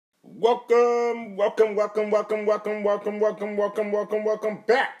Welcome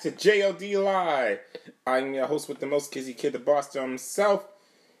back to JOD Live. I'm your host with the most, Kizzy Kid, the boss to himself.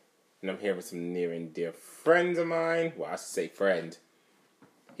 And I'm here with some near and dear friends of mine. Well, I should say friend.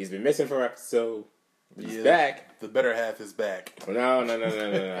 He's been missing for an episode. He's back. The better half is back. No.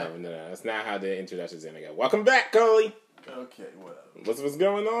 That's not how the introduction's gonna go. Welcome back, Coley. Okay, whatever. What's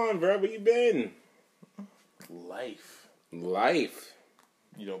going on, bro? Where you been? Life.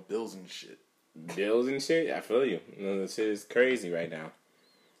 You know, bills and shit. Bills and shit? I feel you. This shit is crazy right now.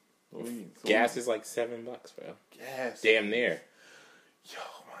 Gas is like $7, bro. Gas. Damn near. Yo,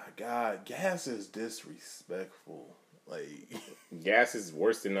 my God. Gas is disrespectful. Gas is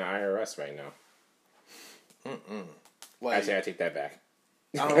worse than the IRS right now. Actually, I take that back.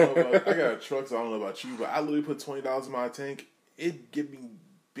 I don't know about, I got a truck, so I don't know about you, but I literally put $20 in my tank. It give me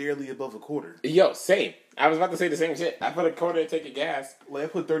barely above a quarter. Yo, same. I was about to say the same shit. I put a quarter a tank of gas. I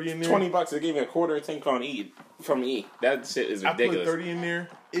put 30 in there. $20. It gave me a quarter a tank from E. That shit is ridiculous. I put 30 in there.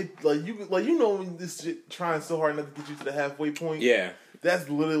 It you know when this shit trying so hard not to get you to the halfway point. Yeah, that's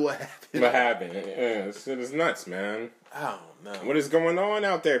literally what happened. What happened? Yeah, this shit is nuts, man. I don't know what is going on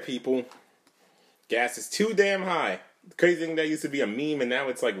out there, people. Gas is too damn high. The crazy thing, that used to be a meme, and now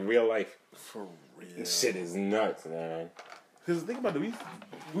it's like real life. For real, this shit is nuts, man. Because think about it, we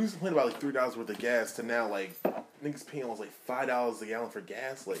used to complain about $3 worth of gas to now niggas paying almost $5 a gallon for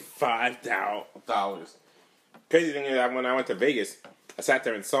gas. $5. Crazy thing is that when I went to Vegas, I sat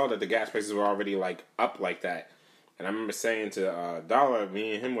there and saw that the gas prices were already up like that. And I remember saying to Dollar,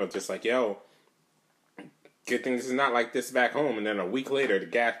 me and him were just like, yo, good thing this is not like this back home. And then a week later, the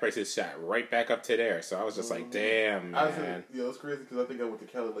gas prices shot right back up to there. So I was just like, damn, man. Yeah, it's crazy because I think I went to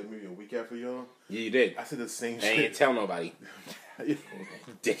Cali maybe a week after y'all. Yeah, you did. I said the same shit. And you didn't tell nobody.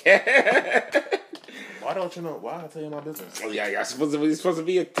 Why don't you know? Why I tell you my business? Well, yeah, we're supposed to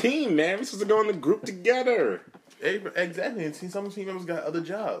be a team, man. We're supposed to go in the group together. Exactly. And some team members got other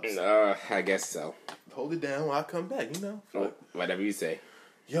jobs. I guess so. Hold it down while I come back, Whatever you say.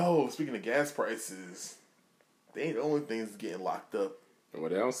 Yo, speaking of gas prices, they ain't the only things getting locked up.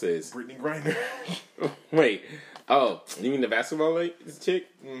 What else is? Brittany Griner. Wait. Oh, you mean the basketball chick?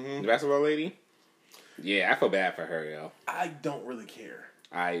 Mm-hmm. The basketball lady? Yeah, I feel bad for her, yo. I don't really care.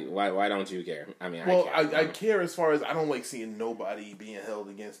 Why don't you care? I mean, I care as far as I don't like seeing nobody being held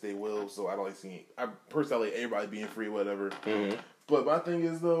against their will, so I don't like seeing. I personally like everybody being free, whatever. Mm-hmm. But my thing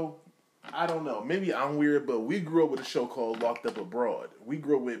is though, I don't know. Maybe I'm weird, but we grew up with a show called Locked Up Abroad. We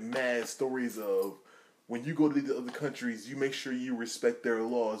grew up with mad stories of when you go to these other countries, you make sure you respect their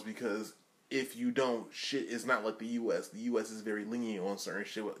laws because if you don't, shit is not like the U.S. The U.S. is very lenient on certain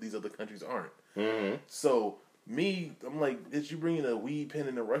shit what these other countries aren't. Mm-hmm. So, I'm like, did you bring in a weed pen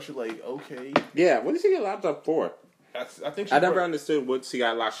into Russia? Like, okay. Yeah, what did she get locked up for? I think I never understood what she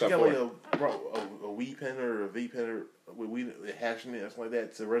got locked up for. She got a weed pen or a vape pen or with weed, hashing it or something like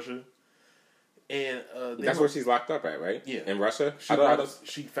that to Russia. And that's where she's locked up at, right? Yeah. In Russia?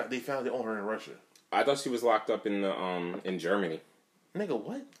 They found it on her in Russia. I thought she was locked up in Germany. Nigga,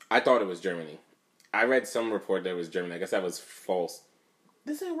 what? I thought it was Germany. I read some report that it was Germany. I guess that was false.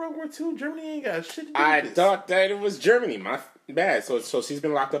 This ain't World War II. Germany ain't got shit to do with this. I thought that it was Germany. My bad. So she's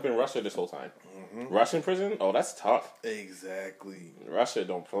been locked up in Russia this whole time. Mm-hmm. Russian prison? Oh, that's tough. Exactly. Russia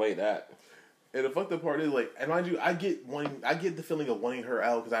don't play that. And the fucked up part is, and mind you, I get the feeling of wanting her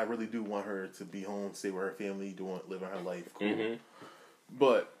out because I really do want her to be home, stay with her family, living her life. Cool. Mm-hmm.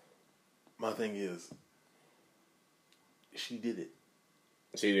 But my thing is, she did it.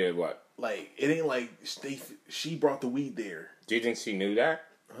 She did what? It ain't like she brought the weed there. Do you think she knew that?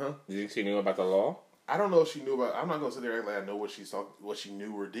 Huh? Do you think she knew about the law? I don't know if she knew about. I'm not gonna sit there and act like I know what she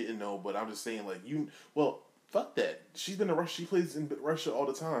knew or didn't know. But I'm just saying, fuck that. She's been to Russia. She plays in Russia all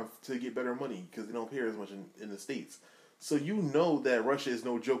the time to get better money because they don't pay her as much in the States. So you know that Russia is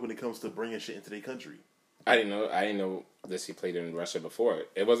no joke when it comes to bringing shit into their country. I didn't know that she played in Russia before.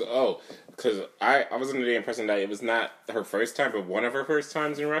 It was because I was under the impression that it was not her first time, but one of her first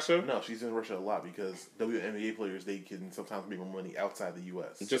times in Russia. No, she's in Russia a lot because WNBA players they can sometimes make more money outside the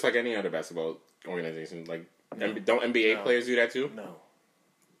U.S. Just like any other basketball organization. Don't NBA players do that too? No.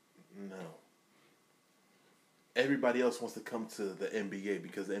 Everybody else wants to come to the NBA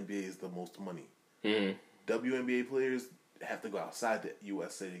because the NBA is the most money. Mm-hmm. WNBA players have to go outside the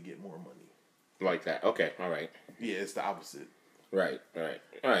USA to get more money. Like that. Okay, all right. Yeah, it's the opposite. Right. All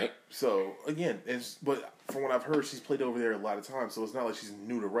right. So, again, but from what I've heard, she's played over there a lot of times, so it's not like she's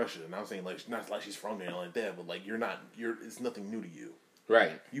new to Russia. And I'm saying, not like she's from there like that, but, it's nothing new to you.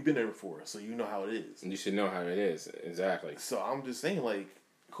 Right. You've been there before, so you know how it is. You should know how it is. Exactly. So, I'm just saying,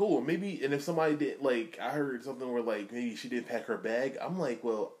 Cool, maybe, and if somebody did, like, I heard something where, like, maybe she didn't pack her bag, I'm like,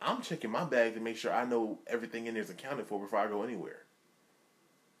 well, I'm checking my bag to make sure I know everything in there is accounted for before I go anywhere.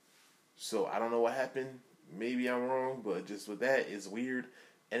 So, I don't know what happened. Maybe I'm wrong, but just with that, it's weird.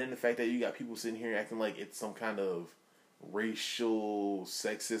 And then the fact that you got people sitting here acting like it's some kind of racial,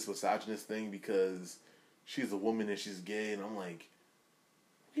 sexist, misogynist thing because she's a woman and she's gay, and I'm like,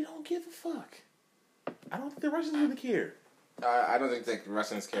 we don't give a fuck. I don't think the Russians really care. I don't think the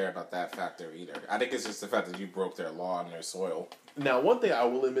Russians care about that factor either. I think it's just the fact that you broke their law on their soil. Now, one thing I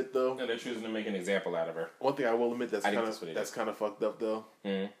will admit though, and they're choosing to make an example out of her. One thing I will admit that's kind of fucked up though.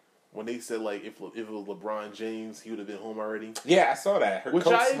 Mm-hmm. When they said like if it was LeBron James, he would have been home already. Yeah, I saw that. Her Which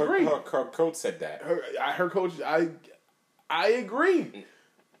coach, I agree. Her coach said that. Her coach, I agree.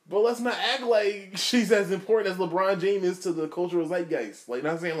 But let's not act like she's as important as LeBron James is to the cultural zeitgeist. Like,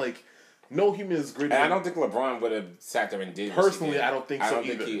 not saying like. No human is greater. And I don't think LeBron would have sat there and did. Personally, I don't think so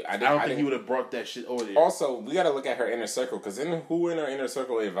either. I don't think he would have brought that shit over there. Also, we got to look at her inner circle because who in her inner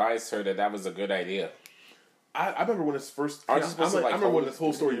circle advised her that was a good idea? I remember when this first. I remember when this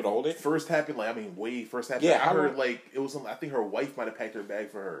whole story hold it? first happened. Like, I mean, way first happened. Yeah, I heard like it was. I think her wife might have packed her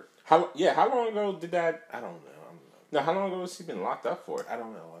bag for her. How long ago did that? I don't know. No, how long ago has she been locked up for? I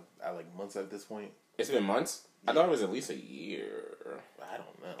don't know. I like months at this point. It's been months. Yeah. I thought it was at least a year. I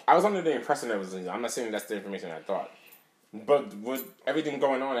don't know. I was under the impression that it was. I'm not saying that's the information I thought, but with everything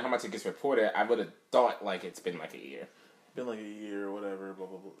going on and how much it gets reported, I would have thought like it's been like a year. Been like a year or whatever, blah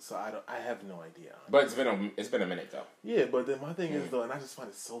blah blah. So I have no idea. But it's been a minute though. Yeah, but then my thing is though, and I just find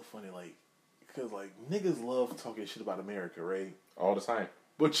it so funny, like because like niggas love talking shit about America, right? All the time.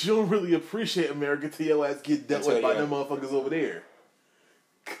 But you don't really appreciate America till your ass get dealt with by them motherfuckers over there.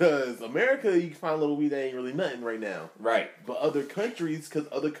 Because America, you can find a little weed that ain't really nothing right now. Right. But other countries, because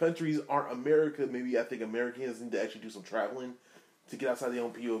other countries aren't America, maybe I think Americans need to actually do some traveling to get outside their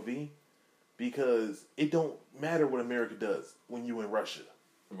own POV. Because it don't matter what America does when you in Russia.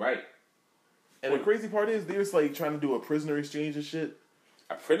 Right. And the crazy part is, they're just like trying to do a prisoner exchange and shit.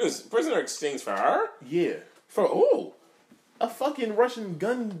 A prisoner exchange for her? Yeah. For who? A fucking Russian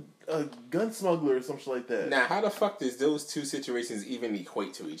gun smuggler or some shit like that. Now, how the fuck does those two situations even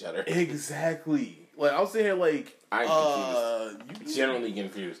equate to each other? Exactly. Like, I was sitting here like... I'm confused. Generally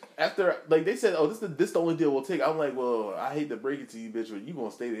confused. After, like, they said, oh, this the only deal we'll take. I'm like, well, I hate to break it to you, bitch, but you gonna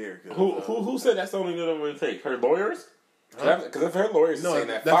stay there. Who said that's the only deal we'll take? Her lawyers? Because if her lawyers saying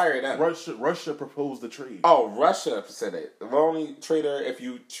that, fire them. Russia proposed the trade. Oh, Russia said it. We'll only trade her if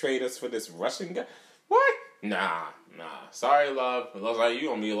you trade us for this Russian guy? What? Nah. Sorry, love. It looks like you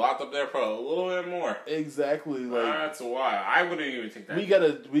gonna be locked up there for a little bit more. Exactly. Like, that's why I wouldn't even take that.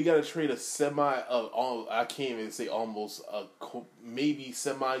 We gotta trade a I can't even say almost maybe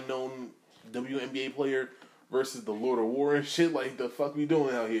semi known WNBA player versus the Lord of War and shit. Like, the fuck we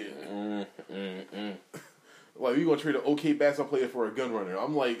doing out here? Like, we gonna trade an okay basketball player for a gun runner.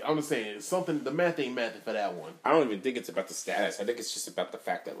 I'm just saying, something, the math ain't mathing for that one. I don't even think it's about the status. I think it's just about the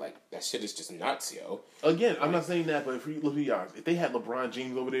fact that, like, that shit is just nuts, yo. Again, I'm not saying that, but let's be honest. If they had LeBron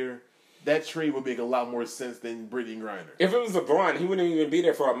James over there, that trade would make a lot more sense than Brittany Griner. If it was LeBron, he wouldn't even be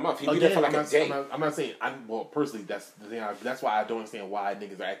there for a month. He'd be there for like a day. I'm not saying, personally, that's the thing. That's why I don't understand why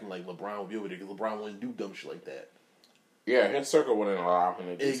niggas are acting like LeBron would be over there, because LeBron wouldn't do dumb shit like that. Yeah, his circle wouldn't allow him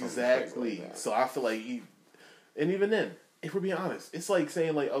to do exactly. Something like that. So I feel like and even then, if we're being honest, it's like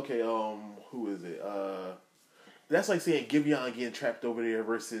saying like, okay, who is it? That's like saying Giveon getting trapped over there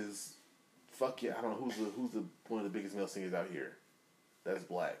versus fuck yeah, I don't know who's the one of the biggest male singers out here that's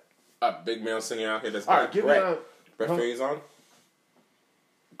black. A big male singer out here that's black. All right, Brett Faison?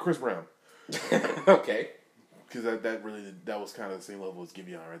 Chris Brown. Okay. Because that was kind of the same level as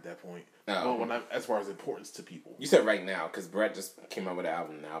Giveon at that point. No. Well, as far as importance to people. You said right now, because Brett just came out with an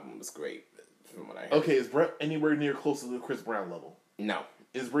album, and the album was great. From what I heard. Okay, is Brett anywhere near close to the Chris Brown level? No.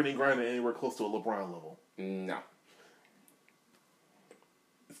 Is Brittany Griner anywhere close to a LeBron level? No.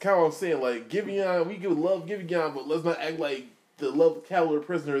 It's kind of what I'm saying. Like, Giveon, we could love Giveon, but let's not act like the love caliber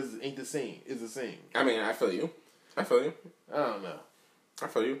prisoners ain't the same. Is the same. I mean, I feel you. I don't know. I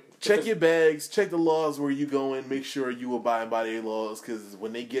feel you. Check your bags. Check the laws where you going. Make sure you abide by their laws, because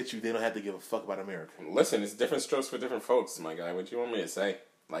when they get you, they don't have to give a fuck about America. Listen, it's different strokes for different folks, my guy. What you want me to say?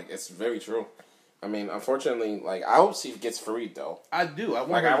 Like, it's very true. I mean, unfortunately, like, I hope she gets freed, though. I do. I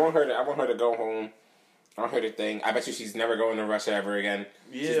want her to go home. I want her to think. I bet you she's never going to Russia ever again.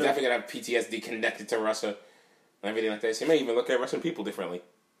 Yeah. She's definitely going to have PTSD connected to Russia and everything like that. She may even look at Russian people differently.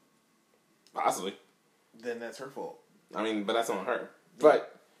 Possibly. Then that's her fault. I mean, but that's on her.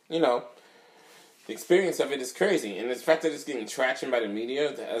 But, you know, the experience of it is crazy. And the fact that it's getting traction by the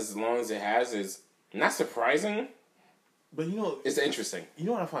media as long as it has is not surprising. But it's interesting. You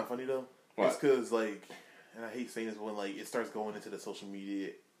know what I find funny though? What? It's because like, and I hate saying this when like it starts going into the social media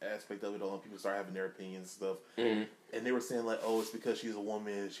aspect of it all, and people start having their opinions and stuff. Mm-hmm. And they were saying like, oh, it's because she's a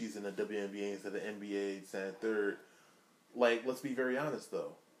woman, she's in the WNBA instead of the NBA, and third. Like, let's be very honest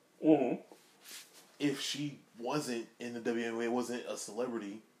though. Mm-hmm. If she wasn't in the WNBA, wasn't a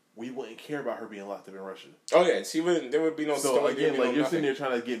celebrity, we wouldn't care about her being locked up in Russia. Oh yeah, she wouldn't. There would be no So story. again, like you're nothing. sitting there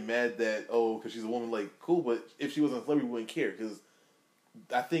trying to get mad that because she's a woman, like cool, but if she wasn't a celebrity, we wouldn't care because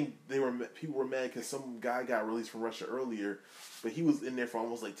I think people were mad because some guy got released from Russia earlier, but he was in there for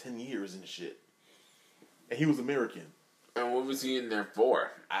almost like 10 years and shit, and he was American. And what was he in there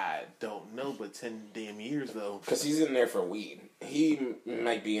for? I don't know, but 10 damn years though. Because he's in there for weed. He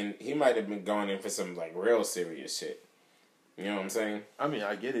might have been going in for some like real serious shit. You know what I'm saying? I mean,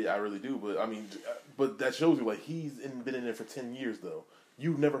 I get it, I really do, but that shows you like been in there for 10 years though.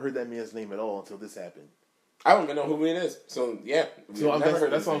 You've never heard that man's name at all until this happened. I don't even know who it is. So yeah, so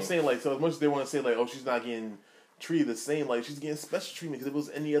that's what I'm saying. Like, so as much as they want to say like, oh, she's not getting treated the same, like she's getting special treatment because if it was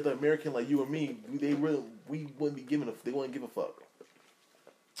any other American like you and me, we wouldn't be giving they wouldn't give a fuck.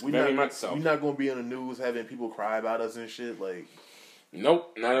 Very much so. We're not going to be on the news having people cry about us and shit. Like,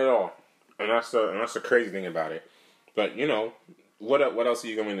 nope, not at all. And that's the crazy thing about it. But what else are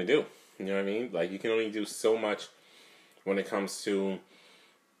you going to do? You know what I mean? Like you can only do so much when it comes to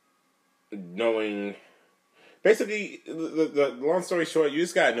knowing. Basically, the long story short, you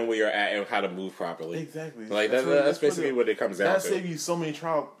just gotta know where you're at and how to move properly. Exactly. Like that's basically what it comes down to. That save you so many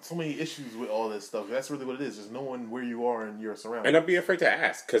issues with all this stuff. That's really what it is. Just knowing where you are and your surroundings. And don't be afraid to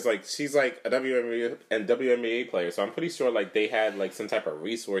ask, because like she's like a WNBA player, so I'm pretty sure like they had like some type of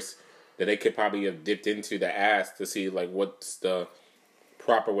resource that they could probably have dipped into to ask to see like what's the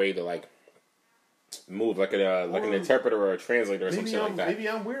proper way to like move, like an interpreter or a translator or some shit like that. Maybe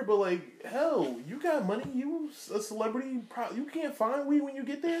I'm weird, but like, hell, you got money, you a celebrity, you can't find weed when you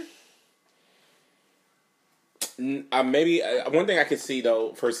get there. Maybe one thing I could see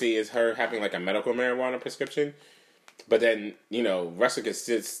though, firstly, is her having like a medical marijuana prescription. But then Russia could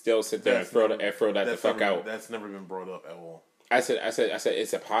still sit there and throw that the fuck out. That's never been brought up at all. I said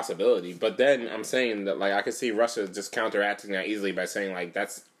it's a possibility, but then I'm saying that like I could see Russia just counteracting that easily by saying like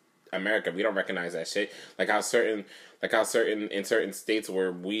that's America, we don't recognize that shit. Like how certain in certain states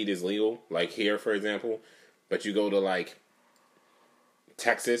where weed is legal, like here for example, but you go to like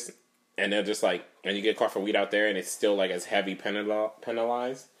Texas and they're just like, and you get caught for weed out there and it's still like as heavy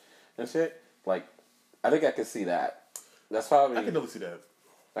penalized and shit. Like I think I could see that. That's probably I can definitely see that.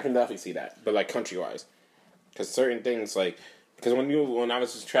 I can definitely see that, but like country wise, because certain things like because when I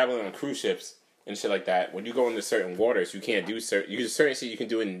was just traveling on cruise ships and shit like that, when you go into certain waters, you can't do certain shit you can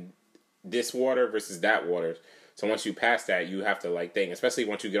do in this water versus that water. So once you pass that, you have to like think, especially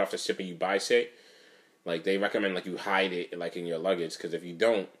once you get off the ship and you buy shit, like they recommend like you hide it like in your luggage, because if you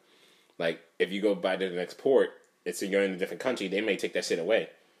don't, like if you go by to the next port, you're in a different country, they may take that shit away.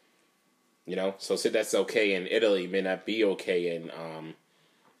 So shit that's okay in Italy may not be okay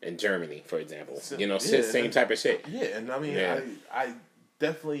in Germany, for example. Same type of shit. Yeah, and I mean, I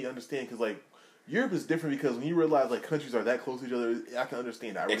definitely understand because like Europe is different because when you realize like countries are that close to each other, I can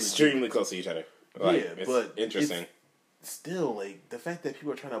understand that. Extremely close to each other. Like, but interesting. Still, like the fact that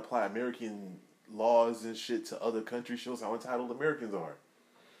people are trying to apply American laws and shit to other countries shows how entitled Americans are.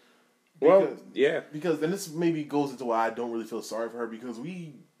 Because then this maybe goes into why I don't really feel sorry for her because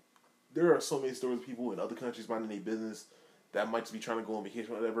there are so many stories of people in other countries minding their business that might just be trying to go on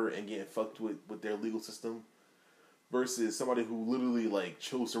vacation or whatever and getting fucked with their legal system. Versus somebody who literally like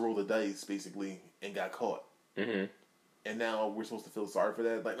chose to roll the dice basically and got caught, and now we're supposed to feel sorry for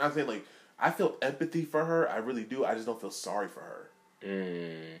that. Like, not saying like I feel empathy for her, I really do. I just don't feel sorry for her.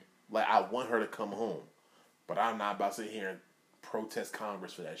 Like I want her to come home, but I'm not about to sit here and protest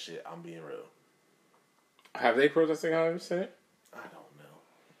Congress for that shit. I'm being real. Have they protested Congress? I don't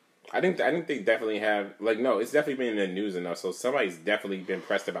know. I think they definitely have. Like, no, it's definitely been in the news enough, so somebody's definitely been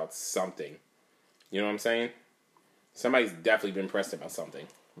pressed about something. You know what I'm saying? Somebody's definitely been pressed about something.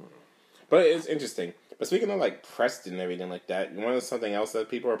 But it's interesting. But speaking of like pressed and everything like that, you want to know something else that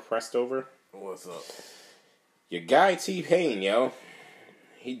people are pressed over? What's up? Your guy T-Pain, yo.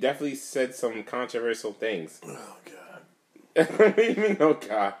 He definitely said some controversial things. Oh, God. What do you mean, oh,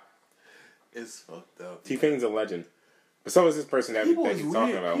 God? It's fucked up. T-Pain's a legend. But so is this person that he's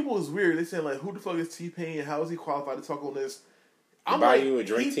talking about. People is weird. They saying like, who the fuck is T-Pain? How is he qualified to talk on this? Buy you a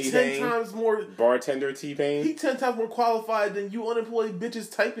drink, T-Pain. 10 times more bartender T-Pain. He 10 times more qualified than you unemployed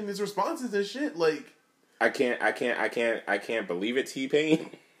bitches typing his responses and shit. Like, I can't believe it,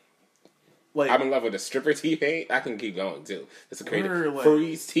 T-Pain. Like, I'm in love with a stripper T-Pain. I can keep going too. That's a crazy like,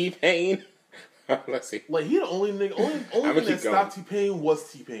 freeze T-Pain. Let's see. Like, he the only nigga, only thing that stopped T-Pain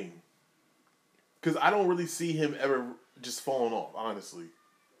was T-Pain. Because I don't really see him ever just falling off, honestly.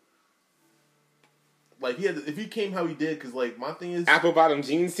 Like, if he came how he did, because, like, my thing is... Apple bottom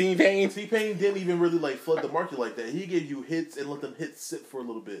jeans T-Pain? T-Pain didn't even really, like, flood the market like that. He gave you hits and let them hits sit for a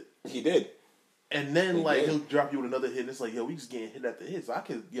little bit. He did. And then, he'll drop you with another hit, and it's like, yo, we just getting hit after hit.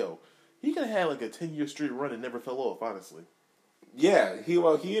 So he could have had, like, a 10-year straight run and never fell off, honestly. Yeah,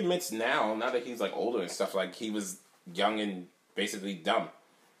 he admits now that he's, like, older and stuff, like, he was young and basically dumb.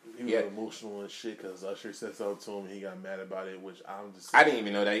 He was emotional and shit because Usher said something to him. He got mad about it, which I'm just... I didn't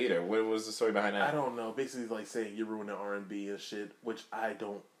even know that either. What was the story behind that? I don't know. Basically, like, saying you're ruining R&B and shit, which I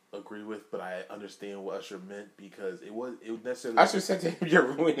don't agree with, but I understand what Usher meant because it necessarily... Usher said to him, you're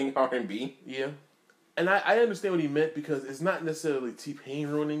ruining R&B? Yeah. And I understand what he meant because it's not necessarily T-Pain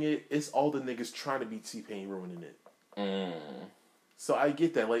ruining it. It's all the niggas trying to be T-Pain ruining it. So I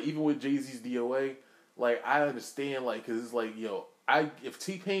get that. Like, even with Jay-Z's DOA, like, I understand, like, because it's like, yo... if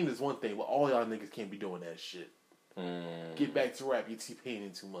T-Pain is one thing, well, all y'all niggas can't be doing that shit. Get back to rap, you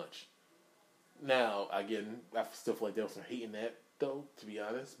T-Paining too much. Now, again, I still feel like there was some hating that, though, to be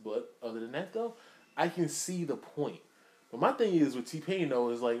honest. But other than that, though, I can see the point. But my thing is with T-Pain, though,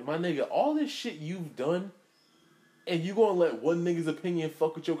 is like, my nigga, all this shit you've done, and you gonna let one nigga's opinion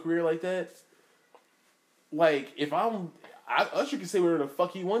fuck with your career like that? Like, Usher can say whatever the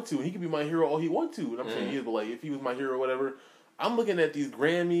fuck he want to, and he can be my hero all he want to. And I'm saying, yeah, but like, if he was my hero or whatever... I'm looking at these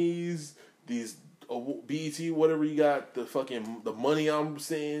Grammys, these BET, whatever you got, the money I'm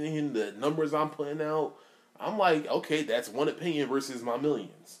seeing, the numbers I'm putting out. I'm like, okay, that's one opinion versus my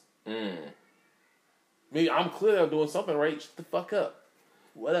millions. Maybe I'm clearly I'm doing something right. Shut the fuck up.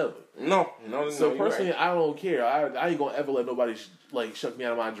 Whatever. No. So personally, right. I don't care. I ain't gonna ever let nobody shut me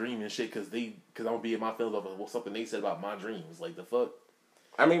out of my dream and shit because I'm gonna be in my feelings over something they said about my dreams. Like, the fuck.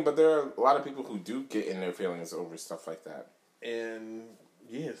 I mean, but there are a lot of people who do get in their feelings over stuff like that. And,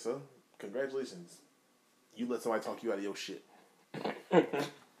 yeah, so, congratulations. You let somebody talk you out of your shit.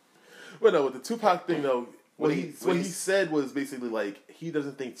 But no, with the Tupac thing, though, what he said was basically, like, he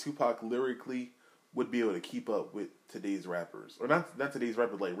doesn't think Tupac lyrically would be able to keep up with today's rappers. Or not today's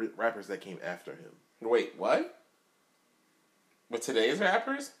rappers, like, rappers that came after him. Wait, what? With today's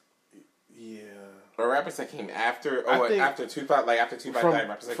rappers? Yeah. Or rappers that came after? After Tupac, like, after Tupac died,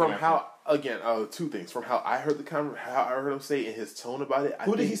 rappers that came after? Again, two things. From how I heard how I heard him say in his tone about it.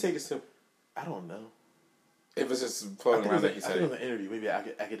 Who did he say this to? I don't know. It was just floating around that he said I think it was an interview, maybe an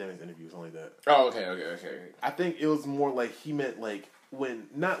academic interview, something like that. Oh, okay. I think it was more like he meant like when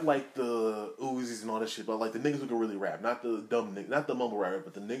not like the Uzis and all that shit, but like the niggas who can really rap, not the dumb niggas, not the mumble rapper,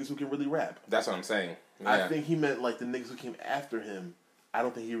 but the niggas who can really rap. That's what I'm saying. Yeah. I think he meant like the niggas who came after him. I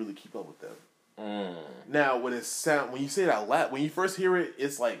don't think he really keep up with them. Now, when you say it out loud, when you first hear it,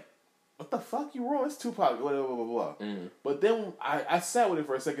 it's like, what the fuck, you wrong? It's Tupac, blah, blah, blah, blah. But then I sat with it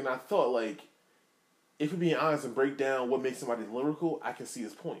for a second, and I thought, like, if you're being honest and break down what makes somebody lyrical, I can see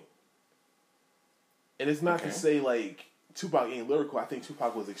his point. And it's not to say, like, Tupac ain't lyrical. I think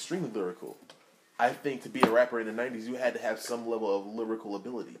Tupac was extremely lyrical. I think to be a rapper in the 90s, you had to have some level of lyrical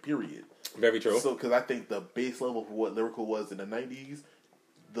ability, period. Very true. So, because I think the base level for what lyrical was in the 90s,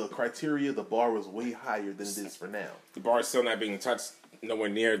 the criteria, the bar was way higher than it is for now. The bar is still not being touched nowhere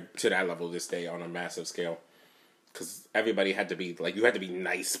near to that level this day on a massive scale. Because everybody had to be, like, you had to be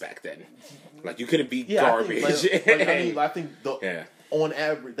nice back then. Like, you couldn't be garbage. I think on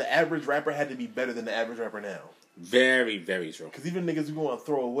average, the average rapper had to be better than the average rapper now. Very, very true. Because even niggas who want to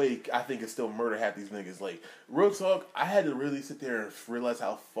throw away, I think it's still murder half these niggas. Like, real talk, I had to really sit there and realize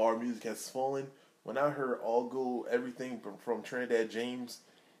how far music has fallen when I heard All Go Everything from Trinidad James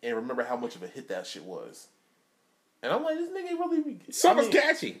and remember how much of a hit that shit was. And I'm like, this nigga really... So was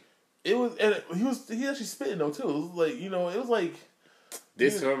catchy. It was, and he actually spitting though too. It was like, it was like...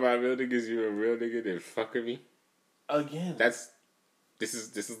 This one of my real niggas, you a real nigga that fuck with me? Again. This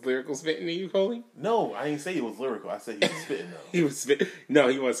is lyrical spitting to you, Coley? No, I didn't say it was lyrical. I said he was spitting though. He was spitting. No,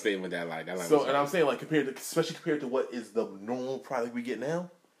 he wasn't spitting with that line. And I'm saying, like, especially compared to what is the normal product we get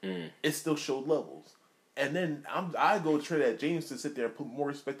now, it still showed levels. And then I go to Trinidad James to sit there and put more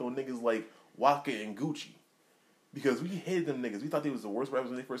respect on niggas like Waka and Gucci. Because we hated them niggas. We thought they was the worst rappers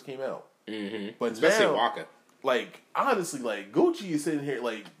when they first came out. Mm-hmm. But especially now, Waka. Like, honestly, like, Gucci is sitting here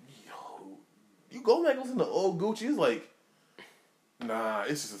like, yo, you go back and listen to old Gucci, it's like, nah,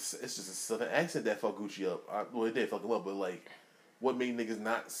 it's just a southern accent that fucked Gucci up. Well, it did fuck him up, but like, what made niggas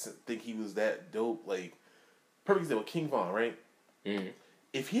not think he was that dope? Like, perfect example, King Von, right? Mm-hmm.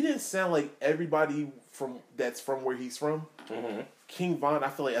 If he didn't sound like everybody that's from where he's from, King Von, I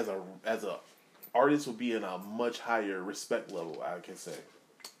feel like as a artist would be in a much higher respect level, I can say.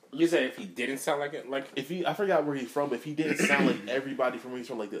 You said if he didn't sound like it, like I forgot where he's from, but if he didn't sound like everybody from where he's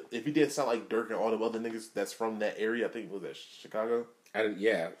from, like if he didn't sound like Dirk and all the other niggas that's from that area, I think it was that Chicago.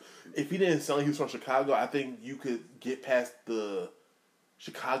 Yeah. If he didn't sound like he was from Chicago, I think you could get past the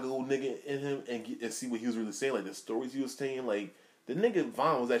Chicago nigga in him and see what he was really saying, like the stories he was saying. Like the nigga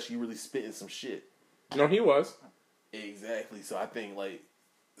Vaughn was actually really spitting some shit. No, he was. Exactly. So I think like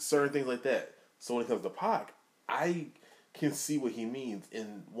certain things like that. So when it comes to Pac, I can see what he means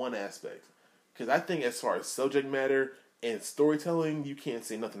in one aspect. Because I think as far as subject matter and storytelling, you can't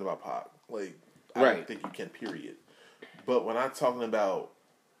say nothing about Pac. Like, I don't think you can, period. But when I'm talking about,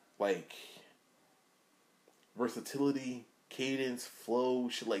 like, versatility, cadence, flow,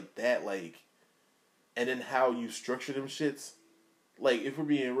 shit like that, like, and then how you structure them shits, like, if we're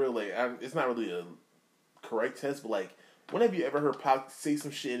being real, like, it's not really a correct test, but, like, when have you ever heard Pac say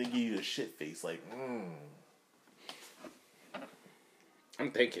some shit and then give you the shit face? Like,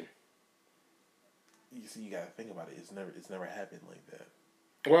 I'm thinking. You see, you gotta think about it. It's never happened like that.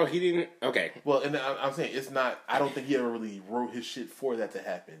 Well, he didn't. Okay. Well, and I'm saying it's not. I don't think he ever really wrote his shit for that to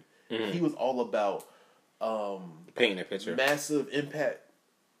happen. Mm-hmm. He was all about painting a picture, maximum impact,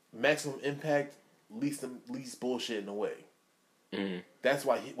 least bullshit in a way. Mm-hmm. That's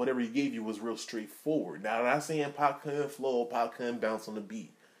why whatever he gave you was real straightforward. Now, I'm not saying Pac couldn't flow, Pac couldn't bounce on the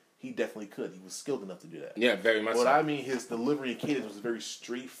beat. He definitely could. He was skilled enough to do that. Yeah, very much. What I mean, his delivery and cadence was very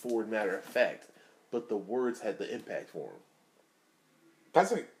straightforward, matter of fact. But the words had the impact for him.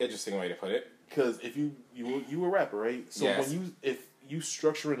 That's an interesting way to put it. Because if you a rapper, right? So yes. If you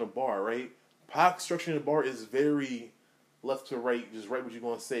structure in a bar, right? Pac structuring a bar is very left to right. Just write what you're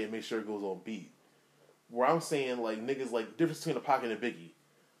gonna say and make sure it goes on beat. Where I'm saying like niggas like difference between a Pac and a Biggie.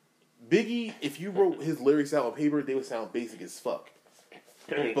 Biggie, if you wrote his lyrics out on paper, they would sound basic as fuck.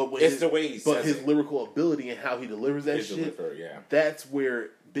 But it's the way he says But his lyrical ability and how he delivers that shit, that's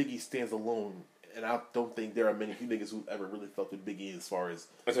where Biggie stands alone. And I don't think there are many few niggas who ever really fucked with Biggie as far as...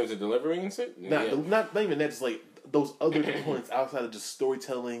 In terms of delivering and shit? Not even that, just like those other components outside of just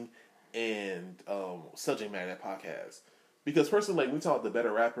storytelling and subject matter that Pac has. Because personally, like, we talk about the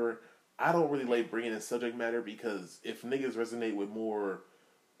better rapper, I don't really like bringing in subject matter because if niggas resonate with more...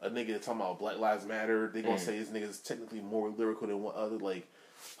 A nigga talking about Black Lives Matter, they gonna say this nigga's technically more lyrical than one other. Like,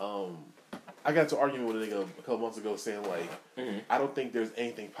 I got into an argument with a nigga a couple months ago saying like, I don't think there's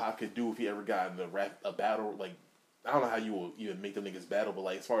anything Pac could do if he ever got in a battle. Like, I don't know how you will even make them niggas battle, but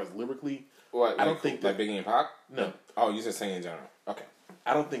like as far as lyrically, I don't think like Biggie and Pac. No. Oh, you just saying in general. Okay.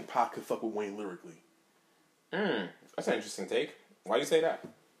 I don't think Pac could fuck with Wayne lyrically. That's an interesting take. Why do you say that?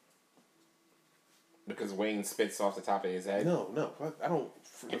 Because Wayne spits off the top of his head? No. I don't...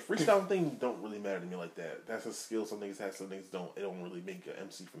 The freestyle thing don't really matter to me like that. That's a skill some niggas have, some niggas don't. It don't really make an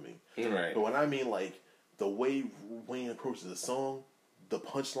MC for me. Right. But when I mean, like, the way Wayne approaches a song, the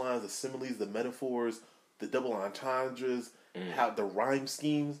punchlines, the similes, the metaphors, the double entendres, how the rhyme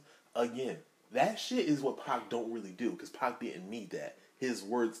schemes, again, that shit is what Pac don't really do, because Pac didn't need that. His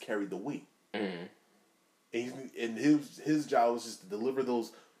words carried the weight. And his job was just to deliver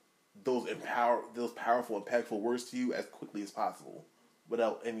those powerful, impactful words to you as quickly as possible,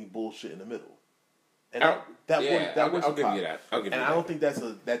 without any bullshit in the middle. And I'll give you that. I don't think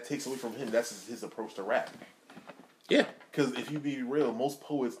that takes away from him. That's his approach to rap. Yeah, because if you be real, most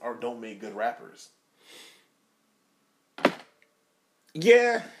poets don't make good rappers.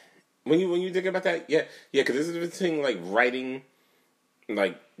 Yeah, when you think about that, yeah, because this is between like writing,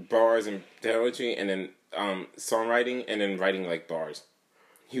 like bars and poetry, and then songwriting, and then writing like bars.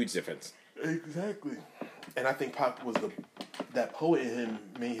 Huge difference. Exactly. And I think Pac was that poet in him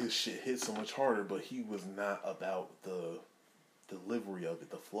made his shit hit so much harder, but he was not about the delivery of it,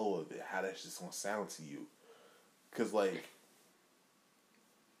 the flow of it, how that's just gonna sound to you. Cause like,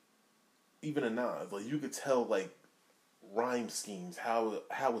 even a Nas, like you could tell like rhyme schemes, how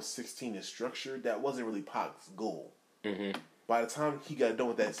a 16 is structured, that wasn't really Pac's goal. By the time he got done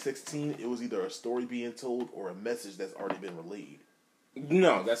with that 16, it was either a story being told or a message that's already been relayed.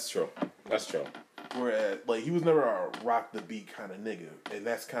 No, that's true. Whereas, like, he was never a rock the beat kind of nigga. And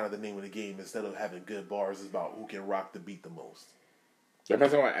that's kind of the name of the game. Instead of having good bars, it's about who can rock the beat the most.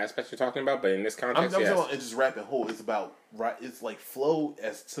 Depends on what aspect you're talking about, but in this context, I'm talking about just rap and whole. It's about, it's like flow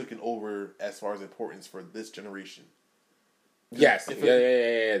has taken over as far as importance for this generation. Yes. Yeah.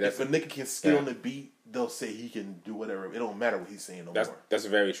 If a nigga can skill on the beat, they'll say he can do whatever. It don't matter what he's saying no more. That's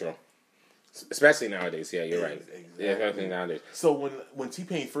very true. Especially nowadays. Yeah, you're right. Exactly. Yeah, especially nowadays. So when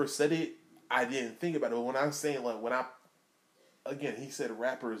T-Pain first said it, I didn't think about it. But when I'm saying, like, again, he said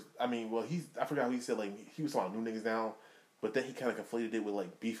rappers, I forgot what he said, like, he was talking about new niggas now. but then he kind of conflated it with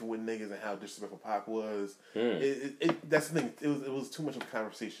like beefing with niggas and how disrespectful Pac was. That's the thing. It was too much of a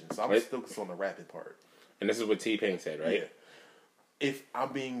conversation. So I'm focused on the rapping part. And this is what T-Pain said, right? Yeah. If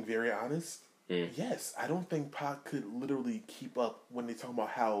I'm being very honest, yes, I don't think Pac could literally keep up when they talk about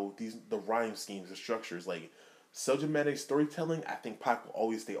how the rhyme schemes, the structures, like subject matter storytelling. I think Pac will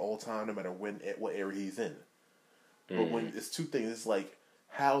always stay all time, no matter what era he's in. But when it's two things, it's like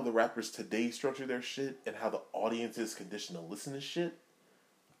how the rappers today structure their shit and how the audience is conditioned to listen to shit.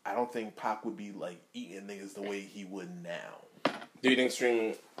 I don't think Pac would be like eating niggas the way he would now. Do you think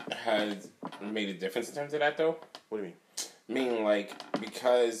streaming has made a difference in terms of that, though? What do you mean? Meaning, like,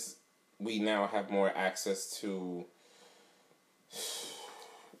 because we now have more access to,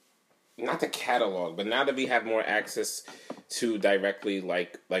 not the catalog, but now that we have more access to directly,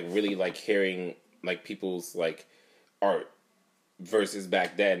 like really, like, hearing, like, people's, like, art versus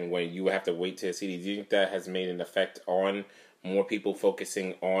back then when you would have to wait to a CD. Do you think that has made an effect on more people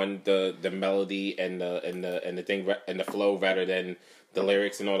focusing on the melody and the thing and the flow rather than the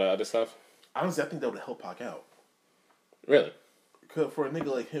lyrics and all the other stuff? Honestly, I think that would help Pac out. Really? Cause for a nigga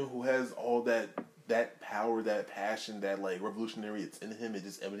like him who has all that power, that passion, that like revolutionary, it's in him. It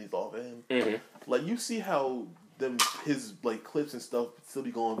just emanates off of him. Mm-hmm. Like you see how his like clips and stuff still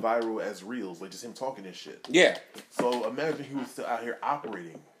be going viral as reels, like just him talking and shit. Yeah. So imagine he was still out here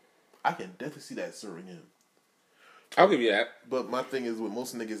operating. I can definitely see that serving him. I'll give you that. But my thing is with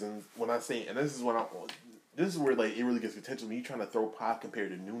most niggas, and when I say, and this is this is where like it really gets attention. When you trying to throw Pac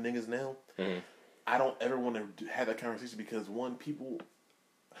compared to new niggas now, I don't ever want to have that conversation because well,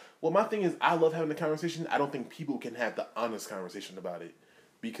 my thing is I love having the conversation. I don't think people can have the honest conversation about it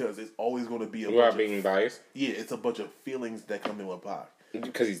because it's always going to be being biased. Yeah, it's a bunch of feelings that come in with Pac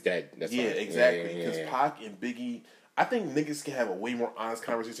because he's dead. That's yeah, fine. Exactly. Because Pac and Biggie, I think niggas can have a way more honest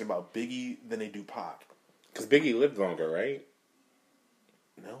conversation about Biggie than they do Pac. Because Biggie lived longer, right?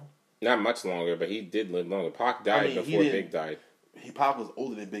 No. Not much longer, but he did live longer. Pac died before Big died. Pac was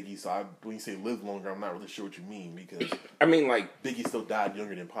older than Biggie, so when you say live longer, I'm not really sure what you mean because I mean, like Biggie still died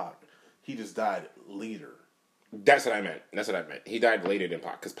younger than Pac. He just died later. That's what I meant. He died later than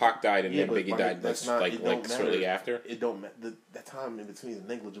Pac because Pac died and then Biggie died shortly after. It don't matter. That time in between is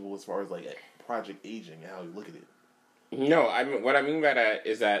negligible as far as like project aging and how you look at it. No, I mean what I mean by that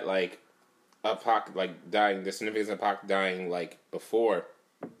is that like Pac like dying. The significance of Pac dying like before.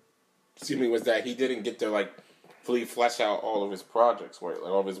 Excuse me, was that he didn't get to like fully flesh out all of his projects, like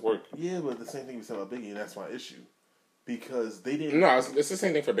all of his work. Yeah, but the same thing we said about Biggie, and that's my issue. Because they didn't... No, it's the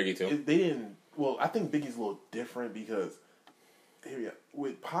same thing for Biggie, too. They didn't... Well, I think Biggie's a little different because... Here we go.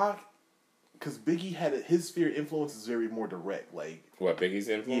 With Pac, because Biggie had... His sphere of influence is very more direct. Like... What, Biggie's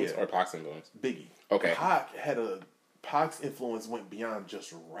influence or Pac's influence? Biggie. Okay. Pac's influence went beyond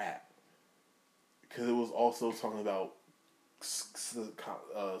just rap. Because it was also talking about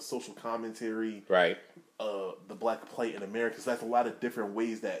social commentary. Right. The black plight in America. So that's a lot of different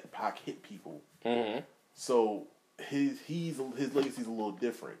ways that Pac hit people. Mm-hmm. So... His legacy is a little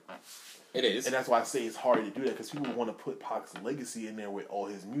different. It is, and that's why I say it's hard to do that because people want to put Pac's legacy in there with all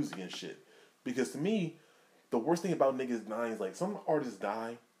his music and shit. Because to me, the worst thing about niggas dying is like some artists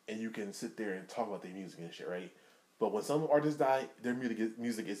die and you can sit there and talk about their music and shit, right? But when some artists die, their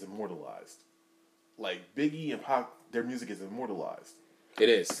music is immortalized. Like Biggie and Pac, their music is immortalized. It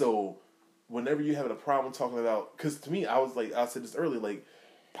is. So whenever you're having a problem talking about, because to me, I said this earlier, like.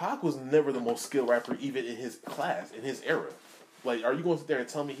 Pac was never the most skilled rapper, even in his class, in his era. Like, are you going to sit there and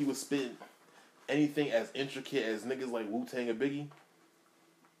tell me he was spitting anything as intricate as niggas like Wu-Tang and Biggie?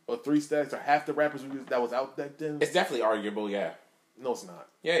 Or Three Stacks, or half the rappers that was out back then? It's definitely arguable, yeah. No, it's not.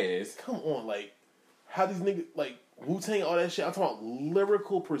 Yeah, it is. Come on, like, how these niggas, like, Wu-Tang, all that shit, I'm talking about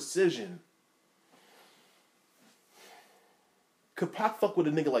lyrical precision. Could Pac fuck with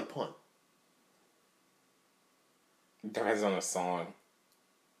a nigga like Pun? Depends on the song.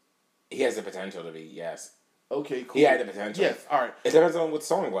 He has the potential to be, yes. Okay, cool. He had the potential. Yes, alright. It depends on what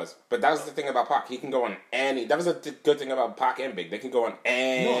song it was. But that was the thing about Pac. He can go on any... That was a good thing about Pac and Big. They can go on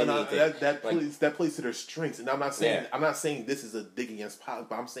anything. No, that plays to their strengths. And I'm not saying this is a dig against Pac,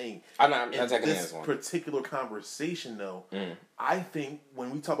 but I'm saying... I'm not taking this one. Particular conversation, though, I think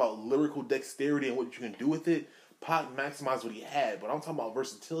when we talk about lyrical dexterity and what you can do with it, Pac maximized what he had. But I'm talking about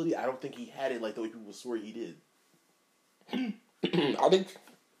versatility. I don't think he had it like the way people swear he did. I think...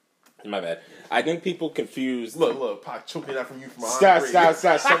 My bad. I think people confuse... Look, Pac choking that from you from Stop, shut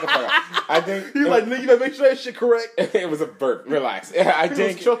the fuck up. I think... He's like, nigga, you better make sure that shit correct. It was a burp. Relax. I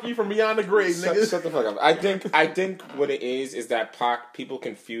think... was choking you from beyond the grave, nigga. Shut the fuck up. I think what it is that Pac... People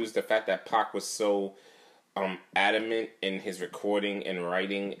confuse the fact that Pac was so adamant in his recording and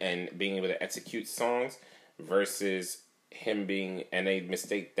writing and being able to execute songs versus him being, and they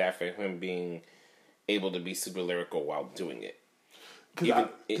mistake that for him being able to be super lyrical while doing it.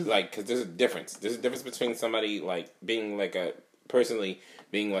 Because there's a difference. There's a difference between somebody like being like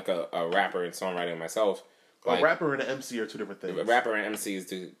being like a rapper and songwriter myself. Like, a rapper and an MC are two different things. A rapper and MC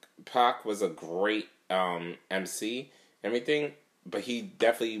is Pac was a great MC, everything, but he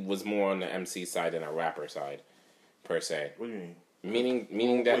definitely was more on the MC side than a rapper side, per se. What do you mean?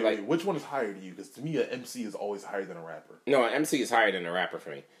 Meaning that wait, which one is higher to you? Because to me, an MC is always higher than a rapper. No, an MC is higher than a rapper for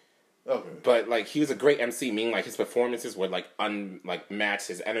me. Okay. But like he was a great MC, meaning like his performances were like matched.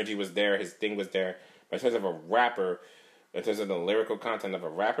 His energy was there. His thing was there. But in terms of a rapper, in terms of the lyrical content of a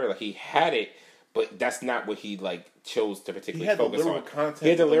rapper, like he had it, but that's not what he like chose to particularly focus on. He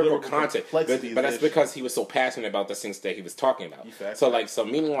had the lyrical content, but that's because he was so passionate about the things that he was talking about. So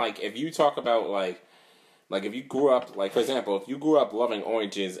meaning like if you talk about like if you grew up, like, for example, if you grew up loving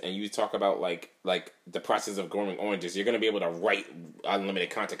oranges and you talk about, like the process of growing oranges, you're going to be able to write unlimited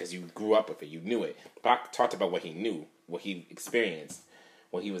content because you grew up with it. You knew it. Pac talked about what he knew, what he experienced,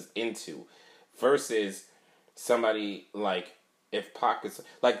 what he was into, versus somebody, like, if Pac is,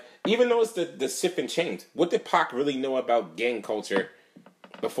 like, even though it's the shift and change, what did Pac really know about gang culture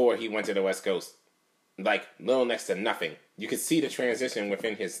before he went to the West Coast? Like, little next to nothing. You could see the transition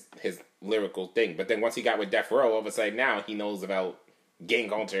within his lyrical thing. But then once he got with Death Row, all of a sudden now he knows about gang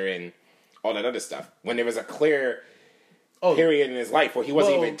culture and all that other stuff. When there was a clear period in his life where he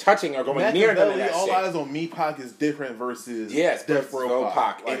wasn't even touching or going near none of that all shit. Eyes on Me Pac is different versus Death Row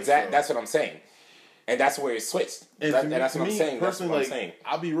Pac. Like, exactly. That's what I'm saying. And that's where it switched. And that's what I'm saying. Personally, that's what I'm saying.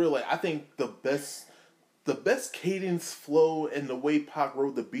 I'll be real. Like, I think the best cadence flow and the way Pac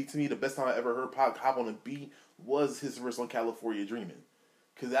wrote the beat to me, the best time I ever heard Pac hop on a beat was his verse on California Dreamin'.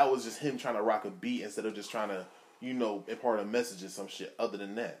 Because that was just him trying to rock a beat instead of just trying to, impart a message or some shit other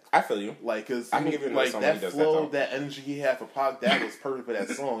than that. I feel you. Like, because I can give you like that flow, that energy he had for Pac, that was perfect for that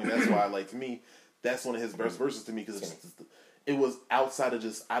song. And that's why, like, to me, that's one of his best verses to me because it was outside of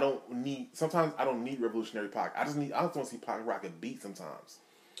just, sometimes I don't need revolutionary Pac. I just want to see Pac rock a beat sometimes.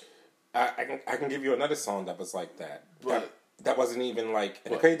 I can give you another song that was like that. But that wasn't even like,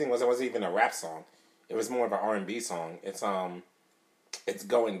 and the crazy thing was it wasn't even a rap song. It was more of an R&B song. It's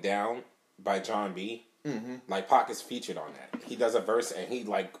Going Down by John B. Mm-hmm. Like Pac is featured on that. He does a verse and he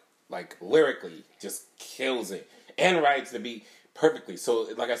like lyrically just kills it and writes the beat perfectly. So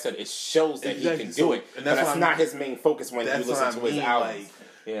like I said, it shows that he can do it. And that's not his main focus when you listen to his albums.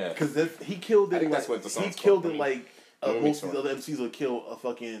 Because he killed it. I think that's what the song's he killed it like most of the other MCs would kill a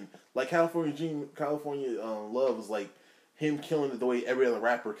fucking like California Dream, California Love was like him killing it the way every other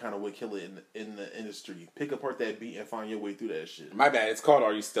rapper kind of would kill it in the industry. Pick apart that beat and find your way through that shit. My bad. It's called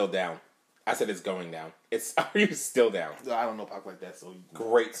Are You Still Down? I said it's Going Down. It's Are You Still Down? I don't know Pac like that. So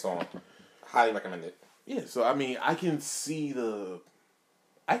great song. Highly recommend it. Yeah. So I mean, I can see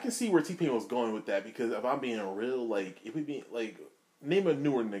where T-Pain was going with that because if I'm being real, like if we be like. Name a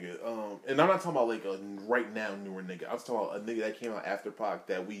newer nigga. And I'm not talking about like a right now newer nigga. I'm talking about a nigga that came out after Pac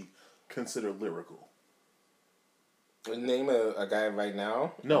that we consider lyrical. Name a guy right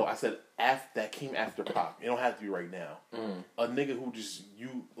now? No, I said that came after Pac. It don't have to be right now. A nigga who just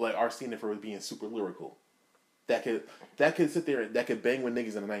are seeing it for being super lyrical. That could sit there that could bang with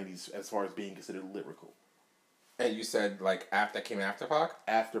niggas in the 90s as far as being considered lyrical. And you said like that came after Pac?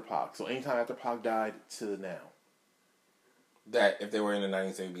 After Pac. So anytime after Pac died to now. That if they were in the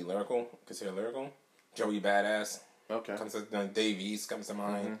 90s, they would be lyrical, considered lyrical. Joey Badass. Okay. Comes to Dave East comes to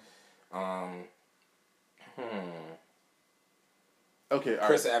mind. Okay.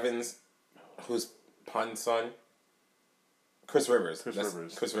 Chris Evans, who's Pun's son. Chris Rivers.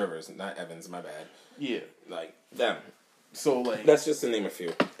 Chris Rivers, not Evans. My bad. Yeah. Like them. So like that's just to name a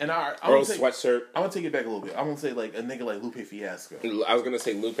few. And Sweatshirt. I'm gonna take it back a little bit. I'm gonna say like a nigga like Lupe Fiasco. I was gonna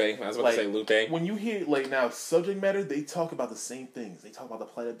say Lupe. When you hear like now subject matter, they talk about the same things. They talk about the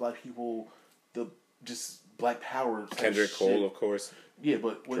plight of black people, the just black power. Kendrick Cole, of course. Yeah,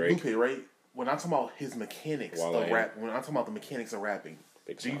 but with Drake. Lupe, right? When I'm talking about his mechanics of rap, when I'm talking about the mechanics of rapping,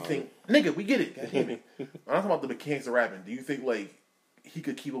 do you think, nigga, we get it? God damn it. When I'm talking about the mechanics of rapping, do you think like he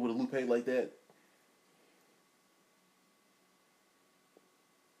could keep up with a Lupe like that?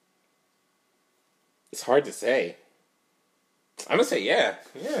 It's hard to say. I'm gonna say yeah,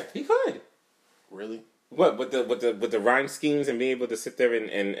 he could. Really? What with the rhyme schemes and being able to sit there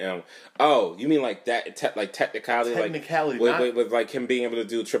and you mean like that technicality with like him being able to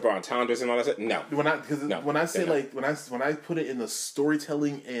do triple entendres and all that stuff? No, when I put it in the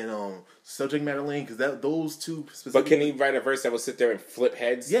storytelling and subject matter lane because those two specific. But can he write a verse that will sit there and flip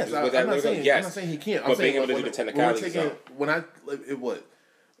heads? Yes, I'm not saying he can't. I'm but saying being able to do the technicality.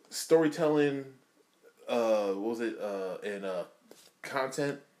 Storytelling. what was it? In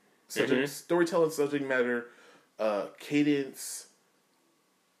content, subject, storytelling, subject matter, cadence,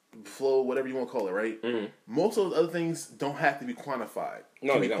 flow, whatever you want to call it, right? Mm-hmm. Most of those other things don't have to be quantified.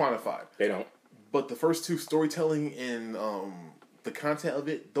 No, they don't. Quantified. They don't. But the first two, storytelling and the content of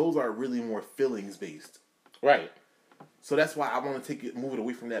it, those are really more feelings based. Right. So that's why I want to move it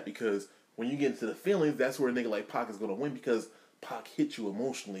away from that, because when you get into the feelings, that's where a nigga like Pac is going to win, because Pac hit you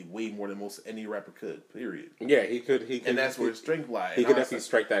emotionally way more than most any rapper could. Period. Yeah, he could, and that's where his strength lies. He could definitely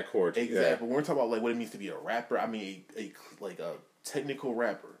strike that chord. Exactly. Yeah. But when we're talking about like what it means to be a rapper, I mean a technical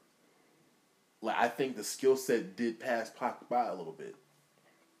rapper. Like, I think the skill set did pass Pac by a little bit.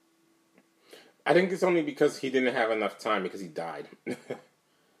 I think it's only because he didn't have enough time because he died.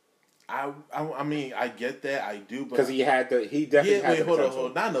 I mean, I get that, I do, but because he definitely had hold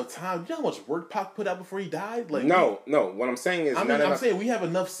on, not enough time. You know how much work Pac put out before he died? Like, no. What I'm saying is, I'm saying we have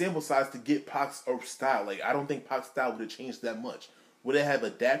enough sample size to get Pac's style. Like, I don't think Pac's style would have changed that much. Would it have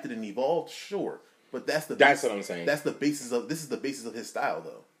adapted and evolved? Sure, but that's what I'm saying. That's the basis of this is the basis of his style,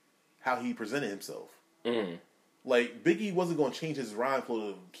 though. How he presented himself. Mm-hmm. Like, Biggie wasn't going to change his rhyme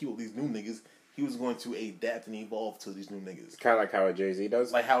flow to keep up these new niggas. He was going to adapt and evolve to these new niggas. Kind of like how Jay-Z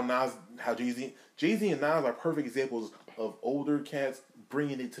does? Like how Jay-Z and Nas are perfect examples of older cats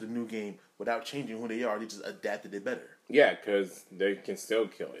bringing it to the new game without changing who they are. They just adapted it better. Yeah, because they can still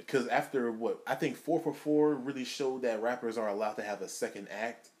kill it. Because after I think 4 for 4 really showed that rappers are allowed to have a second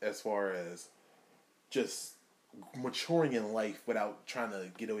act as far as just maturing in life without trying to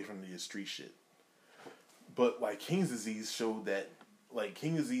get away from the street shit. But like King's Disease showed that, like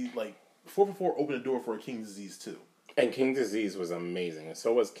King's Disease, like 4 for 4 opened the door for a King's Disease 2. And King's Disease was amazing, and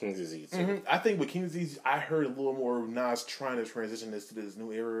so was King's Disease 2. Mm-hmm. I think with King's Disease, I heard a little more of Nas trying to transition this to this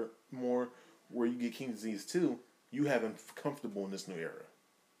new era more, where you get King's Disease 2, you have him comfortable in this new era.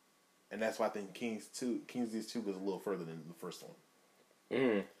 And that's why I think King's Disease 2 goes a little further than the first one.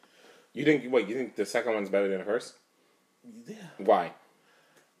 Mm. You think the second one's better than the first? Yeah. Why?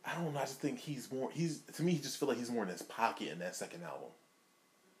 I don't know. I just think to me, he just feel like he's more in his pocket in that second album.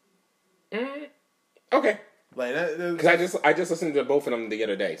 Okay. Like that, because I just listened to both of them the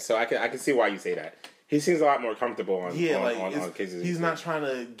other day, so I can see why you say that. He seems a lot more comfortable on cases. He's not trying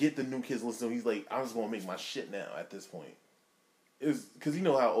to get the new kids listening. He's like, I'm just gonna make my shit now. At this point, it's because you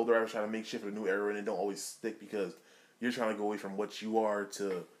know how older rappers try to make shit for the new era and it don't always stick because you're trying to go away from what you are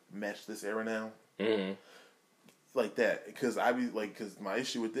to match this era now. Mm-hmm. Like that, because because my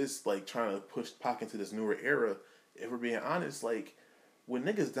issue with this, like trying to push Pac into this newer era. If we're being honest, like when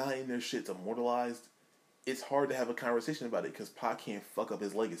niggas die and their shit's immortalized, it's hard to have a conversation about it because Pac can't fuck up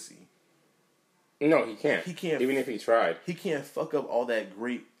his legacy. No, he can't. He can't. Even if he tried, he can't fuck up all that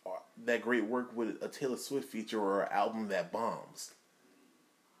great work with a Taylor Swift feature or an album that bombs.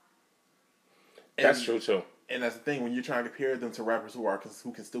 That's true too. And that's the thing, when you're trying to compare them to rappers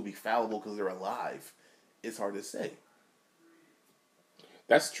who can still be fallible because they're alive, it's hard to say.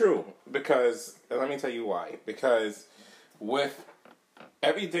 That's true, because let me tell you why. Because with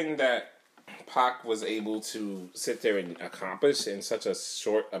everything that Pac was able to sit there and accomplish in such a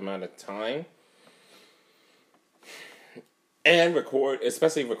short amount of time, and record,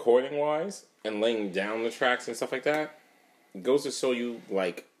 especially recording wise, and laying down the tracks and stuff like that, it goes to show you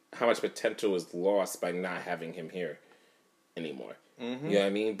like how much potential is lost by not having him here anymore. Mm-hmm. You know what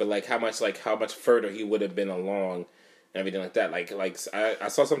I mean? But like how much further he would have been along and everything like that. Like I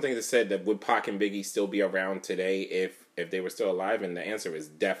saw something that said that would Pac and Biggie still be around today if they were still alive, and the answer is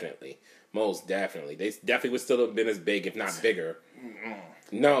definitely. Most definitely. They definitely would still have been as big, if not bigger.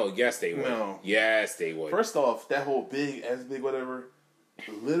 No, yes they would. No. Yes they would. First off, that whole big, whatever,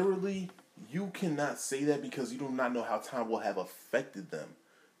 literally, you cannot say that because you do not know how time will have affected them.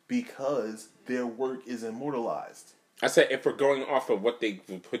 Because their work is immortalized. I said if we're going off of what they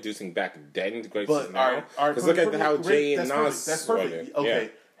were producing back then, because look at how Jay and Nas. That's perfect. Okay, yeah.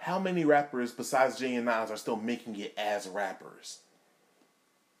 How many rappers besides Jay and Nas are still making it as rappers?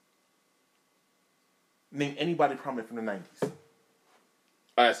 Name anybody prominent from the 90s.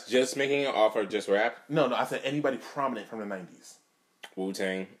 Us just making it off or just rap? No, I said anybody prominent from the 90s.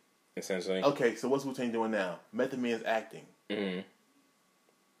 Wu-Tang, essentially. Okay, so what's Wu-Tang doing now? Method Man's acting. Mm-hmm.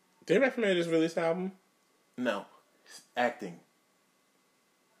 Did Method Man just release an album? No. Acting.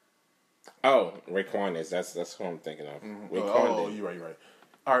 Oh, Raekwon is. That's who I'm thinking of. Mm-hmm. You're right.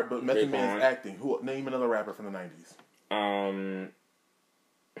 All right, but Method Man's acting. Name another rapper from the 90s.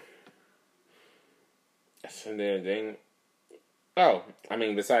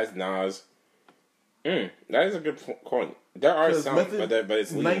 Besides Nas. That is a good point. There are some, but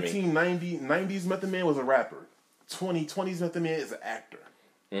it's 90s Method Man was a rapper. 2020s Method Man is an actor.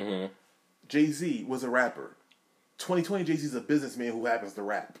 Mm-hmm. Jay-Z was a rapper. 2020, Jay-Z's a businessman who happens to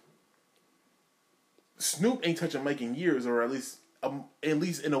rap. Snoop ain't touched a mic in years, or at least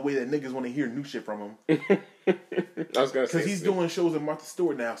in a way that niggas want to hear new shit from him. I was gonna say because he's doing shows at Martha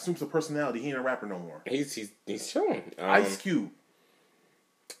Stewart now. Snoop's a personality. He ain't a rapper no more. He's chilling. Ice Cube.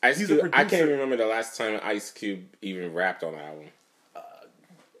 Ice Cube. I can't remember the last time Ice Cube even rapped on an album.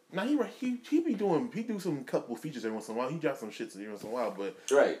 Now he do some couple features every once in a while. He drops some shit every once in a while, but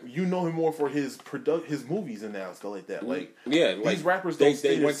right. You know him more for his movies and now stuff like that. Like these rappers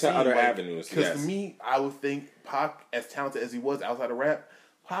they went to other avenues. Because to me, I would think Pac, as talented as he was outside of rap,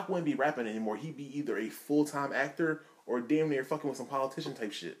 Pac wouldn't be rapping anymore. He'd be either a full-time actor or damn near fucking with some politician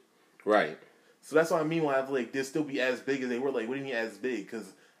type shit. Right. So that's what I mean when I was like, they'll still be as big as they were. Like, what do you mean as big?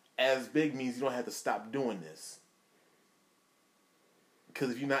 Because as big means you don't have to stop doing this. Because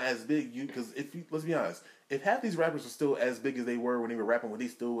if you're not as big, let's be honest, if half these rappers were still as big as they were when they were rapping, would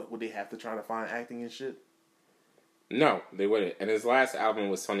they have to try to find acting and shit? No, they wouldn't. And his last album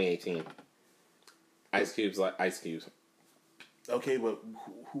was 2018. Ice Cube's. Okay, but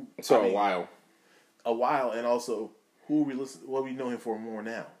who? So a while, and also who we listen? What we know him for more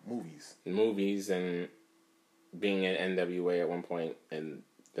now? Movies and being in NWA at one point, and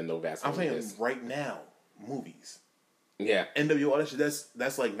the No Vaseline. I'm saying right now, movies. Yeah, NWO, all that shit.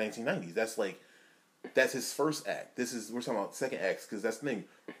 That's like 1990s. That's his first act. We're talking about second acts because that's the thing.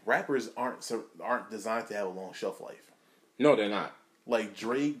 Rappers aren't designed to have a long shelf life. No, they're not. Like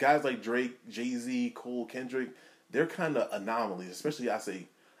Drake, guys like Drake, Jay-Z, Cole, Kendrick, they're kind of anomalies. Especially I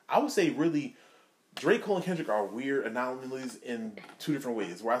would say really, Drake, Cole, and Kendrick are weird anomalies in two different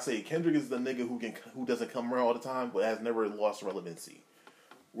ways. Where I say Kendrick is the nigga who doesn't come around all the time but has never lost relevancy.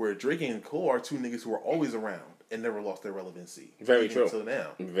 Where Drake and Cole are two niggas who are always around and never lost their relevancy. Very true. Until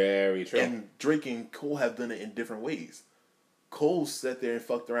now. Very true. And Drake and Cole have done it in different ways. Cole sat there and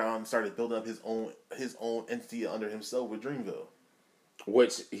fucked around and started building up his own entity under himself with Dreamville.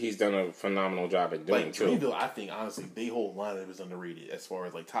 Which he's done a phenomenal job at doing, too. Dreamville, I think, honestly, they whole lineup is underrated as far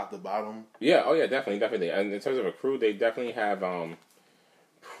as, top to bottom. Yeah, oh yeah, definitely. And in terms of a crew, they definitely have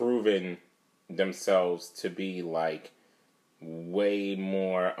proven themselves to be, way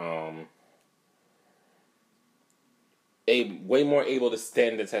more able to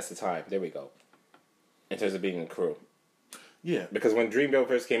stand the test of time. There we go. In terms of being a crew. Yeah. Because when Dreamville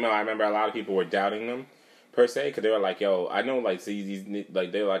first came out, I remember a lot of people were doubting them, per se, because they were like, yo, I know,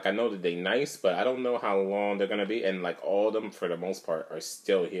 they're like, I know that they nice, but I don't know how long they're going to be. And, all of them, for the most part, are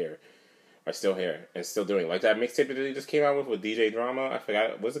still here. And still doing it. Like that mixtape that they just came out with DJ Drama. I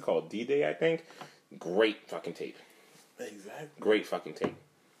forgot, what's it called? D-Day, I think? Great fucking tape. Exactly. Great fucking tape.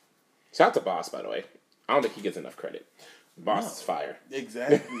 Shout out to Boss, by the way. I don't think he gets enough credit. Boss is fire.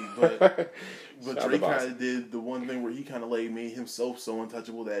 Exactly, but Drake kind of did the one thing where he kind of made himself so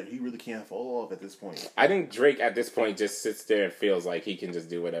untouchable that he really can't fall off at this point. I think Drake at this point just sits there and feels like he can just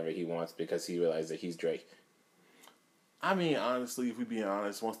do whatever he wants because he realizes that he's Drake. I mean, honestly, if we being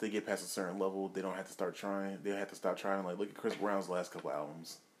honest, once they get past a certain level, they don't have to start trying. They have to stop trying. Look at Chris Brown's last couple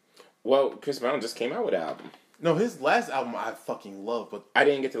albums. Well, Chris Brown just came out with an album. No, his last album I fucking love, but I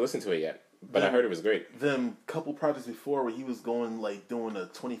didn't get to listen to it yet. But I heard it was great. Them couple projects before where he was going doing a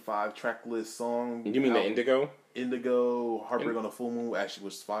 25 track list song. You mean the Indigo? Indigo, Heartbreak on a Full Moon actually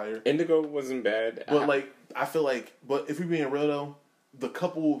was fire. Indigo wasn't bad. But I feel but if we're being real though, the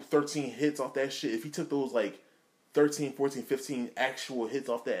couple 13 hits off that shit, if he took those 13, 14, 15 actual hits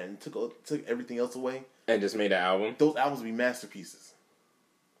off that and took everything else away. And just made an album? Those albums would be masterpieces.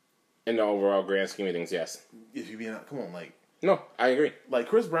 In the overall grand scheme of things, yes. If you being, come on, No, I agree.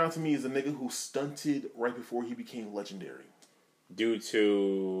 Chris Brown to me is a nigga who stunted right before he became legendary. Due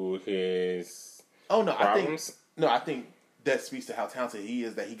to his problems? I think that speaks to how talented he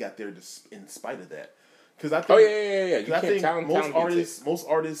is that he got there in spite of that. Because I think, yeah. You can't most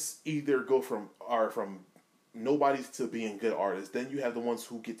artists either go from nobodies to being good artists. Then you have the ones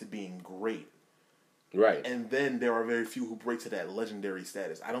who get to being great. Right. And then there are very few who break to that legendary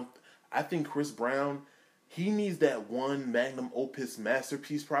status. I think Chris Brown, he needs that one magnum opus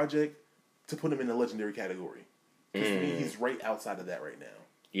masterpiece project to put him in the legendary category. Because to me, he's right outside of that right now.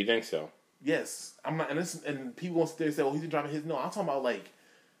 You think so? Yes. I'm not, and people won't sit there and say, "Well, he's dropping his." No, I'm talking about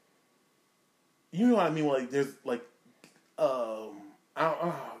you know what I mean? There's I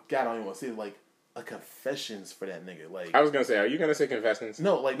don't even want to say a confessions for that nigga. I was gonna say, are you gonna say confessions?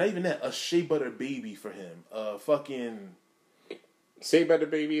 No, not even that. A Shea Butter Baby for him. Fucking Shea Butter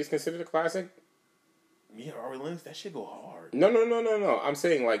Baby is considered a classic. Yeah, Ari Lennox, that shit go hard. No. I'm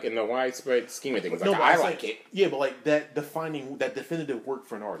saying like in the widespread scheme of things, like I like it. Yeah, but like that definitive work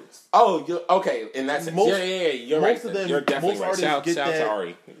for an artist. Oh, okay. In that sense, yeah. You're right. You're definitely right. Shout to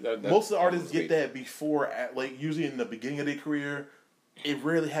Ari. Most of the artists get that before, like usually in the beginning of their career. It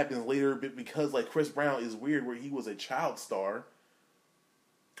rarely happens later, because like Chris Brown is weird, where he was a child star.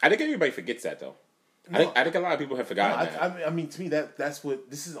 I think everybody forgets that though. No, I think a lot of people have forgotten that. I mean, to me, that's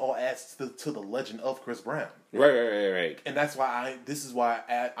what this is all adds to the legend of Chris Brown. Right. And that's why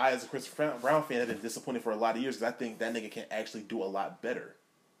I as a Chris Brown fan have been disappointed for a lot of years, because I think that nigga can actually do a lot better.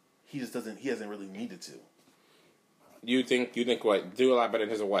 He hasn't really needed to. You think what? Do a lot better in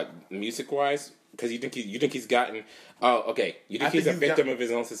terms of what? Music wise? Because you think he's gotten. Oh, okay. You think he's a victim of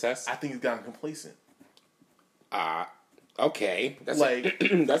his own success? I think he's gotten complacent. Okay. That's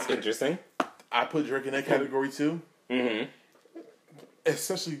that's interesting. I put Drake in that category too. Mm-hmm.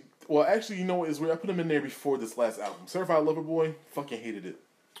 Especially, well, actually, you know what is weird? I put him in there before this last album. Certified Lover Boy, fucking hated it.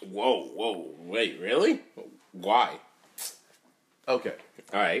 Whoa, wait, really? Why? Okay.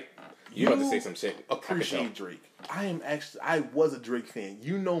 All right. You about to say some shit. Appreciate Drake. I was a Drake fan.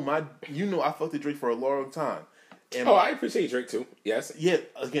 You know I fucked with Drake for a long time. And I appreciate Drake too. Yes. Yeah.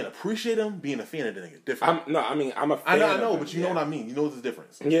 Again, appreciate him. Being a fan of the nigga, different. I'm a fan. I know, but you know what I mean. You know the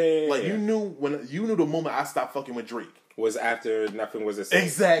difference. Yeah. Like you knew the moment I stopped fucking with Drake was after Nothing Was the Same.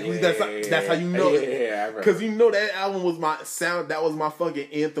 Exactly. That's how you know it. Yeah. Because you know that album was my sound. That was my fucking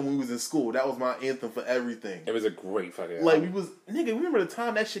anthem when we was in school. That was my anthem for everything. It was a great fucking album. Like remember the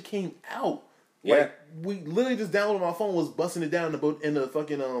time that shit came out? Yeah. Like, we literally just downloaded my phone, was busting it down in the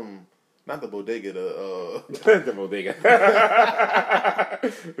fucking not the bodega, the bodega.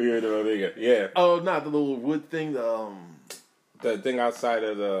 We were in the bodega. Yeah. Oh, not the little wood thing. The thing outside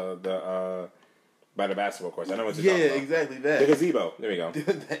of the by the basketball courts. I know what you're talking about. Yeah, exactly that. The gazebo. There we go.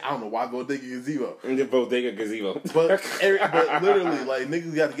 I don't know why bodega gazebo. The bodega gazebo. But literally, like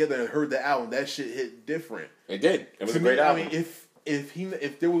niggas got together and heard the album. That shit hit different. It did. It was a great album. I mean,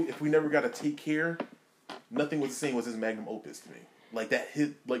 if we never got to Take Care, Nothing Was the Same was his magnum opus to me. Like that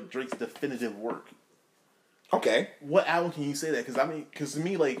hit, like Drake's definitive work. Okay. What album can you say that? Because to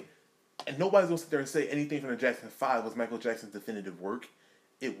me, like, and nobody's gonna sit there and say anything from the Jackson 5 was Michael Jackson's definitive work.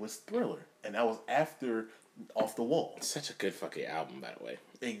 It was Thriller, and that was after Off the Wall. Such a good fucking album, by the way.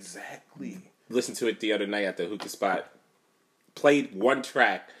 Exactly. Listened to it the other night at the hookah spot. Played one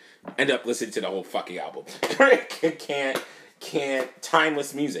track. Ended up listening to the whole fucking album. Can't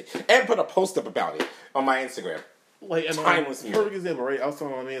timeless music, and put a post up about it on my Instagram. Like, and timeless music. Perfect example, right? I was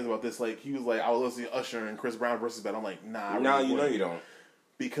talking to my man about this. Like, he was like, I was listening to Usher and Chris Brown versus Bad. I'm like, nah. No, you know you don't.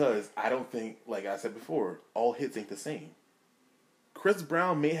 Because I don't think, like I said before, all hits ain't the same. Chris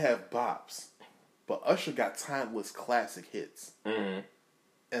Brown may have bops, but Usher got timeless classic hits. Mm-hmm.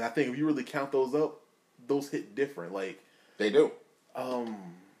 And I think if you really count those up, those hit different. Like, they do. Have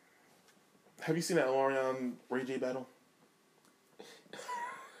you seen that Omarion Ray J battle?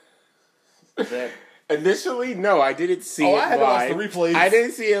 Initially, no, I didn't see it live. I had to watch the replays. I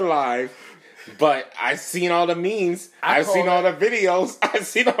didn't see it live, but I've seen all the memes. I've seen all the videos. I've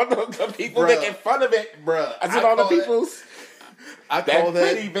seen all the people making fun of it. Bruh. I've seen all the people's. I call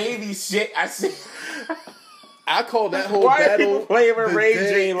that pretty baby shit. I call that whole Why battle. Why are people playing with Ray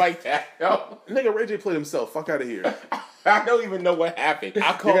J like that? No. Nigga, Ray J played himself. Fuck out of here. I don't even know what happened.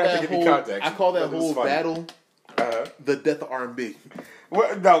 I call that whole battle the death of R&B.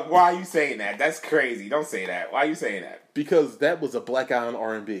 No, why are you saying that? That's crazy. Don't say that. Why are you saying that? Because that was a black eye on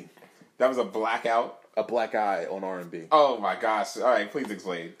R&B. That was a blackout? A black eye on R&B. Oh my gosh. All right, please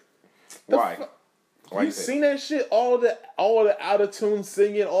explain. Why? Why you seen that shit? All the out of tune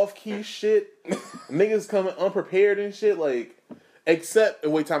singing, off key shit. Niggas coming unprepared and shit. Like, except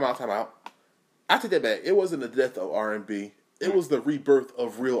wait, time out. I take that back. It wasn't the death of R&B. It was the rebirth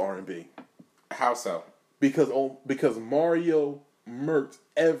of real R&B. How so? Because Mario murked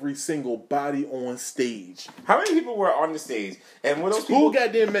every single body on stage. How many people were on the stage? And were those people? Too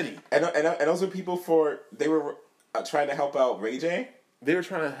goddamn many. And those were people they were trying to help out Ray J? They were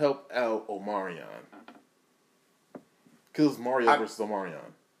trying to help out Omarion. Because it was Mario versus Omarion.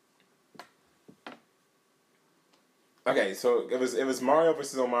 Okay, so it was Mario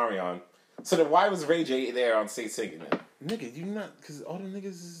versus Omarion. So then why was Ray J there on stage singing then? Nigga, you not... Because all the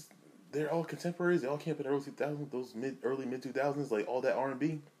niggas they're all contemporaries. They all came up in the early 2000s, those early mid 2000s, like all that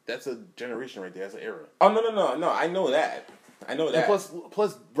R&B. That's a generation right there. That's an era. Oh no! I know that. And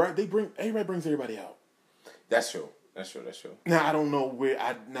plus, right? Everybody brings everybody out. That's true. Now I don't know where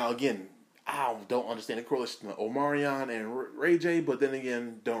I don't understand the correlation to Omarion and Ray J, but then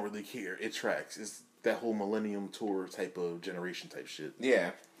again, don't really care. It tracks. It's that whole Millennium Tour type of generation type shit.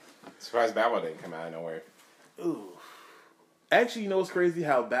 Yeah. Surprised Bow Wow didn't come out of nowhere. Ooh. Actually, you know what's crazy?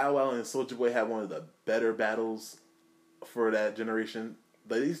 How Bow Wow and Soulja Boy had one of the better battles for that generation.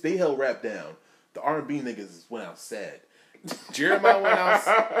 They held rap down. The R&B niggas went out sad. Jeremiah went out.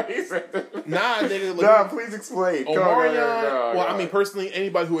 Nah, nigga. Look, nah, please explain. Omarion. I mean, personally,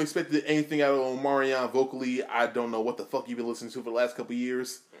 anybody who expected anything out of Omarion vocally, I don't know what the fuck you've been listening to for the last couple of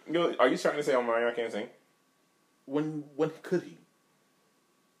years. Are you trying to say Omarion can't sing? When could he?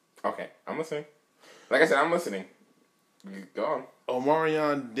 Okay, I'm listening. Like I said, I'm listening. Go on.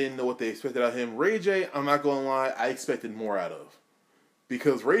 Omarion didn't know what they expected out of him. Ray J, I'm not gonna lie, I expected more out of.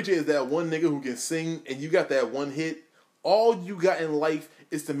 Because Ray J is that one nigga who can sing, and you got that one hit. All you got in life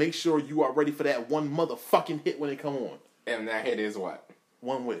is to make sure you are ready for that one motherfucking hit when it come on. And that hit is what?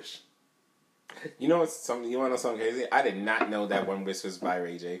 One Wish. You know what's something? You want to know something crazy? I did not know that One Wish was by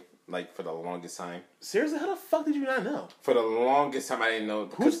Ray J. Like for the longest time. Seriously, how the fuck did you not know? For the longest time, I didn't know.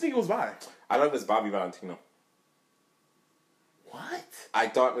 Who did you think it was by? I thought it was Bobby Valentino. What? I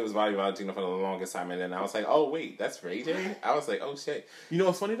thought it was Bobby Valentino for the longest time, and then I was like, "Oh wait, that's Ray J." I was like, "Oh shit." You know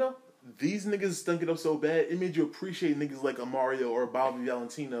what's funny though? These niggas stunk it up so bad, it made you appreciate niggas like Mario or Bobby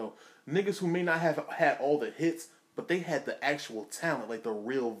Valentino. Niggas who may not have had all the hits, but they had the actual talent, like the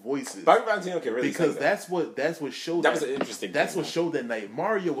real voices. Bobby Valentino can really because sing that's what showed. That was an interesting. That's what showed that night.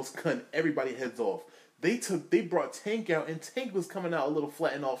 Mario was cutting everybody heads off. They brought Tank out, and Tank was coming out a little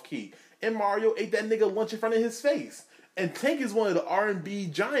flat and off key. And Mario ate that nigga lunch in front of his face. And Tank is one of the R&B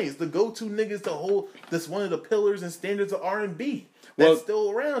giants, the go-to niggas to hold. That's one of the pillars and standards of R&B. That's still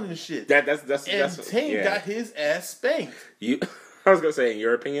around and shit. That's Tank got his ass spanked. I was gonna say, in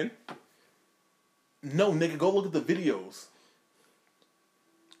your opinion? No, nigga, go look at the videos.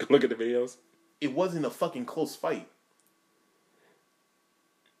 Look at the videos. It wasn't a fucking close fight.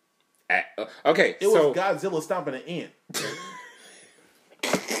 Okay, it was Godzilla stomping an ant.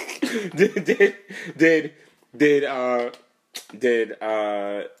 Did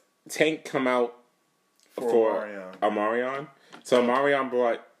Tank come out for Omarion? So Omarion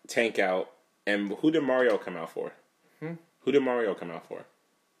brought Tank out, and who did Mario come out for? Who did Mario come out for?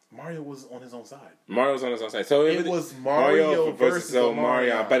 Mario was on his own side. Mario was on his own side. So it was Mario versus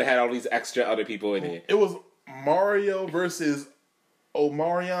Omarion, but it had all these extra other people in it. It was Mario versus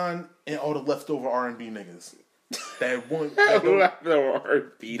Omarion and all the leftover R&B niggas that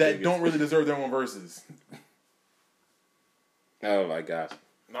don't really deserve their own verses. Oh my gosh!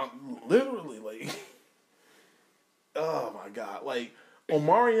 Not literally, like, oh my god, like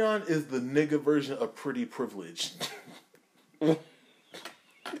Omarion is the nigga version of Pretty Privileged. A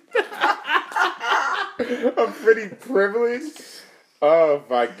Pretty Privileged? Oh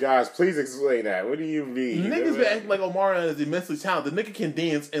my gosh! Please explain that. What do you mean? Niggas been acting like Omarion is immensely talented. The nigga can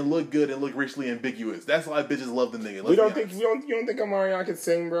dance and look good and look racially ambiguous. That's why bitches love the nigga. You don't think Omarion can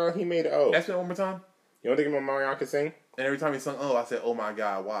sing, bro? He made O. Ask me one more time. You don't think Omarion can sing? And every time he sung "Oh," I said, "Oh my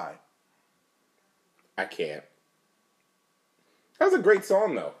god, why?" I can't. That was a great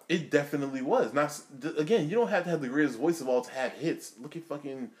song, though. It definitely was. Now, again, you don't have to have the greatest voice of all to have hits. Look at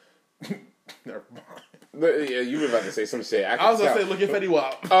fucking. Never mind. Yeah, you were about to say some shit. I was gonna say, look at Fetty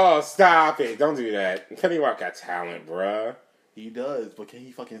Wap. Oh, stop it! Don't do that. Fetty Wap got talent, bruh. He does, but can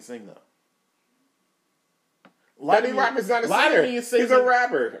he fucking sing though? Fetty Wap is not a singer. He's a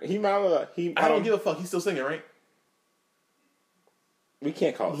rapper. I don't give a fuck. He's still singing, right? We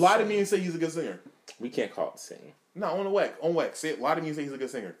can't call it. Lie to me and say he's a good singer. We can't call it singing. No, on wax. Say it. Lie to me and say he's a good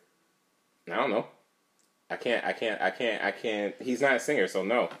singer. I don't know. I can't. He's not a singer, so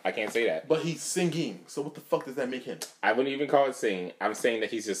no, I can't say that. But he's singing, so what the fuck does that make him? I wouldn't even call it singing. I'm saying that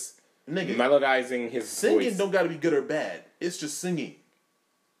he's just melodizing his singing voice. Don't gotta be good or bad. It's just singing.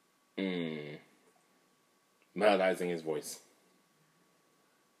 Melodizing his voice.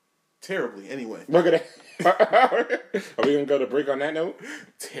 Terribly, anyway. Look at that. Are we gonna go to break on that note?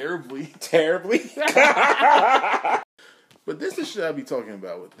 Terribly. But this is shit I be talking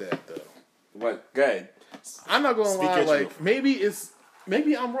about with that though. What? Good. I'm not gonna lie. Like maybe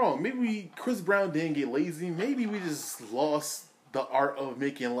I'm wrong. Maybe Chris Brown didn't get lazy. Maybe we just lost the art of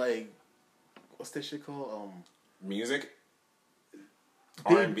making like what's that shit called? Music.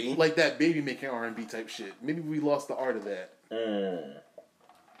 R&B, like that baby making R&B type shit. Maybe we lost the art of that.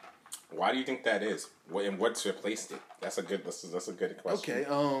 Why do you think that is? And what's replaced it? That's a good question. Okay.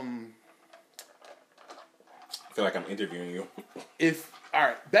 I feel like I'm interviewing you. All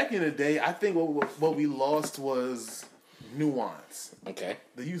right, back in the day, I think what we lost was nuance. Okay.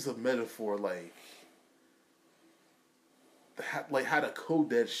 The use of metaphor, like how to code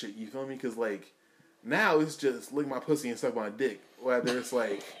that shit. You feel me? Because like now it's just lick my pussy and suck my dick. Whether it's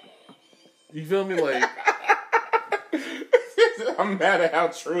like, you feel me? Like, hold I'm mad at how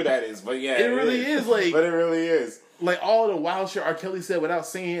true that is, but yeah, it really is. Like, but it really is. Like all the wild shit R. Kelly said without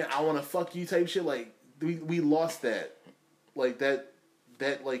saying "I want to fuck you" type shit. Like we lost that, like that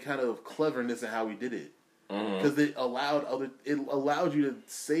like kind of cleverness in how we did it, because it allowed you to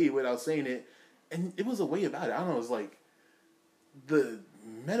say it without saying it, and it was a way about it. I don't know. It's like the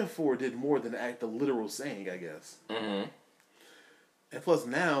metaphor did more than the literal saying, I guess. Mm-hmm. And plus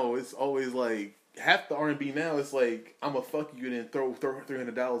now it's always like half the R&B now. It's like I'm gonna fuck you and then throw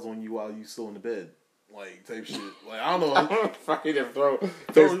 $300 on you while you still in the bed. Like type shit. Like I don't know. I'm gonna fucking throw. I'm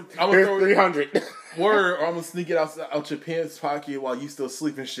gonna throw 300. Word, or I'm gonna sneak it out your pants pocket while you still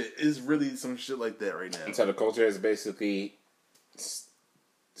sleeping. Shit, it's really some shit like that right now. So the culture is basically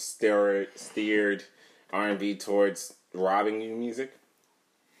steered R&B towards robbing you music.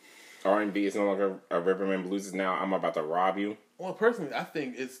 R&B is no longer a rhythm and blues. Is now I'm about to rob you. Well, personally, I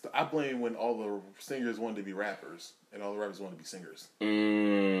think I blame when all the singers wanted to be rappers and all the rappers wanted to be singers.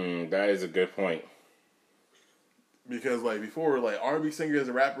 That is a good point. Because like before, like R&B singers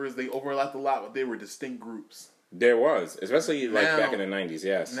and rappers, they overlapped a lot, but they were distinct groups. There was, especially like now, back in the 90s.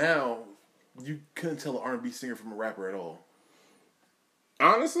 Yes. Now you couldn't tell an R&B singer from a rapper at all.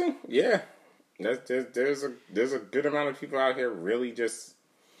 Honestly, yeah. There's a good amount of people out here really just.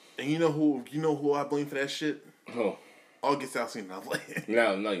 And you know who I blame for that shit? Who? August Alsina. Like,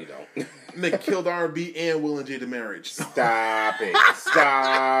 no, you don't. They killed R&B and Will and Jada marriage. Stop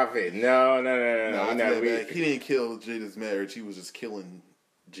it. No. He didn't kill Jada's marriage. He was just killing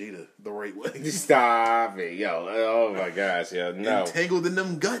Jada the right way. Stop it, yo. Oh my gosh, yo. No. Entangled in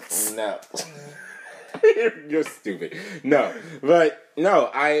them guts. No. You're stupid. No. But, no,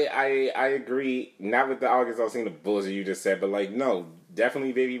 I agree. Not with the August Alsina bullshit you just said, but, like, no.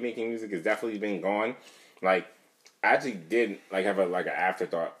 Definitely Baby Making Music has definitely been gone. Like, I actually did like have an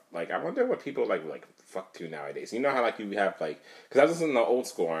afterthought. Like, I wonder what people like fuck to nowadays. You know how like you have like, because I was listening to old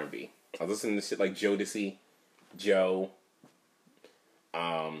school R&B. I was listening to shit like Jodeci, Joe,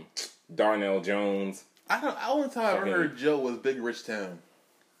 Darnell Jones. The only time I ever heard Joe was Big Rich Town.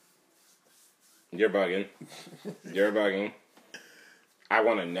 You're bugging. I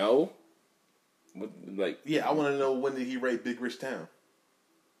want to know. Yeah, I want to know when did he write Big Rich Town?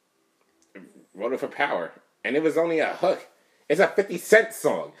 Wrote it for Power. And it was only a hook. It's a 50 Cent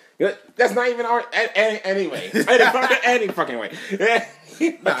song. That's not even art. Anyway. Any fucking way.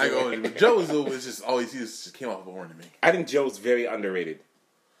 Joe was just always, he just came off of a horn to me. I think Joe's very underrated.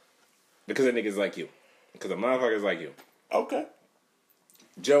 Because of niggas like you. Because of motherfuckers like you. Okay.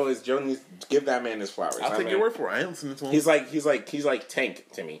 Joe needs to give that man his flowers. I'll take your word for it. I ain't listening to him. He's like Tank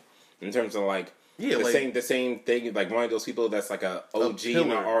to me. In terms of like, the same thing, like one of those people that's like a OG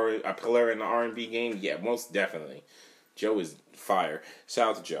a pillar in the R&B game. Yeah, most definitely. Joe is fire. Shout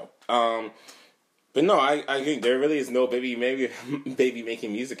out to Joe. But no, I think there really is no baby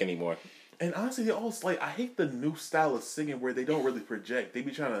making music anymore. And honestly, they all like, I hate the new style of singing where they don't really project. They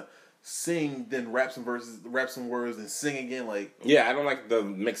be trying to sing, then rap some verses, rap some words, and sing again. Like, yeah, I don't like the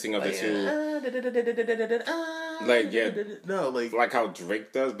mixing of the two. Like, yeah, no, like how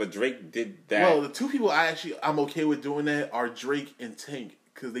Drake does, but Drake did that. Well, the two people I'm okay with doing that are Drake and Tank,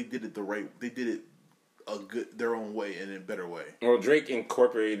 because they did it they did it their own way and in a better way. Well, Drake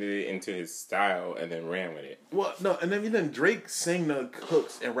incorporated it into his style and then ran with it. Well, no, and then Drake sang the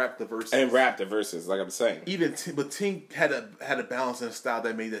hooks and rapped the verses. Like I'm saying. But Tink had a balance and a style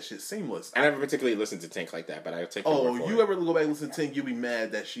that made that shit seamless. I never particularly listened to Tink like that, but I take. Oh, you ever go back and listen to Tink, you'll be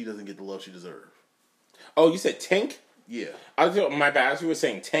mad that she doesn't get the love she deserves. Oh, you said Tink? Yeah. My bad. You were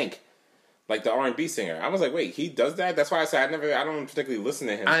saying Tank. Like the R&B singer. I was like, wait, he does that? That's why I said I don't particularly listen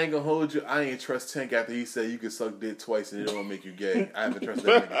to him. I ain't gonna hold you. I ain't trust Tank after he said you could suck dick twice and it don't make you gay. I haven't trusted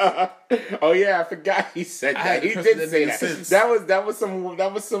that nigga. Oh yeah, I forgot he said that. He did say that. Since. That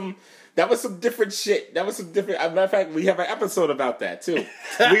was some different shit. That was some different. As a matter of fact, we have an episode about that too.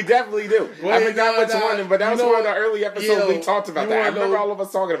 We definitely do. I forgot which one, but that was one of the early episodes we talked about that. I remember all of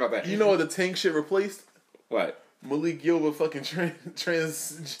us talking about that. You know what the Tank shit replaced? What? Malik Gilbert fucking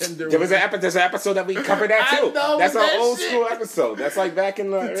transgender. There's an episode that we covered that too. That's our old school episode. That's like back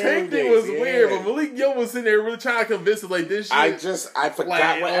in the Tank thing was weird, but Malik Gilbert was sitting there really trying to convince us like this shit. I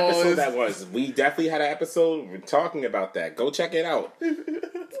forgot what episode that was. We definitely had an episode talking about that. Go check it out.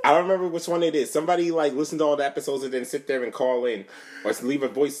 I don't remember which one it is. Somebody like listened to all the episodes and then sit there and call in or leave a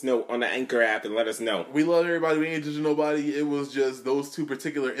voice note on the Anchor app and let us know. We love everybody. We ain't judging nobody. It was just those two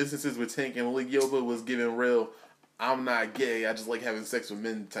particular instances with Tank and Malik Gilbert was giving real. I'm not gay. I just like having sex with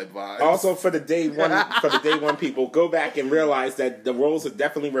men type vibes. Also, for the day one people, go back and realize that the roles are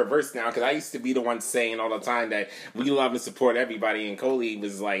definitely reversed now. Because I used to be the one saying all the time that we love and support everybody, and Coley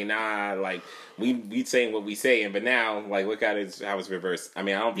was like, nah, like we saying what we saying, but now like look at it how it's reversed. I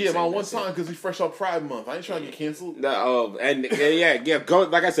mean, I don't. Be Yeah, my saying one that time shit. because we fresh off Pride Month. I ain't trying to get canceled. No, and yeah. Go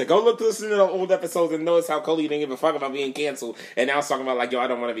like I said, go listen to the old episodes and notice how Cody didn't give a fuck about being canceled, and now it's talking about like yo, I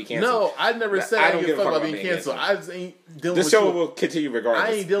don't want to be canceled. No, I never said I don't give a fuck about being canceled. I just ain't dealing This with show you. will continue regardless.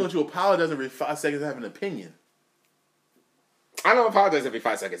 I ain't dealing with you apologizing every 5 seconds to have an opinion. I don't apologize every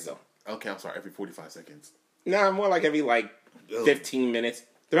 5 seconds though. Okay, I'm sorry. Every 45 seconds. Nah, more like every 15 minutes.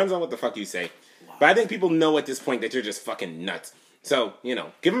 Depends on what the fuck you say. But I think people know at this point that you're just fucking nuts. So,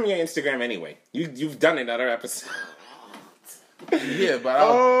 give them your Instagram anyway. You've done it other episodes. Yeah, but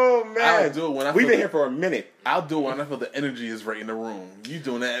I'll do it when We've been here for a minute. I'll do it when I feel the energy is right in the room. You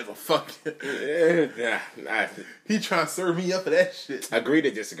doing that as a fucking... He trying to serve me up for that shit. Agree to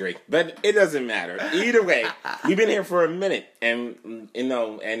disagree. But it doesn't matter. Either way, we've been here for a minute. And,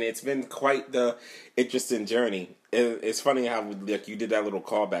 and it's been quite the interesting journey. It's funny how you did that little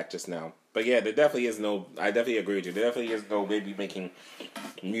callback just now. But yeah, there definitely is no... I definitely agree with you. There definitely is no baby making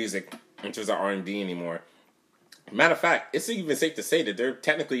music in terms of R&B anymore. Matter of fact, it's even safe to say that there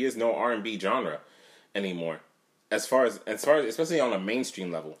technically is no R&B genre anymore. As far as especially on a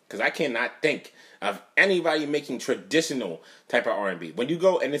mainstream level. Because I cannot think of anybody making traditional type of R&B. When you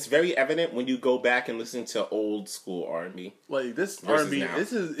go... And it's very evident when you go back and listen to old school R&B. Like, this R&B...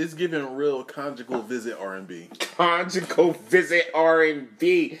 It's giving real conjugal visit R&B. Conjugal visit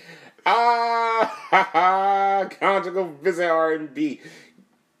R&B. Conjugal visit R&B.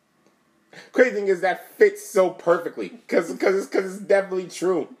 Crazy thing is that fits so perfectly because it's definitely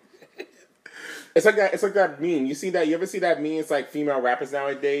true. It's like that meme. You see that? You ever see that meme? It's like female rappers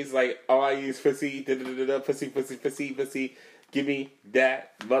nowadays. Like, all I use pussy, pussy. Give me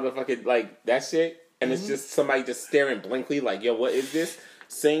that motherfucking like that shit, and it's just somebody just staring blankly like, yo, what is this?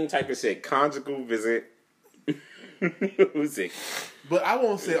 Same type of shit. Conjugal visit. Music. But I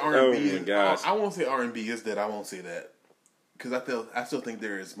won't say R&B. Oh my gosh. I won't say R&B is dead. I won't say that because I still think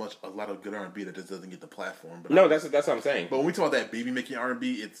there is a lot of good R&B that just doesn't get the platform. But that's what I'm saying. But when we talk about that baby making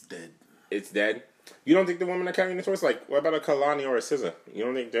R&B, it's dead. It's dead. You don't think the women are carrying the torch? Like, what about a Kalani or a SZA? You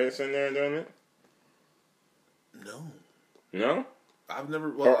don't think they're sitting there doing it? No. I've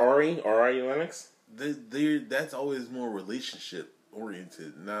never. Or Ari Lennox. That's always more relationship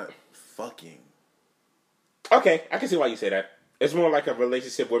oriented, not fucking. Okay, I can see why you say that. It's more like a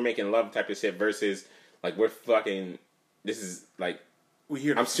relationship, we're making love type of shit versus like we're fucking. This is like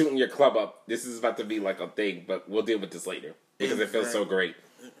I'm shooting your club up. This is about to be like a thing, but we'll deal with this later because it feels so great.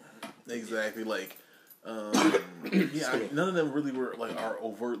 Exactly, like none of them really are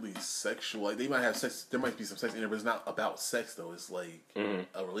overtly sexual. Like they might have sex. There might be some sex in there, but it's not about sex though. It's like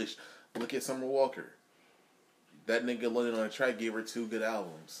a relation. Look at Summer Walker. That nigga London on a Track gave her 2 good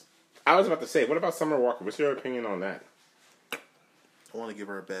albums. I was about to say, what about Summer Walker? What's your opinion on that? I want to give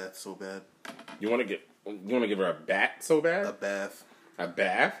her a bath so bad. You want to give her a bat so bad? A bath. A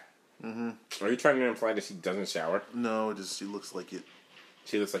bath? Mm-hmm. Are you trying to imply that she doesn't shower? No, just she looks like it.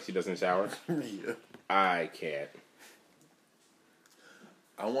 She looks like she doesn't shower? Yeah. I can't.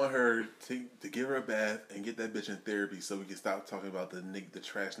 I want her to give her a bath and get that bitch in therapy so we can stop talking about the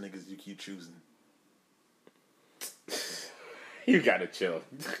trash niggas you keep choosing. You gotta chill.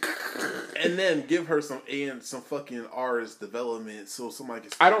 And then give her some fucking artist development so somebody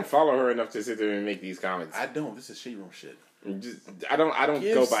can. I don't follow her enough to sit there and make these comments. I don't. This is shade room shit. I don't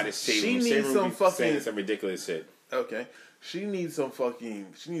go by this shade room. She needs some fucking saying some ridiculous shit. Okay, she needs some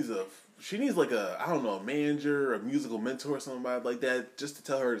fucking. She needs like a a manager, a musical mentor, or somebody like that, just to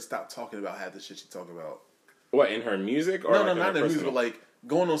tell her to stop talking about half the shit she talk about. What, in her music or no, like not in her music, but like like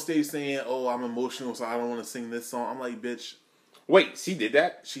going on stage saying, "Oh, I'm emotional, so I don't want to sing this song." I'm like, bitch. Wait, she did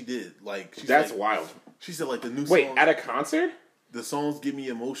that? She did. Like, that's wild. She said like the new. Wait, song, at a concert? The songs get me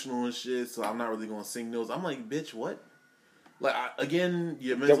emotional and shit, so I'm not really gonna sing those. I'm like, bitch, what? Like again,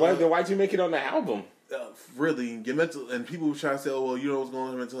 your mental. Then why'd you make it on the album? Really, your mental, and people try to say, "Oh, well, you know what's going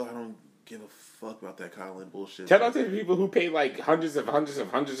on with mental." I don't give a fuck about that Colin bullshit. Shout out to the people who pay like hundreds of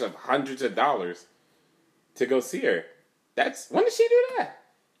dollars to go see her. When did she do that?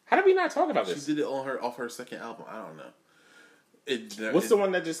 How did we not talk about this? She did it off her second album. I don't know. What's the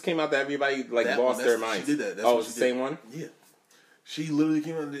one that just came out that everybody lost their minds? She did that. It's the same one? Yeah. She literally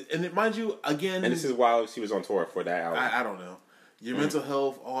came out, and mind you, again. And this is while she was on tour for that album. I don't know. Your mental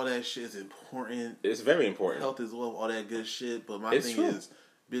health, all that shit is important. It's very important. Health is well, all that good shit. But my thing is,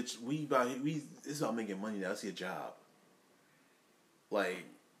 bitch, it's about making money now. It's your job. Like,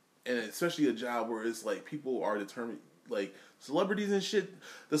 and especially a job where it's like people are determined, like celebrities and shit.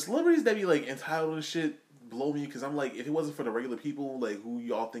 The celebrities that be like entitled and shit blow me because I'm like, if it wasn't for the regular people like who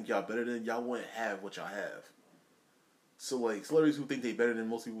y'all think y'all better than, y'all wouldn't have what y'all have. So like celebrities who think they better than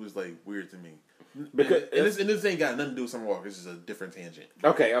most people is like weird to me. Because and this ain't got nothing to do with Summer Walker. This is a different tangent.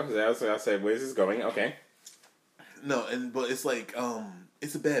 Okay, I said, where's this going? Okay. No, but it's like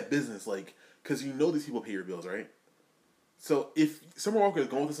it's a bad business, like because you know these people pay your bills, right? So if Summer Walker is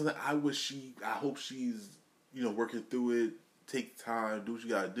going through something, I hope she's working through it, take time, do what you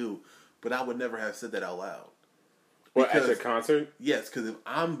gotta do. But I would never have said that out loud. Well, at the concert? Yes, because if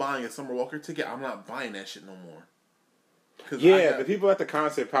I'm buying a Summer Walker ticket, I'm not buying that shit no more. Yeah, the people at the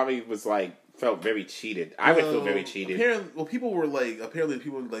concert probably felt very cheated. I would feel very cheated. People were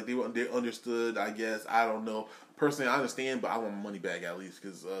they understood. I guess I don't know. Personally, I understand, but I want my money back at least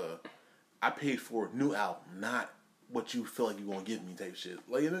because I paid for a new album, not what you feel like you're gonna give me type shit.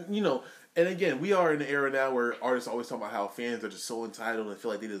 And again, we are in an era now where artists always talk about how fans are just so entitled and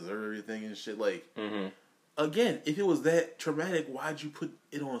feel like they deserve everything and shit. Again, if it was that traumatic, why'd you put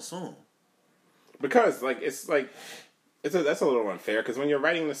it on a song? Because that's a little unfair. Because when you're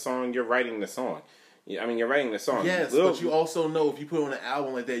writing the song, you're writing the song. I mean, you're writing the song. Yes, but you also know if you put it on an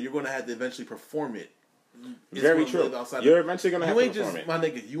album like that, you're going to have to eventually perform it. Very true. You're eventually going to have to perform it. My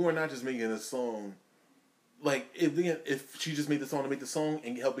nigga, you are not just making a song. Like, if she just made the song to make the song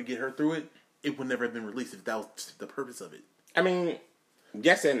and help it get her through it, it would never have been released if that was the purpose of it. I mean,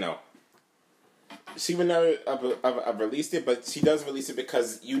 yes and no. She would never have released it, but she does release it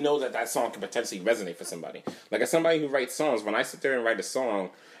because you know that song can potentially resonate for somebody. Like, as somebody who writes songs, when I sit there and write a song,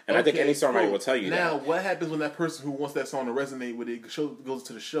 and I think any songwriter will tell you now, that. what happens when that person who wants that song to resonate with it goes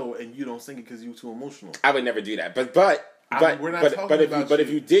to the show and you don't sing it because you're too emotional? I would never do that. But if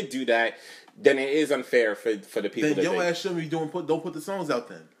you did do that, then it is unfair for the people. Then your ass shouldn't be don't put the songs out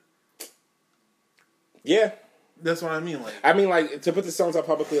then. Yeah. That's what I mean. To put the songs out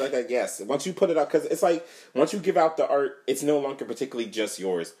publicly like that, yes. Once you put it out, because it's like, once you give out the art, it's no longer particularly just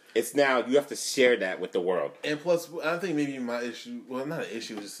yours. It's now, you have to share that with the world. And plus, I think maybe my issue, well, not an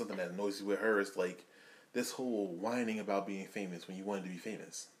issue, it's just something that annoys you with her, is like, this whole whining about being famous when you wanted to be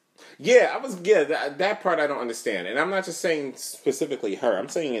famous. Yeah, that part I don't understand. And I'm not just saying specifically her, I'm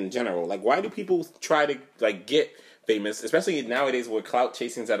saying in general. Like, why do people try to, get famous, especially nowadays where clout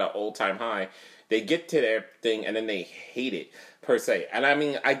chasing's at an all-time high? They get to their thing and then they hate it, per se. And I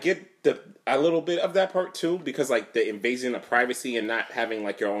mean, I get a little bit of that part too, because the invasion of privacy and not having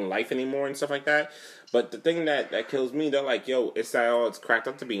your own life anymore and stuff like that. But the thing that kills me, they're like, yo, it's not all it's cracked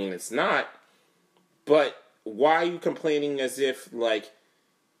up to be, and it's not. But why are you complaining as if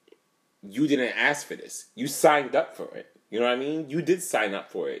you didn't ask for this? You signed up for it. You know what I mean? You did sign up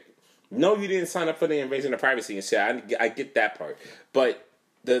for it. No, you didn't sign up for the invasion of privacy and shit. I get that part. But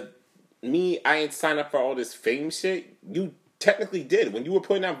I ain't signed up for all this fame shit. You technically did. When you were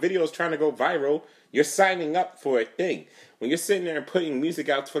putting out videos trying to go viral, you're signing up for a thing. When you're sitting there and putting music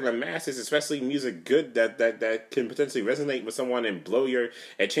out for the masses, especially music good that can potentially resonate with someone and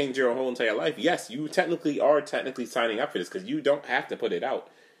and change your whole entire life, yes, you are technically signing up for this because you don't have to put it out.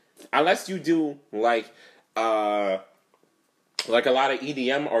 Unless you do like a lot of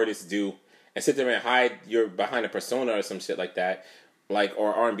EDM artists do and sit there and hide behind a persona or some shit like that.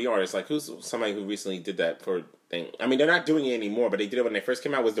 Or R&B artists, who's somebody who recently did that for a thing. I mean, they're not doing it anymore, but they did it when they first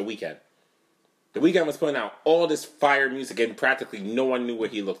came out, was The Weeknd. The Weeknd was putting out all this fire music, and practically no one knew what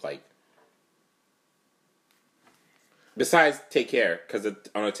he looked like. Besides Take Care, because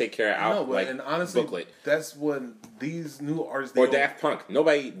on a Take Care and honestly, booklet. That's when these new artists... Or Daft Punk.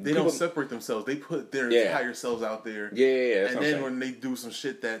 They don't separate themselves. They put their entire selves out there. Yeah. And then when they do some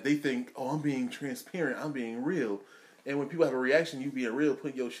shit that they think, oh, I'm being transparent, I'm being real... And when people have a reaction, you being real,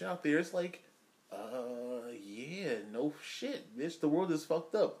 putting your shit out there, it's like, yeah, no shit, bitch, the world is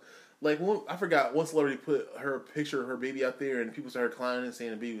fucked up. I forgot, one celebrity put her picture of her baby out there, and people started clowning and saying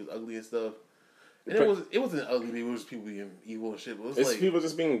the baby was ugly and stuff. And it wasn't ugly baby, it was people being evil and shit. But it's people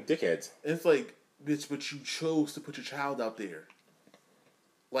just being dickheads. It's like, bitch, but you chose to put your child out there.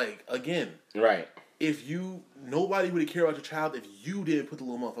 Again. Right. Nobody would care about your child if you didn't put the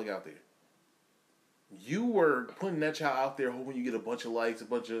little motherfucker out there. You were putting that child out there hoping you get a bunch of likes, a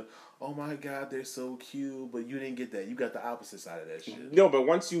bunch of, oh my God, they're so cute, but you didn't get that. You got the opposite side of that shit. No, but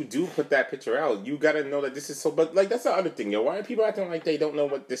once you do put that picture out, you gotta know that this is so, but that's the other thing, yo. Why are people acting like they don't know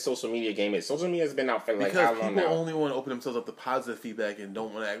what this social media game is? Social media has been out for how long now? Because people only want to open themselves up to positive feedback and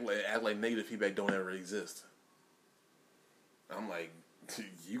don't want to act like negative feedback don't ever exist. I'm like,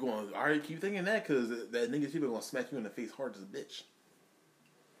 you going, alright, keep thinking that, because that negative feedback gonna smack you in the face hard as a bitch.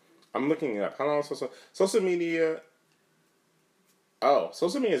 I'm looking it up. How long social media? Oh,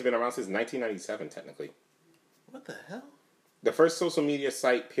 social media has been around since 1997, technically. What the hell? The first social media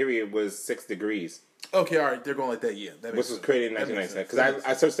site, period, was 6 Degrees. Okay, all right, they're going like that. Yeah, that which was created in 1997. Because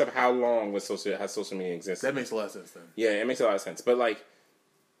I searched up how long has social media existed. That makes a lot of sense then. Yeah, it makes a lot of sense. But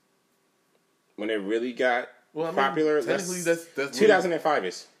when it really got Well, popular. Technically, that's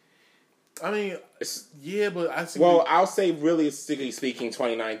 2005ish. I mean, yeah, but I see. Well, I'll say realistically speaking,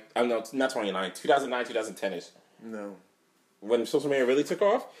 29. No, not 29. 2009, 2010ish. No. When social media really took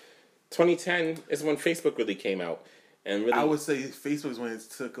off, 2010 is when Facebook really came out, and really, I would say Facebook is when it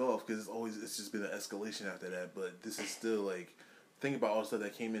took off because it's just been an escalation after that. But this is still like, think about all the stuff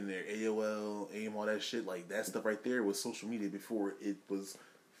that came in there, AOL, AIM, all that shit. Like that stuff right there was social media before it was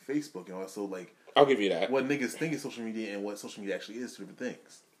Facebook, and also like. I'll give you that. What niggas think is social media and what social media actually is, two different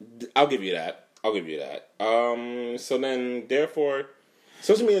things. I'll give you that. So then, therefore,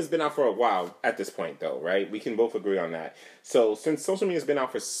 social media has been out for a while at this point, though, right? We can both agree on that. So, since social media has been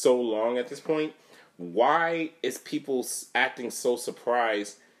out for so long at this point, why is people acting so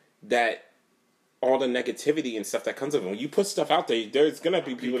surprised that all the negativity and stuff that comes of it? When you put stuff out there, there's going to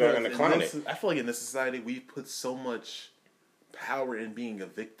be people that are going to clown it. I feel like in this society, we put so much power in being a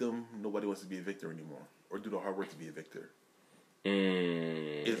victim. Nobody wants to be a victor anymore or do the hard work to be a victor.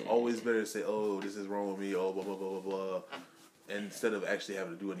 It's always better to say, "Oh, this is wrong with me," oh, blah blah blah blah blah, instead of actually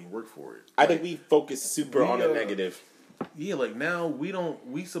having to do any work for it. I think we focus super on the negative. Yeah, like now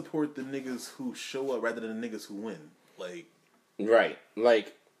we support the niggas who show up rather than the niggas who win. Like, right,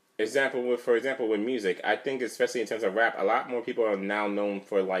 like for example with music, I think especially in terms of rap, a lot more people are now known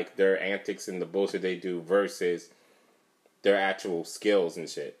for like their antics and the bullshit they do versus their actual skills and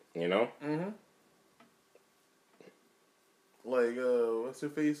shit. You know. Mm-hmm. Like, what's her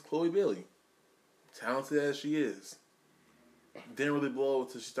face? Chloe Bailey. Talented as she is. Didn't really blow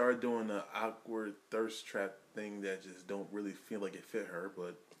until she started doing the awkward thirst trap thing that just don't really feel like it fit her,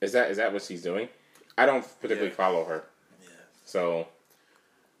 but... Is that what she's doing? I don't particularly follow her. Yeah. So...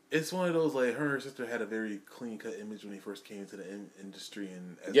 It's one of those, like, her and her sister had a very clean-cut image when they first came into the industry.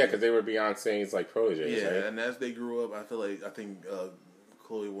 And because they were Beyonce's, like, proteges, right? And as they grew up, I think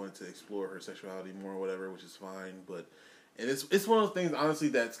Chloe wanted to explore her sexuality more or whatever, which is fine, but... And it's one of those things, honestly,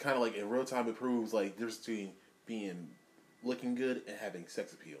 that's kind of like in real time it proves like there's between looking good and having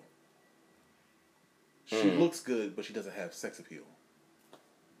sex appeal. She looks good, but she doesn't have sex appeal.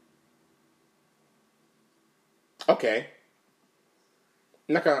 Okay.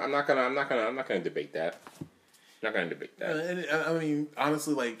 I'm not gonna debate that. And I mean,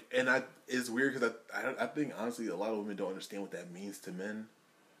 honestly, like, it's weird because I think honestly a lot of women don't understand what that means to men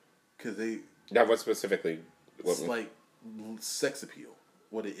because That was specifically it's like sex appeal,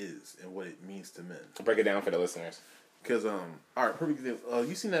 what it is and what it means to men. Break it down for the listeners. Because all right, perfect example.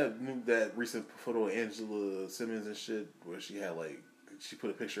 You seen that recent photo of Angela Simmons and shit where she had like she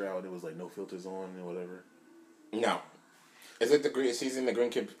put a picture out and it was like no filters on and whatever. No, is it the green? She's in the green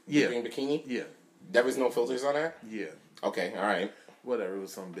green bikini. Yeah, there was no filters on that. Yeah. Okay, all right. Whatever. It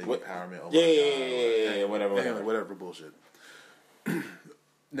was some big empowerment. Oh yeah, whatever bullshit.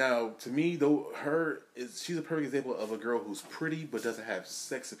 Now, to me, though, she's a perfect example of a girl who's pretty but doesn't have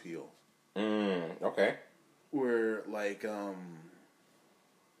sex appeal. Okay. Where, like, how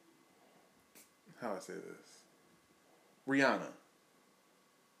do I say this? Rihanna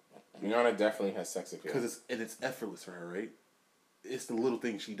definitely has sex appeal. Because it's effortless for her, right? It's the little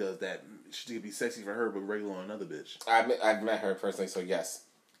things she does that she could be sexy for her, but regular on another bitch. I've met her personally, so yes,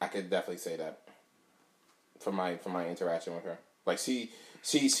 I could definitely say that from my interaction with her. Like she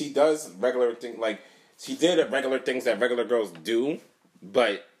does regular things, like she did regular things that regular girls do,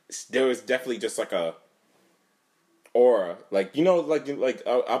 but there was definitely just like a aura, like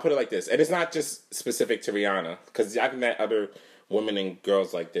I'll put it like this, and it's not just specific to Rihanna because I've met other women and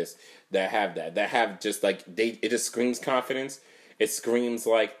girls like this that have just like it just screams confidence. It screams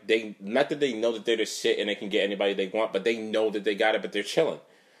like not that they know that they're the shit and they can get anybody they want, but they know that they got it, but they're chilling.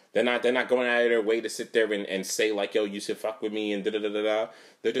 They're not going out of their way to sit there and say like, yo, you should fuck with me and da da da da da.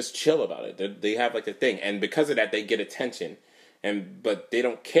 They're just chill about it. They have like a thing, and because of that, they get attention. But they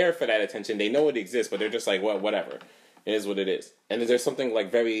don't care for that attention. They know it exists, but they're just like, well, whatever. It is what it is. And there's something like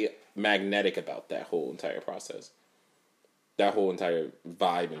very magnetic about that whole entire process, that whole entire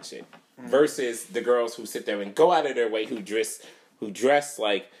vibe and shit. Versus the girls who sit there and go out of their way, who dress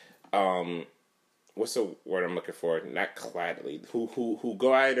like, what's the word I'm looking for? Not claddily. Who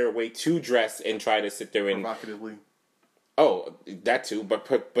go out of their way to dress and try to sit there and provocatively. Oh, that too, but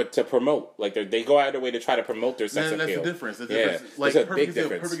to promote, like they go out of their way to try to promote their sex appeal. That's the difference. Like a big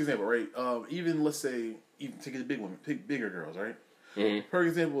difference. Perfect example, right? Even let's say, take the big women, bigger girls, right? Mm-hmm. Perfect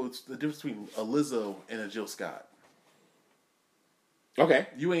example. It's the difference between a Lizzo and a Jill Scott. Okay.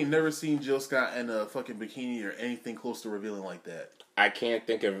 You ain't never seen Jill Scott in a fucking bikini or anything close to revealing like that. I can't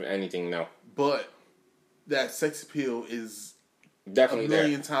think of anything, no. But that sex appeal is definitely a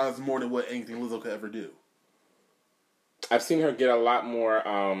million times more than what anything Lizzo could ever do. I've seen her get a lot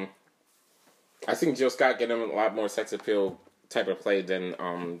more I think Jill Scott getting a lot more sex appeal type of play than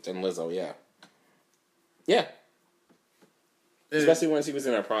Lizzo. Yeah, yeah. Especially when she was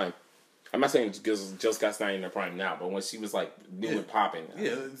in her prime. I'm not saying Jill Scott's not in her prime now, but when she was like new and popping.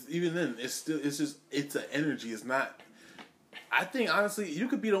 Yeah, even then, it's an energy. It's not. I think honestly, you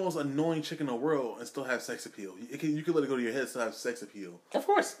could be the most annoying chick in the world and still have sex appeal. You could let it go to your head and still have sex appeal. Of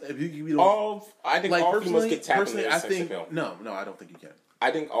course, if you could be I think all females get tapped into their sex appeal. No, I don't think you can.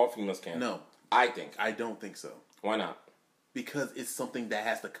 I think all females can. No, I don't think so. Why not? Because it's something that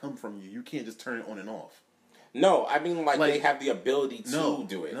has to come from you. You can't just turn it on and off. No, I mean like they have the ability to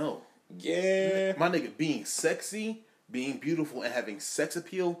do it. No. Yeah. My nigga, being sexy, being beautiful, and having sex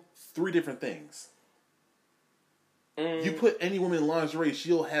appeal, 3 different things. You put any woman in lingerie,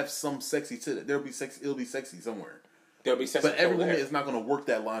 she'll have some sexy to it. It'll be sexy somewhere. There'll be sexy. But every woman is not going to work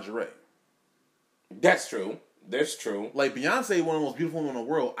that lingerie. That's true. That's true. Like Beyonce, one of the most beautiful women in the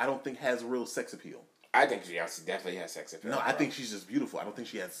world, I don't think has real sex appeal. I think Beyonce definitely has sex appeal. No, I think she's just beautiful. I don't think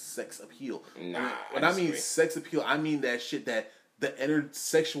she has sex appeal. Nah. When I mean sex appeal, I mean that shit that the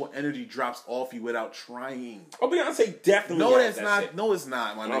sexual energy drops off you without trying. Oh, Beyonce definitely has that shit. No, it's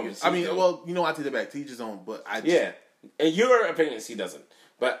not, my nigga. I mean, well, I take that back. To each his own, but yeah. In your opinion, she doesn't.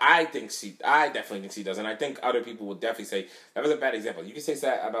 But I definitely think she does. And I think other people would definitely say, that was a bad example. You can say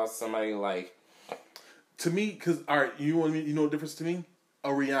that about somebody like... To me, because, alright, you know the difference to me? A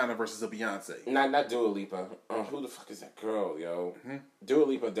Rihanna versus a Beyonce. Not Dua Lipa. Who the fuck is that girl, yo? Mm-hmm. Dua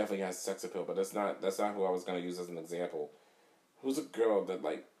Lipa definitely has sex appeal, but that's not who I was going to use as an example. Who's a girl that,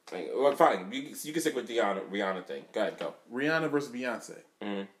 well, fine. You can stick with the Rihanna thing. Go ahead, go. Rihanna versus Beyonce.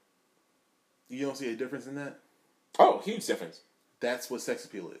 Mm-hmm. You don't see a difference in that? Oh, huge difference. That's what sex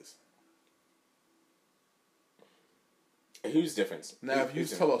appeal is. A huge difference. Now, if you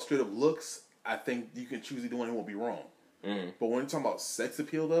talk about straight up looks, I think you can choose either one and it won't be wrong. Mm-hmm. But when you're talking about sex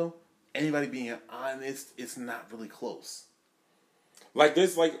appeal, though, anybody being honest, it's not really close. Like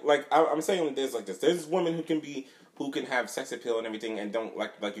there's I'm saying there's like this. There's women who can have sex appeal and everything, and don't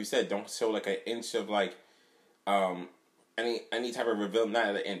like you said, don't show like an inch of like any type of revealing, not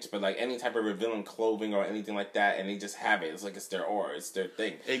an inch, but like any type of revealing clothing or anything like that, and they just have it. It's like it's their aura, it's their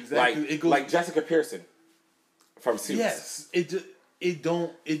thing. Exactly. Like Jessica Pearson from Suits. Yes,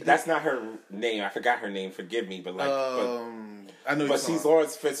 that's not her name. I forgot her name. Forgive me, but I know. But she's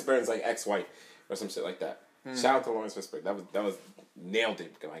Lawrence Fishburne's like ex-wife or some shit like that. Shout out to Lawrence Fishburne. That was nailed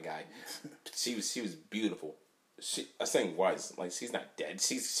it, my guy. She was beautiful. I'm saying was like she's not dead.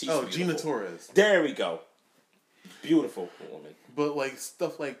 She's beautiful. Gina Torres. There we go. Beautiful woman. But like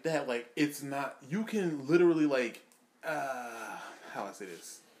stuff like that, like it's not. You can literally like, how I say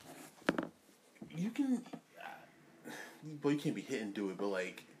this. You can. But you can't be hit and do it, but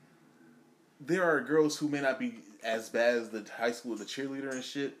like, there are girls who may not be as bad as the high school, the cheerleader and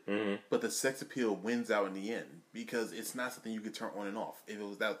shit, but the sex appeal wins out in the end because it's not something you could turn on and off. If it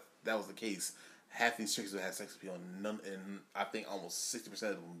was that was the case, half these chicks would have sex appeal, and I think almost 60% of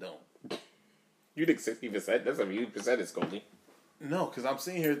them don't. You think 60%? That's a huge percentage, Goldie. No, because I'm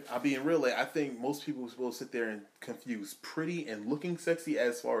sitting here, I'm being real. Like, I think most people will sit there and confuse pretty and looking sexy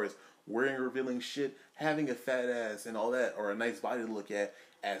as far as wearing revealing shit, having a fat ass and all that, or a nice body to look at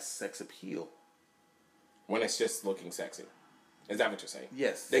as sex appeal. When it's just looking sexy. Is that what you're saying?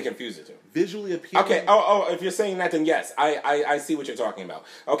 Yes. They confuse it too. Visually appealing. Okay, if you're saying that, then yes. I see what you're talking about.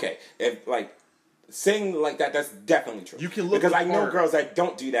 Okay, if, like, saying like that's definitely true. You can look because I know girls that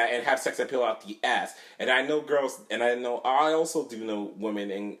don't do that and have sex appeal out the ass, and I know girls, and I also do know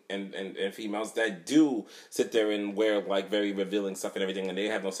women and females that do sit there and wear like very revealing stuff and everything, and they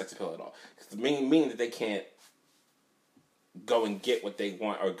have no sex appeal at all. Meaning that they can't go and get what they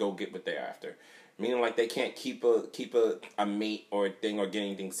want or go get what they're after. Meaning like they can't keep a mate or a thing or get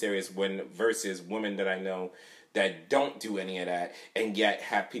anything serious versus women that I know that don't do any of that and yet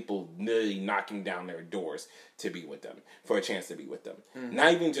have people literally knocking down their doors to be with them, for a chance to be with them. Mm-hmm.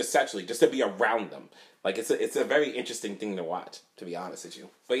 Not even just sexually, just to be around them. Like, it's a very interesting thing to watch, to be honest with you.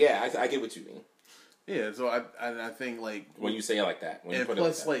 But yeah, I get what you mean. Yeah, so I think, like... When you say it like that. When and you put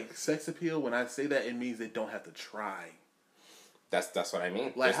plus, it like, like, sex appeal, when I say that, it means they don't have to try. That's what I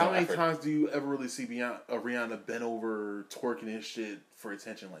mean. Like, how many times do you ever really see Rihanna bent over, twerking and shit for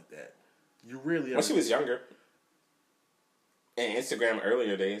attention like that? You really ever... When she was younger. In Instagram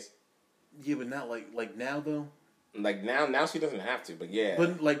earlier days. Yeah, but not like now though. Like now she doesn't have to, but yeah.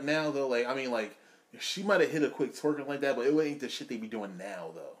 But like now though, like I mean, like she might have hit a quick twerking like that, but it ain't the shit they be doing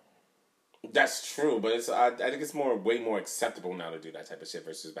now though. That's true, but I think it's way more acceptable now to do that type of shit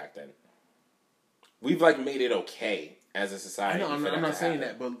versus back then. We've like made it okay as a society. I know, I'm not saying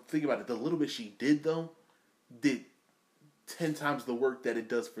that, but think about it. The little bit she did though, did 10 times the work that it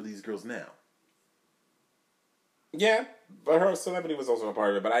does for these girls now. Yeah, but her celebrity was also a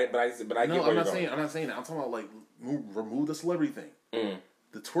part of it. But I No, get where I'm you're not going. saying. I'm not saying that. I'm talking about like remove the celebrity thing.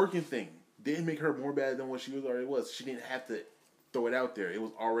 The twerking thing didn't make her more bad than what she already was. She didn't have to throw it out there. It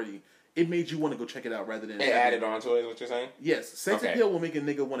was already. It made you want to go check it out rather than. It added on to it. Is what you're saying? Yes, sex appeal will make a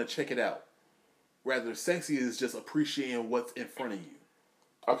nigga want to check it out. Rather, sexy is just appreciating what's in front of you.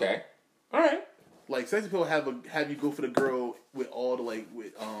 Okay, all right. Like sex appeal have you go for the girl with all the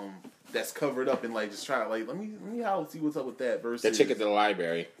that's covered up and like just try like let me see what's up with that versus The chick at the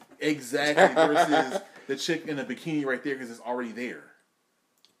library. Exactly versus the chick in a bikini right there because it's already there.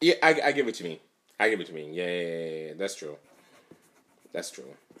 Yeah, I get what you mean. I get what you mean. Yeah. That's true. That's true.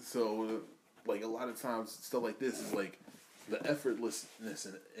 So, like a lot of times, stuff like this is like the effortlessness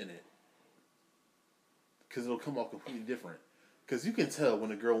in it, because it'll come off completely different. Because you can tell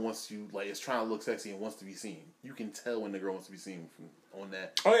when a girl wants to is trying to look sexy and wants to be seen. You can tell when the girl wants to be seen on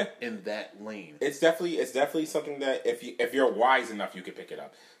that. Oh yeah, in that lane. It's definitely something that if you're wise enough, you can pick it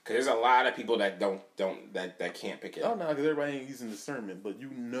up. Because there's a lot of people that that can't pick it up. Oh no, because everybody ain't using discernment, but you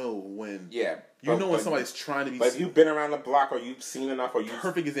know when. Yeah, you know when somebody's trying to be. But seen. if you've been around the block or you've seen enough or you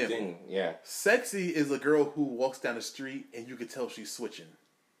perfect example. Yeah, sexy is a girl who walks down the street and you can tell she's switching.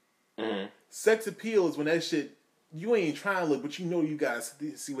 Mm-hmm. Sex appeal is when that shit. You ain't trying to look, but you know you guys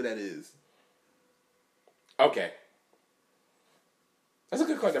see what that is. Okay. That's a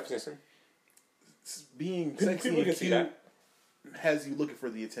good definition. Being sexy and cute has you looking for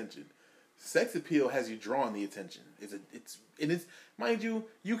the attention. Sex appeal has you drawing the attention. It's mind you,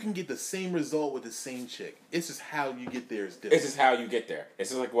 you can get the same result with the same chick. It's just how you get there is different. It's just how you get there. It's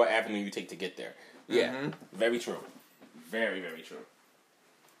just like what avenue you take to get there. Yeah, very true. Very, very true.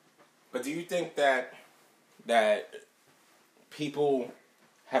 But do you think that people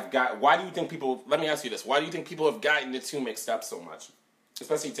have got... Why do you think people... Let me ask you this. Why do you think people have gotten the two mixed up so much?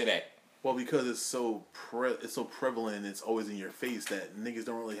 Especially today. Well, because it's so prevalent and it's always in your face that niggas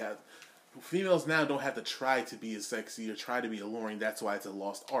don't really have... Females now don't have to try to be as sexy or try to be alluring. That's why it's a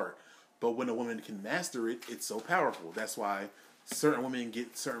lost art. But when a woman can master it, it's so powerful. That's why certain women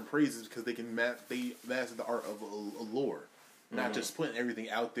get certain praises because they can master the art of allure. Not just putting everything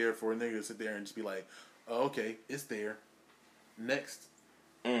out there for a nigga to sit there and just be like, oh, okay, it's there. Next.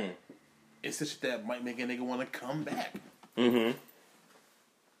 It's such that might make a nigga want to come back. Mm-hmm.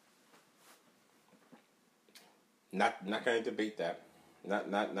 Not going to debate that.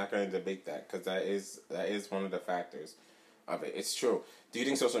 Not going to debate that because that is one of the factors of it. It's true. Do you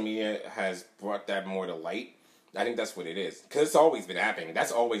think social media has brought that more to light? I think that's what it is because it's always been happening.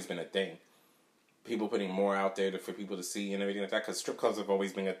 That's always been a thing. People putting more out there for people to see and everything like that. Because strip clubs have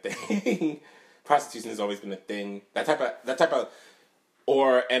always been a thing. Prostitution has always been a thing. That type of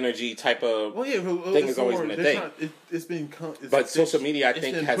or energy type of thing has always been a thing. But social media, I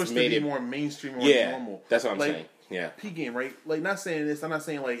think, has made it more mainstream, more normal. That's what I'm saying. Yeah, P game, right? Like, not saying this. I'm not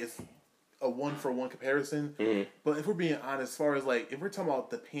saying like it's a 1-for-1 comparison. Mm-hmm. But if we're being honest, as far as like if we're talking about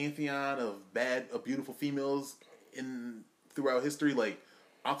the pantheon of beautiful females throughout history, like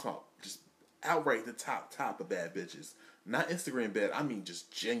I'm talking just outright the top of bad bitches. Not Instagram bad. I mean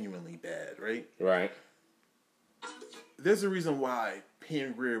just genuinely bad, right? Right. There's a reason why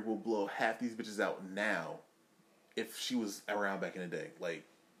Pam Grier will blow half these bitches out now if she was around back in the day. Like,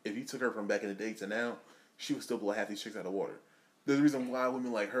 if you took her from back in the day to now, she would still blow half these chicks out of water. There's a reason why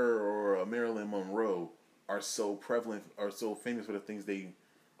women like her or Marilyn Monroe are so prevalent, are so famous for the things they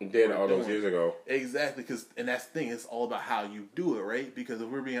did all those years ago. Exactly, and that's the thing. It's all about how you do it, right? Because if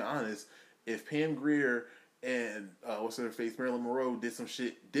we're being honest, if Pam Grier and what's her face, Marilyn Monroe did some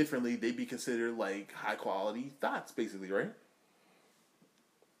shit differently, they'd be considered like high quality thoughts, basically, right?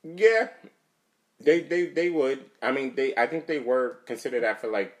 Yeah, they would. I mean, I think they were considered that for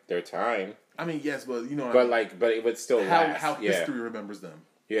like their time. I mean, yes, but you know, but it would still how history remembers them.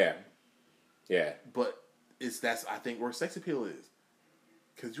 Yeah. But that's I think where sex appeal is,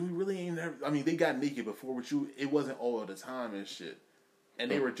 because you really ain't never. I mean, they got naked before, but it wasn't all of the time and shit. And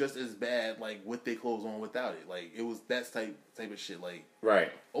they were just as bad, like, with their clothes on without it. Like, it was that type of shit. Like,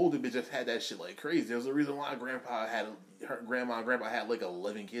 right. Older bitches had that shit like crazy. There was a reason why grandma and grandpa had like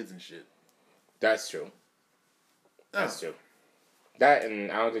 11 kids and shit. That's true. That's true. That,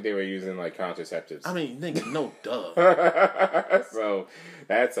 and I don't think they were using like contraceptives. I mean, nigga, no duh. So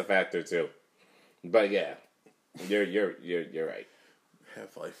that's a factor too. But yeah, you're right. Had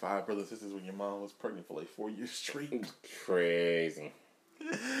like 5 brothers and sisters when your mom was pregnant for like 4 years straight. Crazy.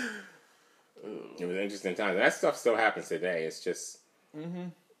 It was interesting times. That stuff still happens today. It's just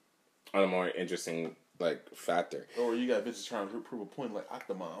on a more interesting like factor. Or you got bitches trying to prove a point like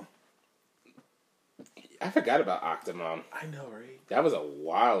Octomom. I forgot about Octomom. I know, right? That was a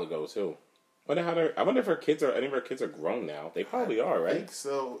while ago too. I wonder if her kids are any of her kids are grown now. They probably are, right? I think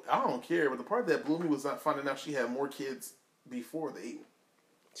so. I don't care, but the part that blew me was not finding out she had more kids before the 8.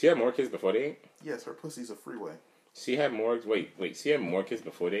 She had more kids before they 8? Yes, her pussy's a freeway. She had more. Wait. She had more kids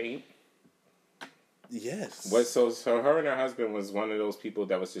before they 8? Yes. So her and her husband was one of those people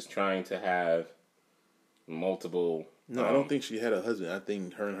that was just trying to have multiple. No, I don't think she had a husband. I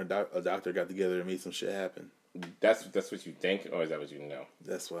think her and a doctor got together and made some shit happen. That's what you think, or is that what you know?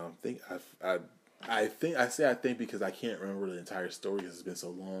 That's what I'm thinking. I think because I can't remember the entire story because it's been so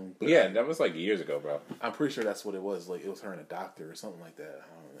long. But Yeah, that was like years ago, bro. I'm pretty sure that's what it was. Like, it was her and a doctor or something like that. I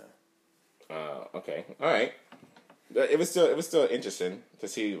don't know. Okay, all right. It was still interesting to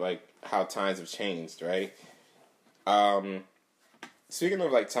see like how times have changed, right? Speaking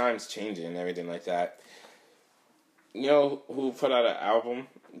of like times changing and everything like that, you know who put out an album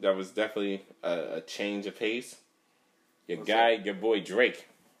that was definitely a change of pace? Your boy Drake.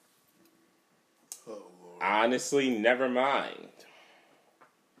 Oh, Lord. Honestly, never mind.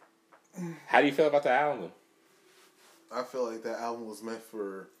 How do you feel about the album? I feel like that album was meant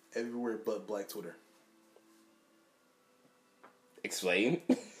for everywhere but Black Twitter. Explain.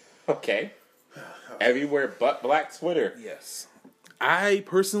 Okay. Everywhere but Black Twitter. Yes. I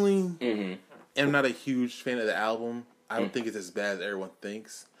personally am not a huge fan of the album. I don't think it's as bad as everyone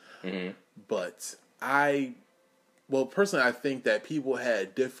thinks. But personally, I think that people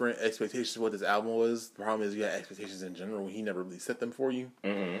had different expectations of what this album was. The problem is you had expectations in general. He never really set them for you.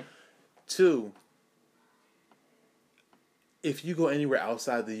 2, if you go anywhere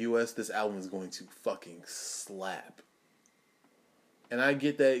outside the U.S., this album is going to fucking slap. And I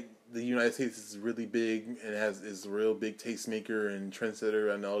get that the United States is really big and is a real big tastemaker and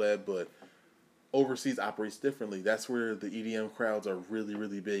trendsetter and all that, but overseas operates differently. That's where the EDM crowds are really,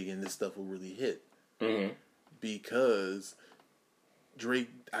 really big, and this stuff will really hit. Because Drake,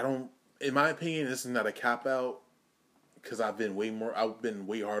 in my opinion, this is not a cop out. Because I've been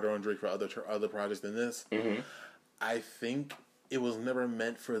way harder on Drake for other projects than this. I think it was never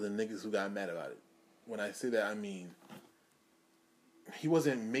meant for the niggas who got mad about it. When I say that, I mean he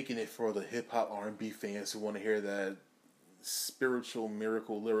wasn't making it for the hip hop R&B fans who want to hear that spiritual,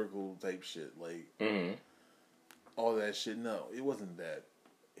 miracle, lyrical type shit, like all that shit. No, it wasn't that.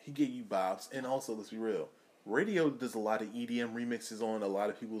 He gave you bops, and also let's be real, radio does a lot of EDM remixes on a lot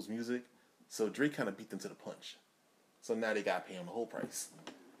of people's music, so Drake kind of beat them to the punch. So now they got to pay him the whole price.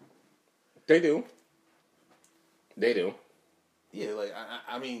 They do. Yeah, like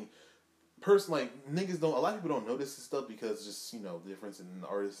I mean, personally, like niggas don't. A lot of people don't notice this stuff because just the difference in the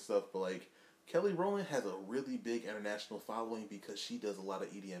artists and stuff. But like Kelly Rowland has a really big international following because she does a lot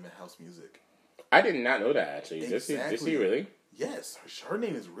of EDM and house music. I did not know that actually. Exactly. Did she really? Yes, her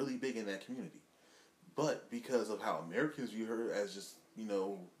name is really big in that community. But because of how Americans view her as just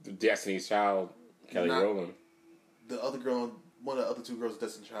the Destiny's Child, Kelly Rowland. The other girl, one of the other 2 girls,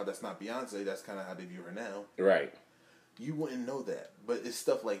 Destiny's Child, that's not Beyonce. That's kind of how they view her now. Right. You wouldn't know that. But it's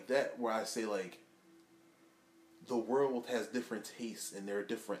stuff like that where I say, like, the world has different tastes and there are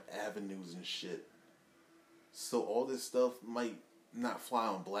different avenues and shit. So all this stuff might not fly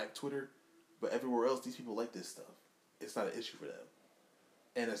on Black Twitter, but everywhere else, these people like this stuff. It's not an issue for them.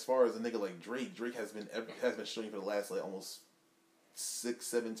 And as far as a nigga like Drake has been showing for the last, like, almost 6,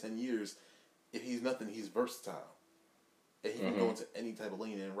 7, 10 years, if he's nothing, he's versatile. And he can go into any type of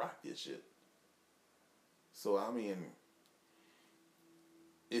lane and rock this shit. So, I mean,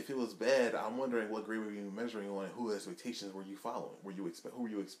 if it was bad, I'm wondering what grade were you measuring on and whose expectations were you following? Who were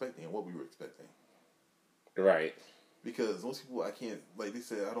you expecting and what we were expecting? Right. Because most people, I can't, like they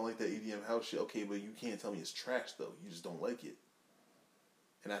said, I don't like that EDM house shit. Okay, but you can't tell me it's trash, though. You just don't like it.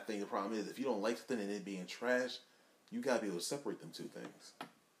 And I think the problem is, if you don't like something and it being trash, you gotta be able to separate them 2 things.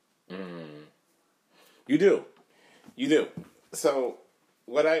 You do. So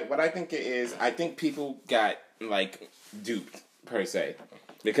what I think it is, I think people got like duped per se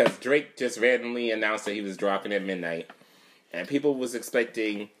because Drake just randomly announced that he was dropping at midnight, and people was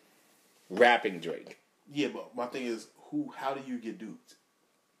expecting rapping Drake. Yeah, but my thing is, how do you get duped?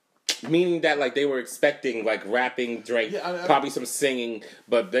 Meaning that like they were expecting like rapping Drake, probably some singing,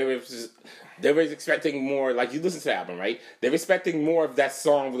 but they were expecting more. Like you listen to the album, right? They were expecting more of that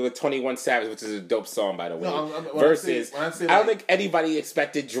song with 21 Savage, which is a dope song by the way. Versus, I don't think anybody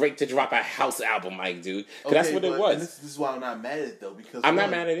expected Drake to drop a house album, like dude. Okay, that's what it was. This is why I'm not mad at it though, because I'm not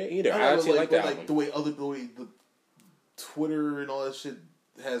mad at it either. I actually like that album. Like the way the Twitter and all that shit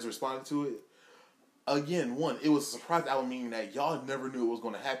has responded to it. Again, it was a surprise album, meaning that y'all never knew it was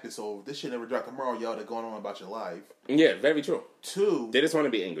going to happen, so if this shit never dropped tomorrow, y'all are going on about your life. Yeah, very true. 2, they just want to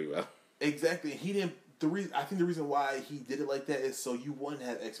be angry, bro. Exactly. He didn't I think the reason why he did it like that is so you wouldn't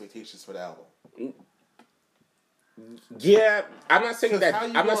have expectations for the album. Yeah, I'm not saying that.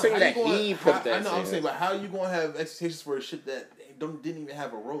 I'm saying, but how are you going to have expectations for a shit that didn't even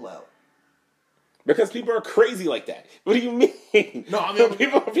have a rollout? Because people are crazy like that. What do you mean? No, I mean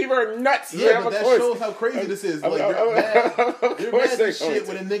people are nuts. Yeah, but that shows how crazy this is. Like you're mad as shit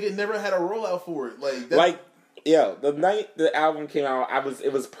when a nigga never had a rollout for it. The night the album came out,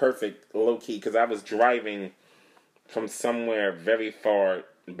 it was perfect, low key, because I was driving from somewhere very far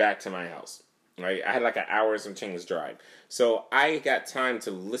back to my house. Right, I had like an hour and some change drive, so I got time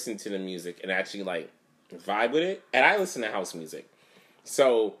to listen to the music and actually like vibe with it. And I listen to house music,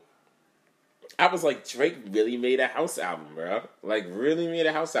 so I was like, Drake really made a house album, bro. Like, really made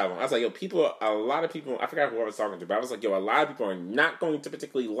a house album. I was like, yo, a lot of people, I forgot who I was talking to, but I was like, yo, a lot of people are not going to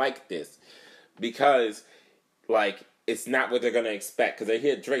particularly like this because, like, it's not what they're going to expect. Because they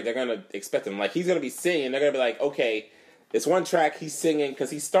hear Drake, they're going to expect him. Like, he's going to be singing, they're going to be like, okay, this one track he's singing, because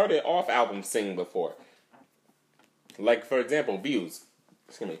he started off album singing before. Like, for example, Views.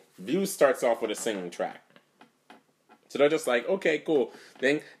 Views starts off with a singing track. So they're just like, okay, cool.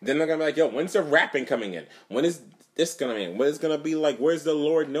 Then they're going to be like, yo, when's the rapping coming in? When is this going to be in? What is going to be like, where's the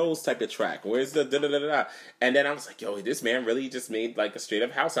Lord Knows type of track? Where's the da-da-da-da-da? And then I was like, yo, this man really just made like a straight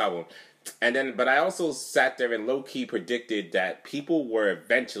up house album. And then, but I also sat there and low-key predicted that people were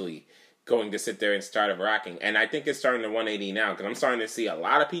eventually going to sit there and start rocking. And I think it's starting to 180 now, because I'm starting to see a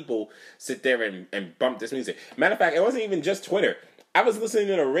lot of people sit there and bump this music. Matter of fact, it wasn't even just Twitter. I was listening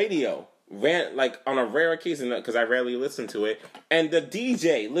to the radio, like on a rare occasion, because I rarely listen to it, and the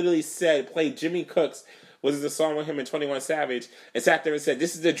DJ literally played Jimmy Cook's, was the song with him and 21 Savage, and sat there and said,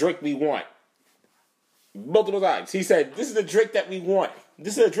 this is the Drake we want. Multiple times. He said, this is the Drake that we want.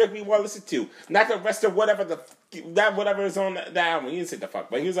 This is the Drake we want to listen to. Not the rest of whatever is on that album. He didn't say the fuck,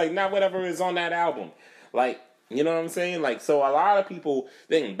 but he was like, not whatever is on that album. Like, you know what I'm saying? Like, so a lot of people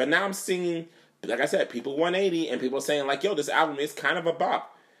think, but now I'm seeing, like I said, people 180 and people saying like, yo, this album is kind of a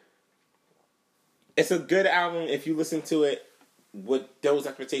bop. It's a good album if you listen to it with those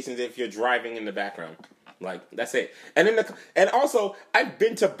expectations if you're driving in the background. Like, that's it. And also, I've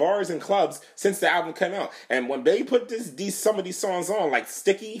been to bars and clubs since the album came out. And when they put some of these songs on, like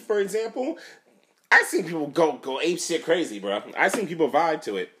Sticky, for example, I seen people go ape shit crazy, bro. I seen people vibe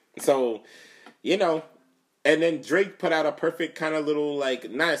to it. So, you know. And then Drake put out a perfect kind of little, like,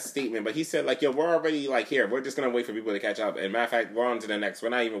 not a statement, but he said, like, yo, we're already, like, here. We're just going to wait for people to catch up. And matter of fact, we're on to the next. We're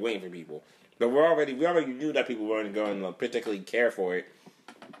not even waiting for people. But we already knew that people weren't going to particularly care for it.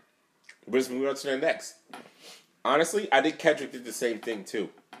 We're just moving on to the next. Honestly, I think Kendrick did the same thing, too,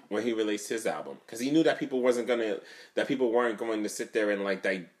 when he released his album. Because he knew that people weren't going to sit there and, like,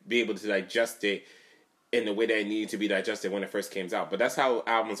 be able to digest it in the way that it needed to be digested when it first came out. But that's how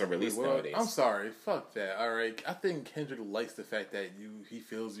albums are released nowadays. I'm sorry. Fuck that. All right. I think Kendrick likes the fact that he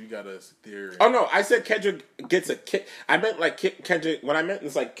feels you gotta sit there. Oh, no. I said Kendrick gets a kick. I meant, like, Kendrick... What I meant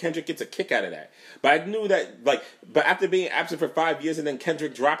is, like, Kendrick gets a kick out of that. But I knew that, like... But after being absent for 5 years and then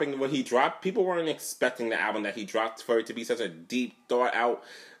Kendrick dropping what he dropped, people weren't expecting the album that he dropped for it to be such a deep, thought-out,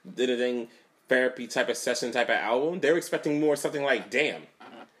 therapy type of session type of album. They were expecting more something like Damn.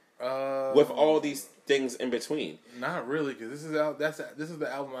 With all these things in between. Not really, because this is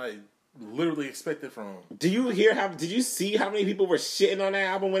the album I literally expected from him. Did you see how many people were shitting on that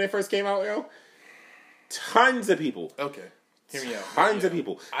album when it first came out, yo? Tons of people. Okay. Hear me out. Tons of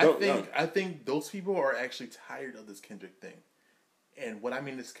people. I think those people are actually tired of this Kendrick thing. And what I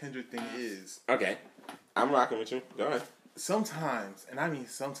mean this Kendrick thing is... Okay. I'm rocking with you. Go ahead. Sometimes, and I mean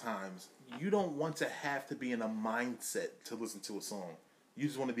sometimes, you don't want to have to be in a mindset to listen to a song. You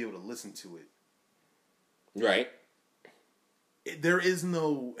just want to be able to listen to it. Right. There is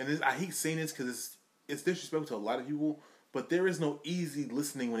no, and I hate saying this because it's disrespectful to a lot of people, but there is no easy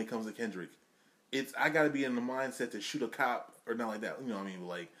listening when it comes to Kendrick. I got to be in the mindset to shoot a cop or not like that. You know what I mean?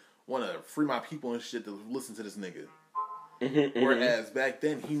 Like, want to free my people and shit to listen to this nigga. Mm-hmm, Whereas back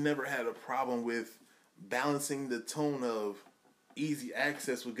then, he never had a problem with balancing the tone of easy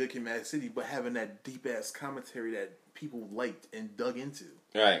access with Good Kid, Mad City, but having that deep ass commentary that people liked and dug into.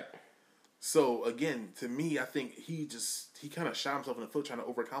 Right. So again, to me, I think he kind of shot himself in the foot trying to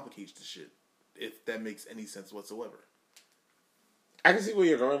overcomplicate the shit. If that makes any sense whatsoever. I can see where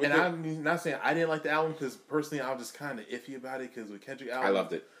you're going with it. And I'm not saying I didn't like the album because personally I was just kind of iffy about it because with Kendrick albums, I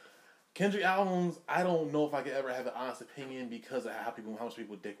loved it. Kendrick albums, I don't know if I could ever have an honest opinion because of how much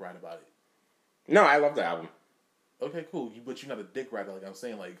people dick ride about it. No, I love the album. Okay, cool. But you're not a dick rider, like I'm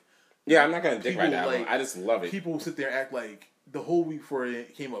saying. Like, yeah, I'm not gonna dick ride the album. I just love it. People sit there and act like the whole week before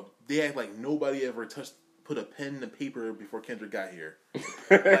it came up, they act like nobody ever put put a pen and paper before Kendrick got here.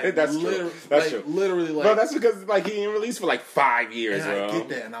 That's true. That's true. Literally, like, bro, that's because like he didn't release for like 5 years, and bro. I get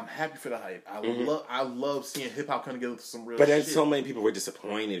that, and I'm happy for the hype. I love seeing hip hop come together with some real. But then shit. so many people were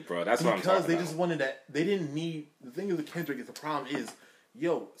disappointed, bro. That's what I'm talking about. Because they just wanted that. They didn't need the thing with Kendrick. Is the problem is,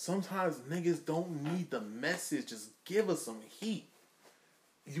 yo, sometimes niggas don't need the message. Just give us some heat.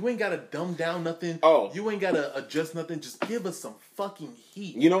 You ain't gotta dumb down nothing. Oh, you ain't gotta adjust nothing. Just give us some fucking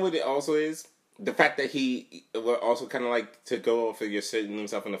heat. You know what it also is? The fact that he also kind of like to go for your shooting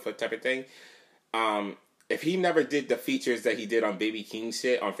himself in the foot type of thing. If he never did the features that he did on Baby King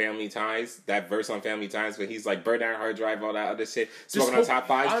shit on Family Ties, that verse on Family Ties where he's like burn down hard drive, all that other shit, smoking on top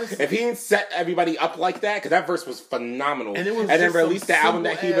five. Honestly, if he didn't set everybody up like that, because that verse was phenomenal, and then released the album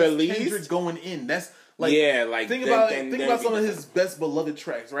that he released, Kendrick going in. That's like think about some of his best beloved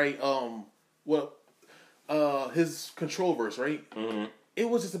tracks, right? His Control verse, right? Mm-hmm. It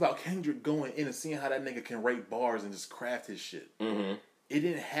was just about Kendrick going in and seeing how that nigga can write bars and just craft his shit. Mm-hmm. It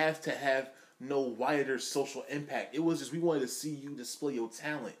didn't have to have no wider social impact. It was just we wanted to see you display your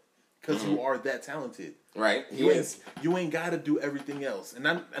talent because you are that talented. Right. You ain't got to do everything else. And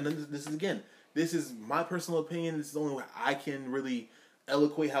this is my personal opinion. This is the only way I can really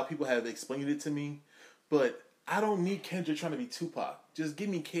eloquate how people have explained it to me. But I don't need Kendrick trying to be Tupac. Just give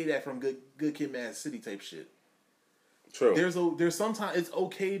me K-Dat from Good Kid, Mad City type shit. True. There's sometimes it's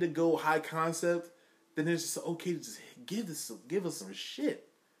okay to go high concept. Then it's just okay to just give us some shit.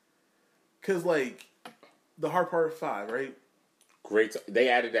 Cause like the Hard Part 5, right? Great. They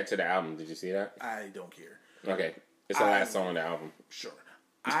added that to the album. Did you see that? I don't care. Okay, it's the last song on the album. Sure.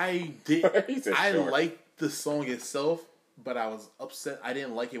 I liked the song itself, but I was upset. I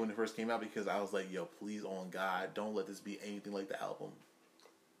didn't like it when it first came out because I was like, yo, please, on God, don't let this be anything like the album.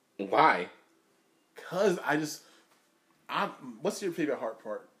 Why? Cause what's your favorite Heart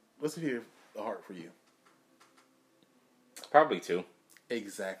part? What's your favorite Heart for you? Probably 2.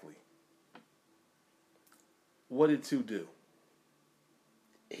 Exactly. What did 2 do?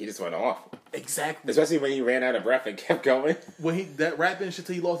 He just went off. Exactly. Especially when he ran out of breath and kept going. When that rapping shit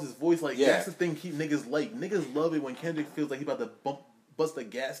till he lost his voice, that's the thing niggas like. Niggas love it when Kendrick feels like he about to bust a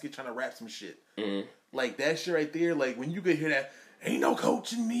gasket trying to rap some shit. Mm-hmm. Like that shit right there, like when you could hear that, ain't no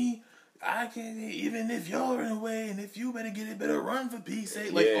coaching me. I can't, even if you're in the way, and if you better get it, better run for peace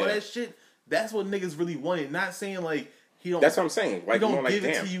sake. Like all that shit, that's what niggas really wanted. Not saying like he don't. That's what I'm saying. Like he don't more like give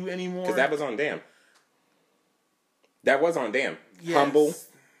it Damn. To you anymore. Because that was on Damn. That was on Damn. Yes. Humble.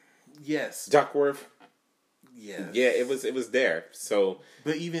 Yes. Duckworth. Yes. Yeah, it was there. So,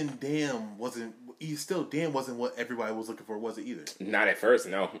 but even Damn wasn't. Damn wasn't what everybody was looking for, was it either? Not at first,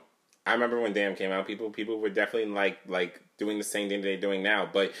 no. I remember when Damn came out, people were definitely like doing the same thing they're doing now.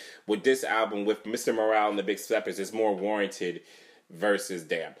 But with this album, with Mr. Morale and the Big Steppers, it's more warranted versus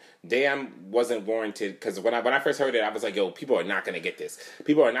Damn. Damn wasn't warranted because when I first heard it, I was like, yo, people are not going to get this.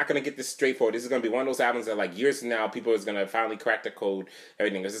 People are not going to get this straightforward. This is going to be one of those albums that like years from now, people is going to finally crack the code,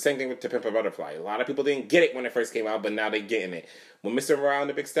 everything. It's the same thing with To Pimp a Butterfly. A lot of people didn't get it when it first came out, but now they're getting it. When Mr. Morale and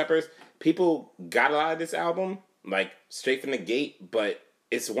the Big Steppers, people got a lot of this album, like straight from the gate, but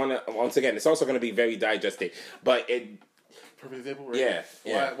it's once again, it's also going to be very digested. But it... Perfect example, right?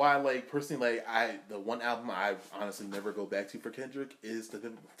 Yeah. Why like personally, like the one album I honestly never go back to for Kendrick is To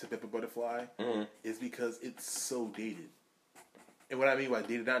Pimp a Butterfly, is because it's so dated. And what I mean by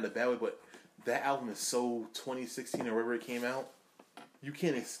dated, not in a bad way, but that album is so 2016 or wherever it came out, you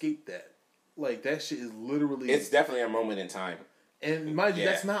can't escape that. Like that shit is literally. It's definitely a moment in time. And mind you,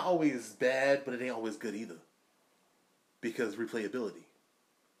 that's not always bad, but it ain't always good either. Because replayability.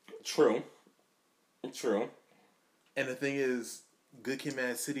 True. And the thing is, Good Kid,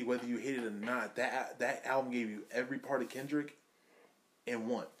 Mad City, whether you hate it or not, that album gave you every part of Kendrick in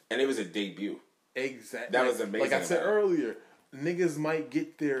one. And it was a debut. Exactly. That was amazing. Like I said earlier, niggas might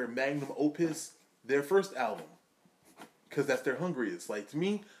get their magnum opus, their first album. Because that's their hungriest. Like, to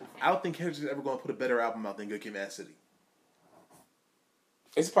me, I don't think Kendrick's ever going to put a better album out than Good Kid, Mad City.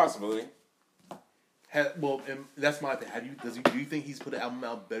 It's a possibility. And that's my opinion. Do you think he's put an album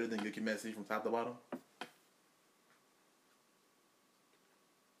out better than Good Kid, Mad City from top to bottom?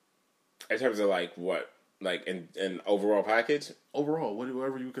 In terms of like what? Like in overall package? Overall,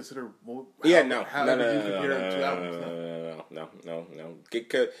 whatever you consider. No.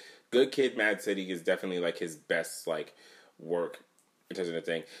 Good Kid, Mad City is definitely like his best like work in terms of the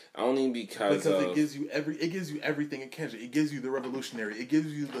thing. Only because it gives you everything in Kendrick. It gives you the revolutionary. It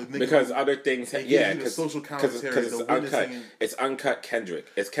gives you the nigga because other things. Yeah, because social commentary. Because it's uncut. It's uncut Kendrick.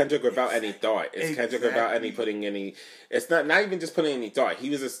 It's Kendrick without any thought. It's Kendrick without any putting any. It's not even just putting any thought. He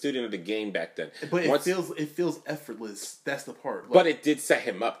was a student of the game back then. But it feels effortless. That's the part. But it did set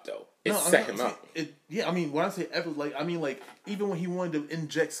him up though. It set him up. I mean, when I say effortless, even when he wanted to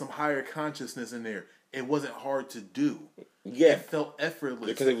inject some higher consciousness in there, it wasn't hard to do. Yeah. It felt effortless.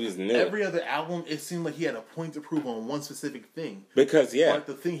 Because it was new. Every other album, it seemed like he had a point to prove on one specific thing. Because, But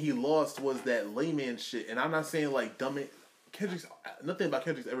the thing he lost was that layman shit. And I'm not saying, nothing about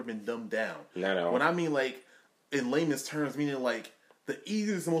Kendrick's ever been dumbed down. Not at all. When I mean, in layman's terms, meaning, the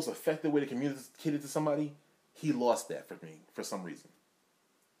easiest and most effective way to communicate it to somebody, he lost that for me, for some reason.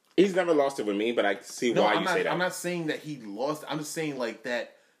 He's never lost it with me, but I see why you say that. I'm not saying that he lost. I'm just saying,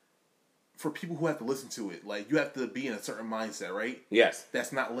 that for people who have to listen to it, you have to be in a certain mindset, right? Yes.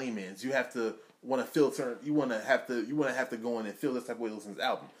 That's not layman's. You have to want to filter. You want to have to go in and feel this type of way to listen to this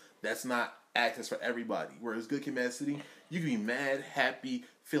album. That's not access for everybody. Whereas Good Kid, Mad City, you can be mad, happy,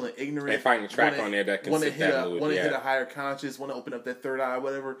 feeling ignorant, and find a track on there that can sit that mood. Want to hit a higher conscious, want to open up that third eye,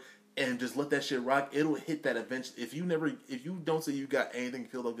 whatever, and just let that shit rock. It'll hit that eventually. If you don't say you got anything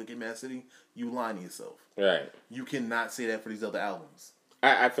filled up Good Kid, Mad City, you lying to yourself. Right. You cannot say that for these other albums.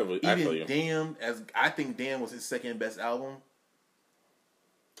 I feel you. Damn, I think Damn was his second best album.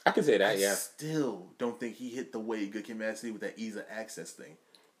 I can say that, yeah. I still don't think he hit the way Good Kid, Mad City with that ease of access thing.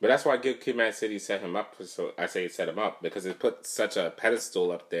 But that's why Good Kid, Mad City set him up. So I say it set him up because it put such a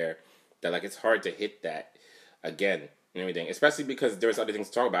pedestal up there that it's hard to hit that again and everything. Especially because there's other things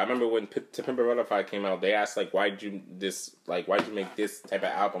to talk about. I remember when To Pimp a Butterfly came out, they asked why'd you make this type of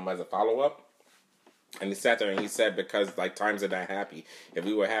album as a follow up? And he sat there and he said, because times are not happy. If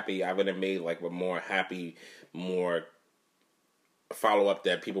we were happy, I would have made a more happy, more follow up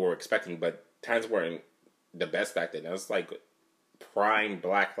that people were expecting. But times weren't the best back then. It was prime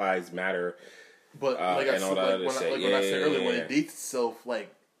Black Lives Matter. But and all that other shit. When I said earlier, when it dates itself,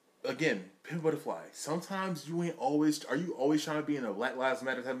 again, Pimp Butterfly. Sometimes are you always trying to be in a Black Lives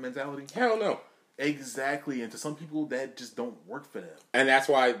Matter type of mentality? Hell no. Exactly, and to some people that just don't work for them. And that's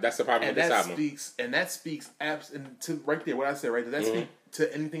the problem with this album. That speaks to right there. What I said, right? Does that speak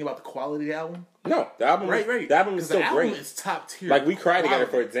to anything about the quality of the album? No, the album. Right. The album is so great. It's top tier. We Cry Together,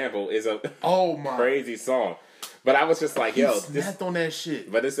 for example, is a crazy song. But I was just yo, snapped on that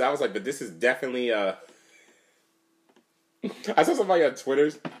shit. But I was but this is definitely I saw somebody on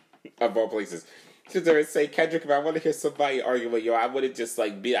Twitter, of all places, sit there and say, Kendrick, if I want to hear somebody argue with I would have just I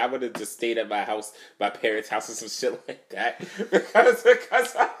would have just stayed at my house, my parents' house, or some shit like that.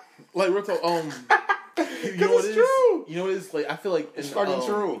 because real talk, you know what it is? True. You know what it is? I feel it's fucking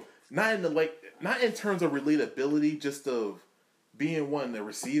true. Not in terms of relatability, just of being one to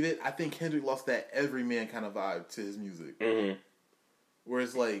receive it. I think Kendrick lost that everyman kind of vibe to his music. Mm-hmm.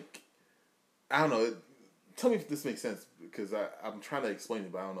 Whereas I don't know. Tell me if this makes sense, because I'm trying to explain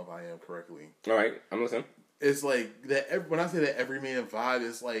it, but I don't know if I am correctly. All right, I'm listening. It's that when I say that everyman vibe,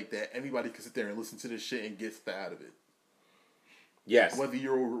 it's that anybody can sit there and listen to this shit and get stuff out of it. Yes. Whether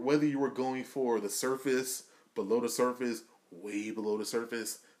you were going for the surface, below the surface, way below the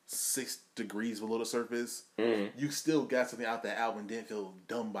surface, 6 degrees below the surface, you still got something out that album and didn't feel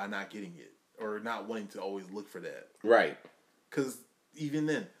dumb by not getting it or not wanting to always look for that. Right. Because even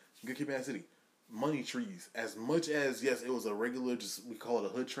then, Good Kid, Mad City, Money Trees, as much as, yes, it was a regular, we call it a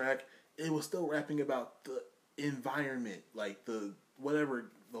hood track, it was still rapping about the environment, the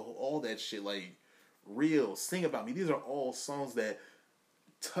whatever, all that shit, real, Sing About Me. These are all songs that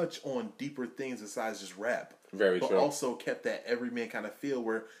touch on deeper things besides just rap. Very true. But also kept that everyman kind of feel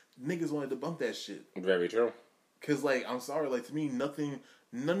where niggas wanted to bump that shit. Very true. Because, I'm sorry, to me,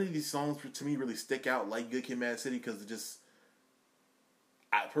 none of these songs to me really stick out like Good Kid, Mad City, because it just,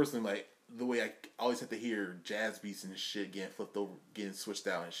 I personally, the way I always have to hear jazz beats and shit getting flipped over, getting switched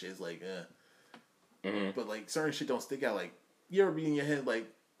out and shit is Mm-hmm. But certain shit don't stick out. You ever be in your head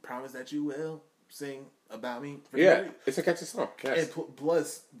Promise That You Will Sing About Me? Yeah, it's a catchy song. Yes. And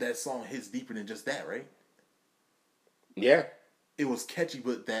plus, that song hits deeper than just that, right? Yeah. It was catchy,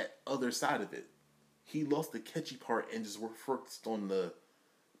 but that other side of it. He lost the catchy part and just focused on the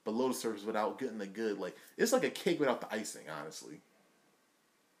below the surface without getting the good. It's like a cake without the icing, honestly.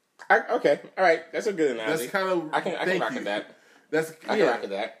 Okay, all right, that's a good analogy. That's kind of I can rock with that. I can rock with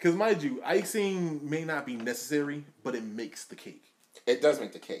that. Because mind you, icing may not be necessary, but it makes the cake. It does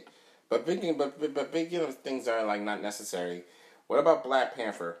make the cake. But big things are not necessary. What about Black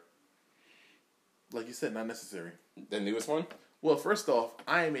Panther? Like you said, not necessary. The newest one? Well, first off,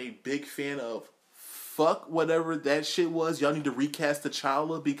 I am a big fan of fuck whatever that shit was. Y'all need to recast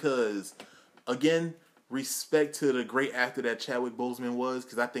T'Challa because, again, respect to the great actor that Chadwick Boseman was,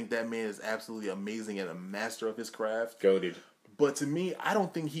 because I think that man is absolutely amazing and a master of his craft. Goated. But to me, I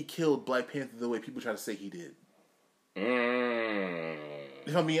don't think he killed Black Panther the way people try to say he did.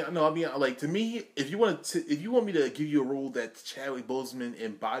 I mean, like, to me, if you want me to give you a role that Chadwick Boseman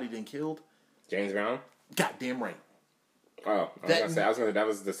embodied and killed, James Brown. Goddamn right. Oh, that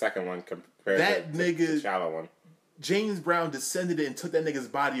was the second one compared that to nigga, T'Challa one. James Brown descended and took that nigga's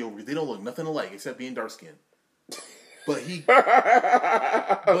body over. They don't look nothing alike except being dark skinned. But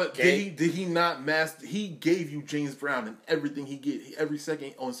Okay. did he not master? He gave you James Brown and everything he get every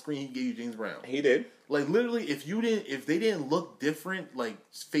second on screen. He gave you James Brown. He did. Like literally, if they didn't look different, like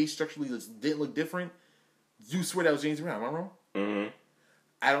face structurally didn't look different, you swear that was James Brown. Am I wrong? Mm-hmm.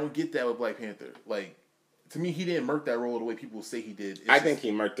 I don't get that with Black Panther. Like, to me, he didn't murk that role the way people say he did. I think he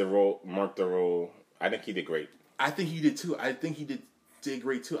murked the role. I think he did great. I think he did too. I think he did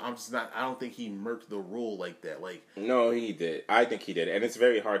great too. I don't think he murked the role like that. Like, no, he did. I think he did, and it's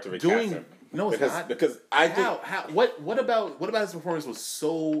very hard to recast him. No, it's not. Because I think what about his performance was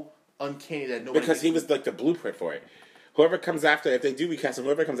so uncanny that nobody. Because he was like the blueprint for it. Whoever comes after, if they do recast him,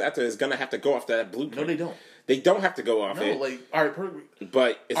 whoever comes after is gonna have to go off that blueprint. No, they don't. They don't have to go off it. No, like, all right,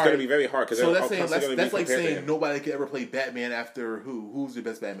 but it's going to be very hard because so that's like saying nobody could ever play Batman after who? Who's the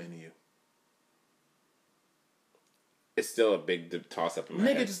best Batman to you? It's still a big toss up in my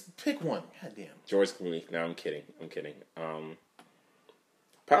head. Just pick one. God damn. George Clooney. No, I'm kidding.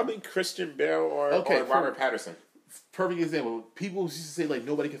 Probably Christian Bale or Robert Pattinson. Perfect example. People used to say like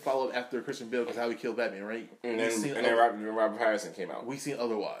nobody can follow up after Christian Bale because how he killed Batman, right? And then Robert Pattinson came out. We seen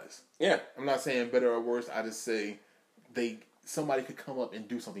otherwise. Yeah, I'm not saying better or worse. I just say somebody could come up and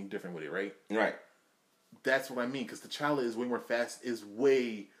do something different with it, right? Right. That's what I mean because T'Challa is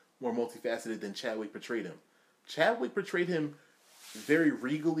way more multifaceted than Chadwick portrayed him. Chadwick portrayed him very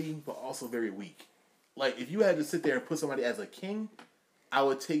regally, but also very weak. Like if you had to sit there and put somebody as a king, I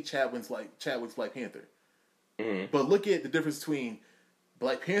would take Chadwick's Black Panther. Mm-hmm. But look at the difference between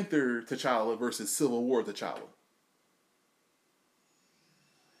Black Panther T'Challa versus Civil War T'Challa.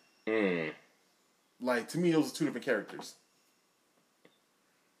 Like, to me, those are two different characters.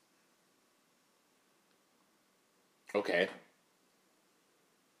 Okay.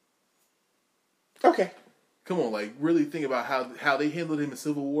 Come on, like, really think about how they handled him in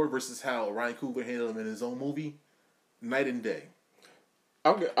Civil War versus how Ryan Coogler handled him in his own movie. Night and day.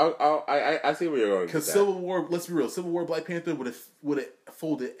 I see where you're going. Because Civil War, let's be real, Civil War Black Panther would have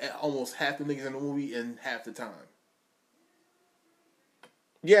folded almost half the niggas in the movie in half the time.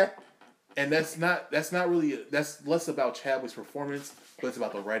 Yeah, and that's less about Chadwick's performance, but it's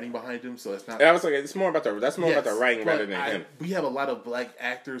about the writing behind him. So it's not. I was like, it's more about the writing rather than him. We have a lot of black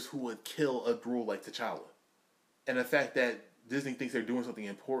actors who would kill a role like T'Challa, and the fact that Disney thinks they're doing something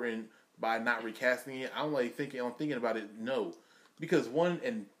important by not recasting it, I'm thinking about it. No. Because one,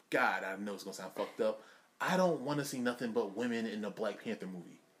 and God, I know it's going to sound fucked up, I don't want to see nothing but women in the Black Panther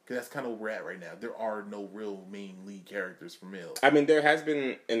movie. Because that's kind of where we're at right now. There are no real main lead characters for males. I mean, there has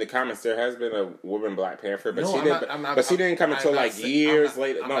been, in the comics, there has been a woman Black Panther, but she she didn't come until years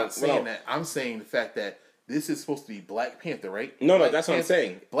later. I'm not saying that. I'm saying the fact that this is supposed to be Black Panther, right? No, that's what I'm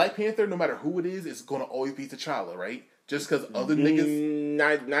saying. Black Panther, no matter who it is going to always be T'Challa, right? Just because other niggas...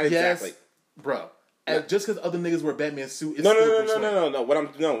 Not exactly. Bro. Just because other niggas wear Batman suit is no.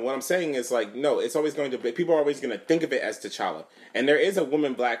 What I'm saying is like no. It's always going to be. People are always going to think of it as T'Challa, and there is a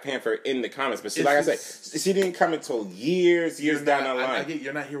woman Black Panther in the comics, but like I said, she didn't come until years down the line.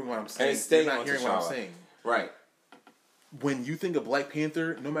 You're not hearing what I'm saying. You're not hearing what I'm saying. Right. When you think of Black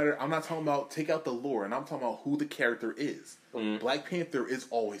Panther, no matter, I'm not talking about take out the lore, and I'm talking about who the character is. Mm-hmm. Black Panther is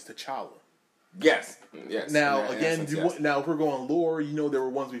always T'Challa. Yes. Now again, if we're going lore, there were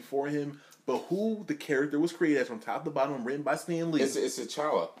ones before him. But who the character was created as from top to bottom, written by Stan Lee. It's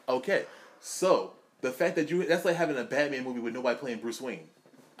T'Challa. Okay. So, the fact that that's like having a Batman movie with nobody playing Bruce Wayne.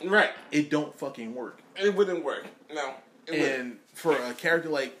 Right. It don't fucking work. It wouldn't work. No. And for a character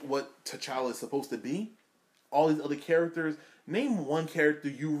like what T'Challa is supposed to be, all these other characters, name one character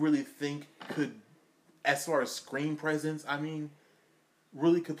you really think could, as far as screen presence,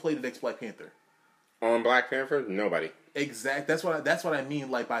 really could play the next Black Panther. On Black Panther, nobody. Exact. That's what I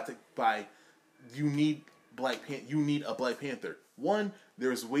mean. Like by you need you need a Black Panther. One,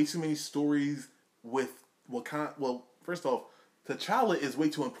 there's way too many stories with Wakanda. Well, first off, T'Challa is way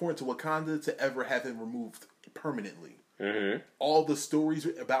too important to Wakanda to ever have him removed permanently. Mm-hmm. All the stories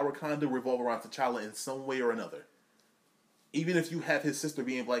about Wakanda revolve around T'Challa in some way or another. Even if you have his sister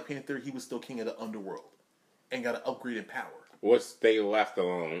being Black Panther, he was still king of the underworld and got an upgrade in power. What's they left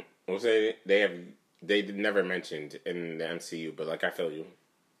alone? What's they have they never mentioned in the MCU, but like I feel you.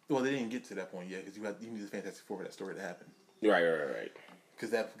 Well, they didn't get to that point yet because you need the Fantastic Four for that story to happen. Right.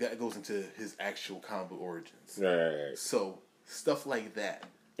 Because that goes into his actual comic book origins. Right. So stuff like that.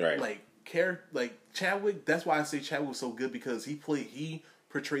 Right. Like Chadwick. That's why I say Chadwick was so good because he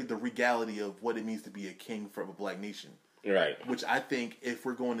portrayed the regality of what it means to be a king from a black nation. Right. Which I think, if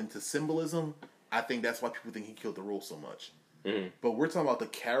we're going into symbolism, I think that's why people think he killed the role so much. Mm-hmm. But we're talking about the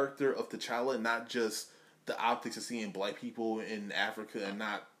character of T'Challa, not just the optics of seeing black people in Africa and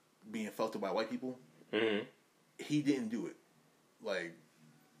not being fucked up by white people. Mm-hmm. He didn't do it. Like,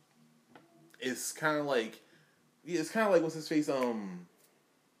 it's kind of like what's his face?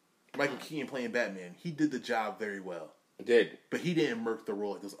 Michael Keaton playing Batman. He did the job very well. Did, but he didn't murk the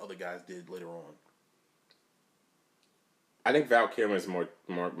role like those other guys did later on. I think Val Kilmer is more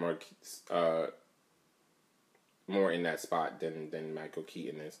in that spot than Michael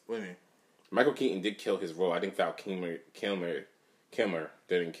Keaton is. What do you mean? Michael Keaton did kill his role. I think Val Kilmer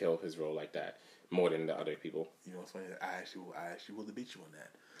didn't kill his role like that more than the other people. You know what's funny? I actually will debate you on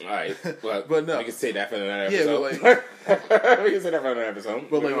that. All right, well, but no, we can say that for another episode. Yeah, but we can say that for another episode.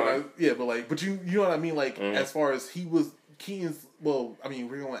 But but you know what I mean? Like, as far as Keaton's, well, I mean,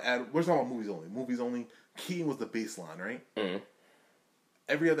 we're talking about movies only. Movies only. Keaton was the baseline, right? Mm-hmm.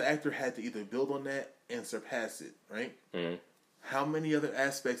 Every other actor had to either build on that and surpass it, right? Mm-hmm. How many other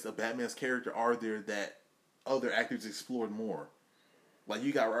aspects of Batman's character are there that other actors explored more? Like,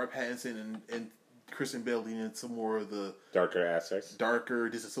 you got Robert Pattinson and Christian Bale leaning into more of the darker aspects,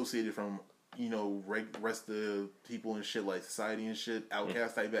 disassociated from rest of the people and shit, like society and shit,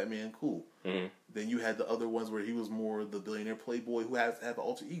 outcast type Batman, cool. Mm-hmm. Then you had the other ones where he was more the billionaire playboy who has to have an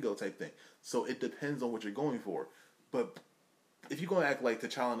alter ego type thing. So it depends on what you're going for. But if you're going to act like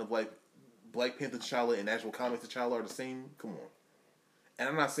T'Challa and the Black Panther T'Challa and actual comics T'Challa are the same, come on. And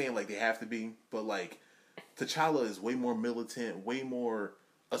I'm not saying like they have to be, but like T'Challa is way more militant, way more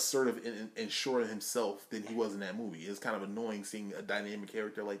assertive and sure of himself than he was in that movie. It's kind of annoying seeing a dynamic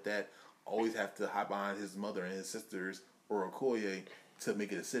character like that always have to hop behind his mother and his sisters or Okoye to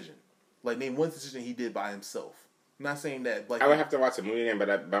make a decision. Like, name one decision he did by himself. I'm not saying that. Like, I would have to watch the movie again, but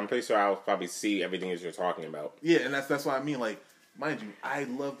I'm pretty sure I'll probably see everything that you're talking about. Yeah, and that's what I mean. Like, mind you, I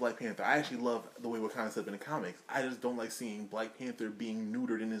love Black Panther. I actually love the way Wakanda's set up in the comics. I just don't like seeing Black Panther being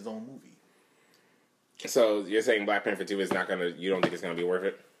neutered in his own movie. So you're saying Black Panther 2 is not gonna? You don't think it's gonna be worth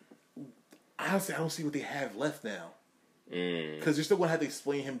it? Honestly, I don't see what they have left now. Because you're still going to have to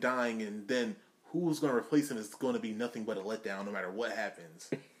explain him dying, and then who's going to replace him is going to be nothing but a letdown no matter what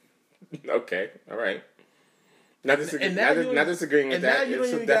happens. Okay, all right. Not disagreeing with that.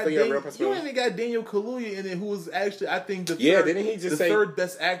 It's definitely a real possibility. You even got Daniel Kaluuya in it, who was actually, I think, didn't he just say third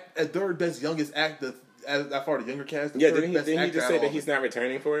best youngest actor as far as the younger cast? Yeah, didn't he just say that he's not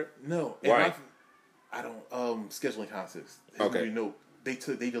returning for it? No. Why? I don't. Scheduling conflicts. Okay. Nope. They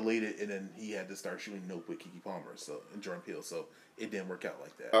delayed it, and then he had to start shooting Nope with Keke Palmer and Jordan Peele, so it didn't work out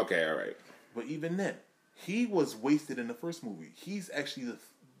like that. Okay, all right. But even then, he was wasted in the first movie. He's actually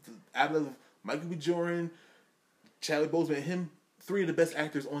out of Michael B. Jordan, Chadwick Boseman, and him, three of the best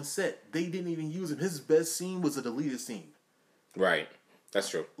actors on set. They didn't even use him. His best scene was a deleted scene. Right, that's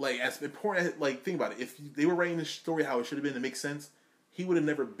true. Like, as important, like, think about it. If they were writing the story how it should have been to make sense, he would have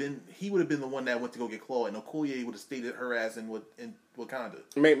been the one that went to go get Claw, and Okoye would have stayed at her ass in Wakanda.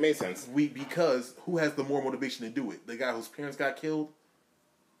 Made sense. Because who has the more motivation to do it? The guy whose parents got killed?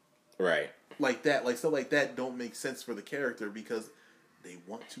 Right. Like that, like stuff like that don't make sense for the character because they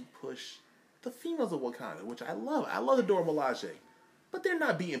want to push the females of Wakanda, which I love. I love the Dora Milaje. But they're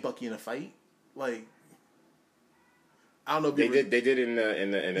not beating Bucky in a fight. Like, I don't know. If they did in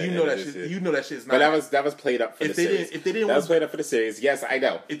the you know that shit. You know that shit is not. But that was played up for the series. If they didn't, that was played up for the series. Yes, I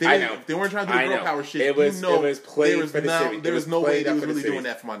know. If they weren't trying to do the girl power shit, it was played for the series. There was no way they was really doing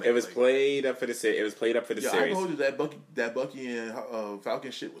that for my name. It was played up for the series. It was played up for the series. I told you that Bucky and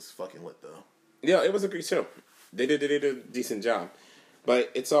Falcon shit was fucking lit though. Yeah, it was a great show. They did a decent job,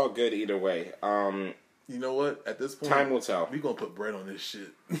 but it's all good either way. You know what? At this point, time will tell. We gonna put bread on this shit.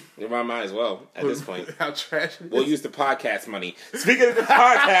 We might as well. At this point, how trash it is. We'll use the podcast money. Speaking of the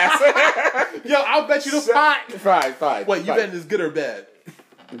podcast, yo, I'll bet you the fine. Wait, you betting this good or bad?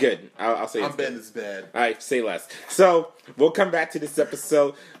 Good. I'll say I'm betting it's bad. All right, say less. So we'll come back to this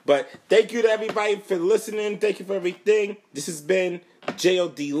episode, but thank you to everybody for listening. Thank you for everything. This has been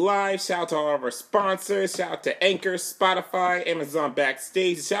JOD Live. Shout out to all of our sponsors. Shout out to Anchor, Spotify, Amazon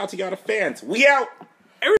Backstage. Shout out to y'all the fans. We out.